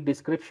a brief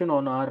description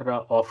on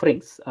our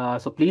offerings.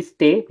 So please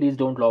stay, please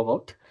don't log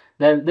out.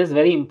 There's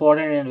very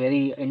important and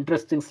very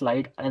interesting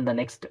slide in the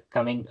next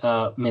coming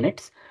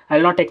minutes.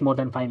 I'll not take more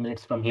than 5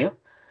 minutes from here.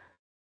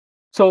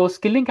 So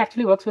Skill-Lync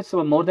actually works with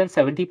more than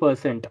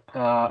 70%,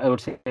 I would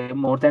say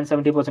more than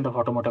 70% of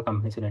automotive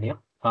companies in India.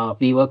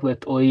 We work with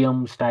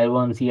OEMs, Tier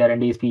 1,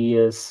 CR&Ds,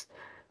 PES,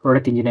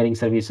 product engineering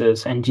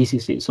services, and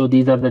GCC. So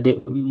these are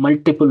the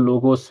multiple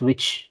logos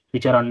which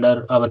are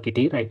under our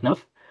kitty right now.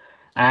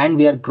 And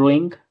we are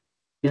growing.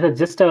 These are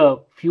just a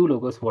few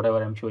logos,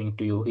 whatever I'm showing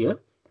to you here.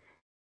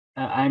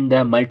 And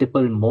there are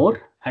multiple more.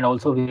 And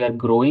also we are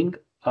growing,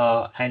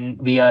 and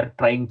we are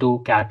trying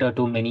to cater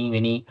to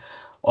many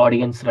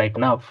audience right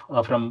now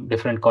from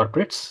different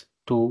corporates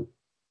to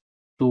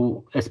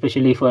to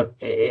especially for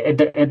at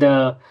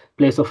the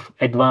place of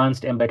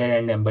advanced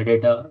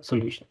embedded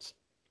solutions.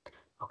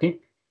 Okay,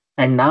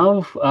 and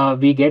now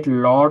we get a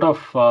lot of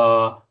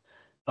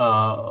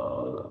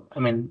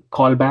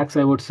callbacks,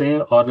 I would say,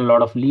 or a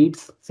lot of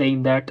leads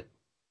saying that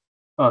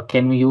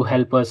can you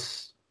help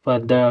us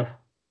further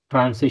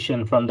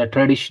transition from the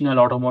traditional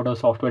automotive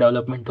software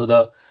development to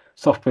the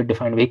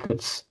software-defined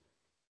vehicles.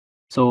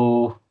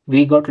 So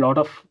we got a lot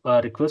of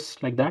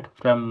requests like that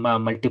from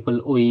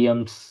multiple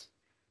OEMs,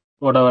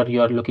 whatever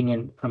you are looking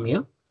in from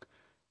here.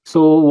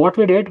 So what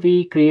we did,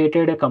 we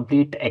created a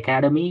complete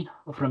academy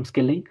from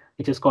Skill-Lync,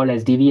 which is called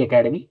SDV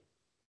Academy.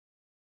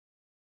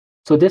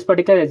 So this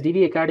particular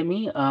SDV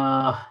Academy,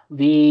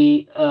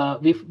 we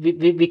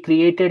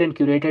created and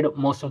curated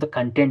most of the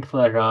content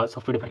for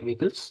software-defined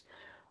vehicles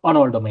on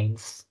all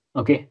domains.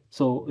 Okay,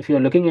 so if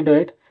you're looking into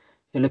it,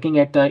 you're looking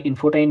at the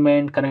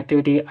infotainment,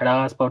 connectivity,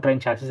 ADAS, powertrain,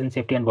 chassis, and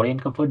safety, and body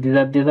and comfort. These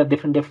are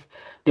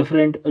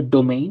different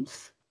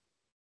domains.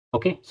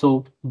 Okay,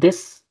 so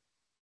this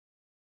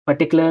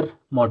particular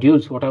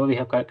modules, whatever we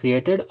have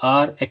created,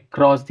 are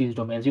across these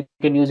domains. You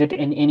can use it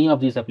in any of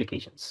these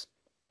applications.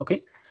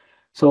 Okay.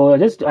 So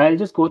I'll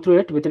just go through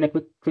it within a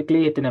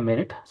quickly within a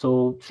minute.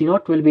 So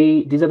C0 will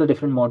be, these are the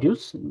different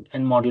modules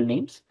and module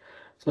names.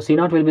 So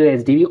C0 will be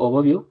the SDV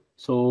overview.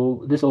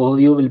 So this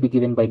overview will be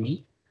given by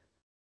me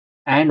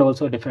and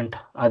also different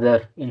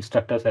other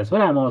instructors as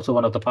well. I'm also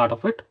one of the part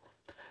of it.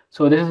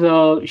 So this is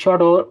a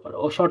shorter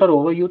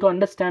overview to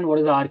understand what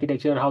is the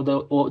architecture, how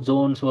the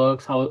zones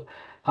works, how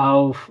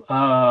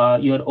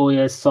your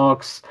OS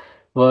SOCs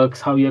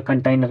works, how your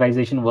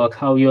containerization works,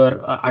 how your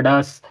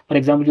ADAS, for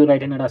example, you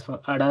write an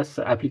ADAS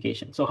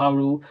application. So how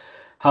will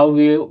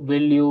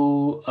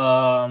you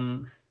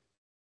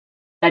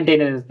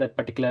containerize that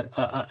particular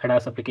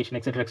ADAS application,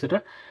 etc.,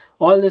 etc.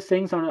 All these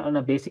things on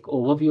a basic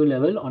overview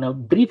level, on a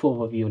brief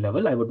overview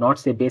level. I would not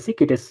say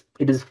basic. It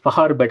is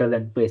far better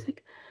than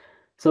basic.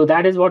 So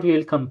that is what we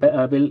will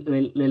compare.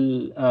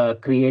 Will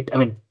create. I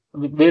mean,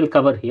 we'll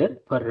cover here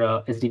for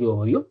SDV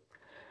overview.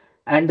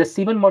 And the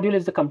C1 module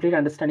is the complete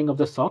understanding of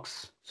the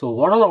SOCs. So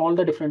what are all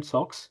the different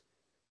SOCs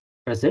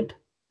present?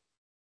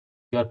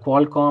 Your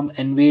Qualcomm,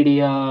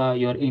 NVIDIA,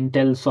 your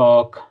Intel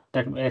SOC,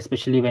 that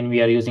especially when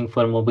we are using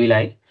for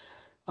Mobileye,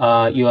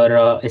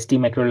 your ST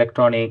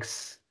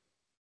Microelectronics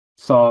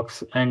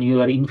SOCs, and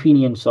your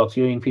Infineon SOCs,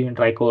 your Infineon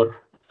Tricore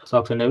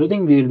SOCs and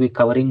everything. We will be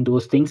covering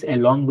those things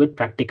along with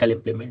practical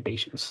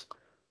implementations.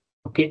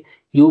 Okay,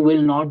 you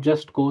will not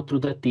just go through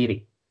the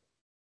theory.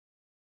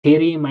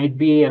 Theory might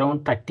be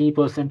around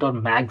 30% or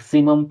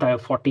maximum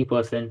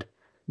 40%,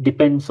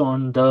 depends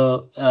on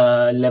the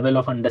level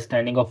of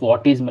understanding of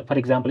what is, for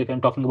example, if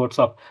I'm talking about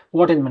SOC,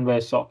 what is meant by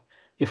a SOC?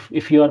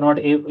 If you are not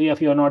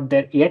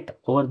there yet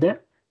over there,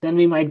 then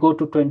we might go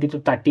to 20 to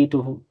 30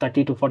 to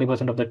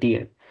 40% of the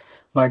theory.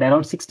 But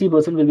around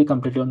 60% will be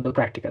completely on the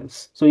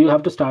practicals. So you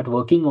have to start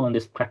working on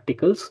these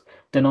practicals,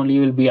 then only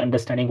you will be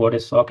understanding what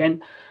is SOC.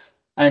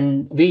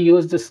 And we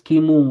use the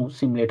Skimu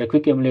simulator,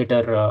 quick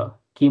emulator,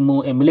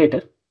 Skimu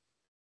emulator.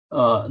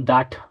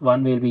 That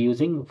one we'll be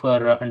using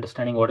for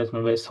understanding what is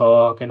meant by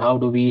SOC and how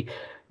do we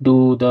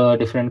do the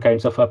different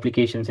kinds of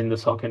applications in the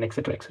SOC and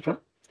etc. etc.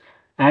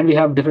 And we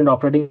have different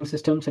operating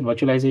systems and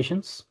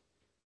virtualizations.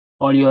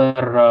 All your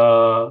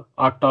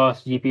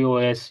RTOS,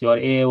 GPOS, your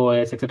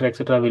AOS,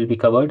 etc. will be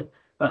covered.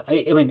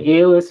 I mean,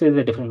 AOS is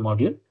a different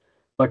module,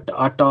 but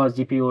RTOS,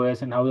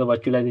 GPOS, and how the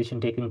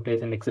virtualization taking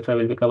place and etc.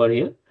 will be covered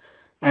here.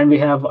 And we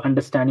have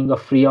understanding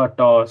of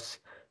FreeRTOS,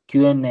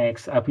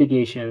 QNX,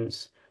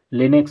 applications,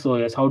 Linux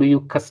OS. How do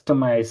you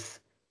customize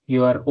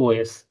your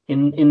OS?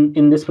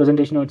 In this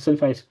presentation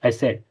itself, I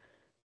said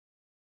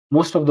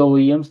most of the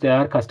OEMs, they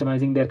are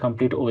customizing their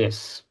complete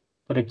OS.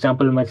 For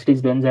example,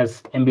 Mercedes-Benz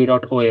has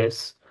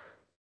MB.OS,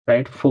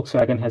 right?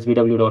 Volkswagen has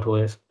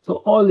VW.OS. So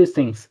all these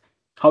things,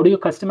 how do you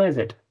customize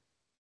it?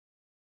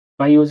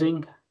 By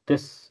using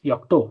this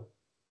Yocto,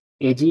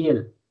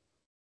 AGL,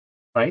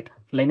 right?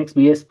 Linux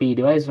BSP,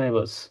 device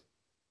drivers.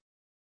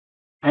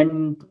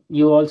 And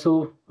you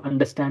also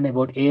understand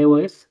about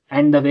AOS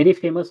and the very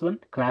famous one,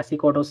 classic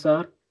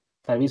AutoSAR,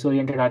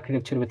 service-oriented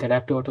architecture with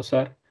adaptive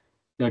AutoSAR,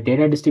 your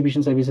data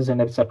distribution services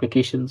and its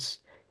applications,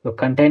 your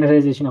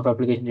containerization of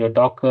applications, your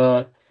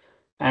Docker,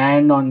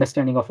 and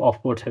understanding of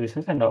off-board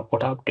services and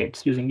auto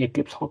updates using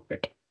Eclipse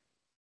Hotbit.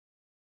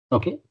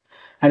 Okay,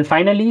 and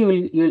finally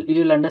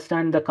you'll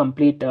understand the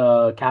complete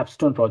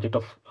capstone project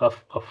of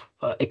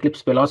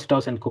Eclipse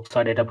Velocitas and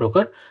Kuxa Data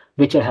Broker,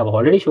 which I have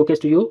already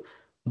showcased to you.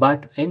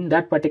 But in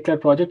that particular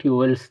project, you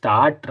will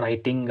start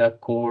writing a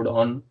code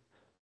on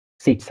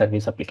seat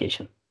service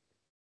application.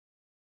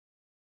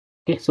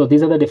 Okay, so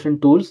these are the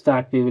different tools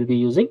that we will be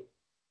using.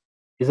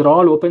 These are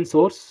all open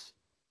source.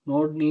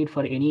 No need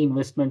for any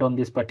investment on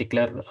this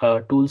particular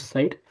tools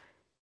side.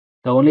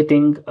 The only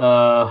thing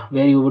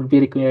where you would be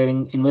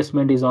requiring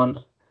investment is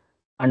on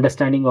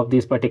understanding of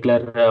these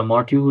particular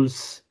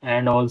modules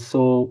and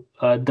also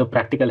the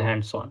practical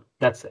hands-on.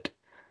 That's it.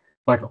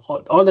 But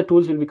all the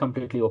tools will be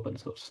completely open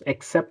source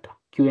except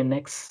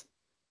QNX,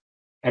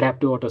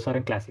 adaptive AutoSAR,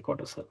 and classic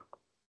AutoSAR.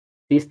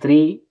 These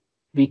three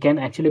we can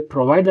actually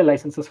provide the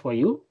licenses for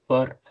you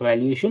for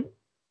evaluation,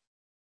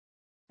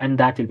 and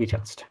that will be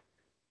charged.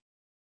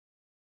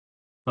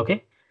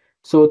 Okay,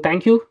 so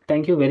thank you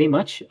very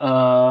much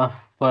for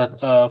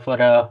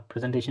a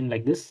presentation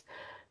like this.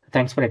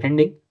 Thanks for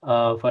attending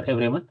for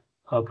everyone.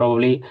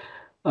 Probably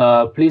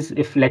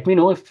please let me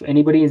know if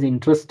anybody is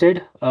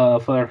interested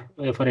for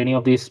any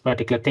of these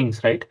particular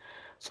things, right?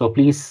 So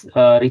please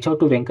reach out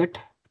to Venkat.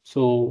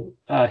 So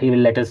he will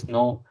let us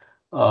know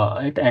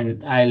it,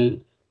 and I'll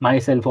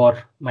myself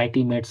or my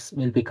teammates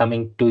will be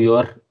coming to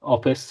your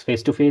office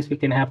face to face. We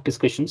can have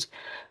discussions,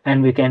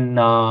 and we can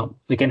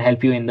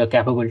help you in the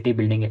capability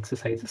building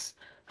exercises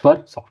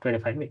for software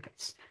defined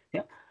vehicles.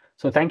 Yeah.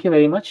 So thank you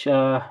very much.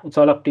 It's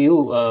all up to you,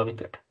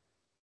 Venkat.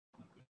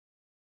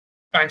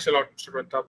 Thanks a lot, Mr. Pratap.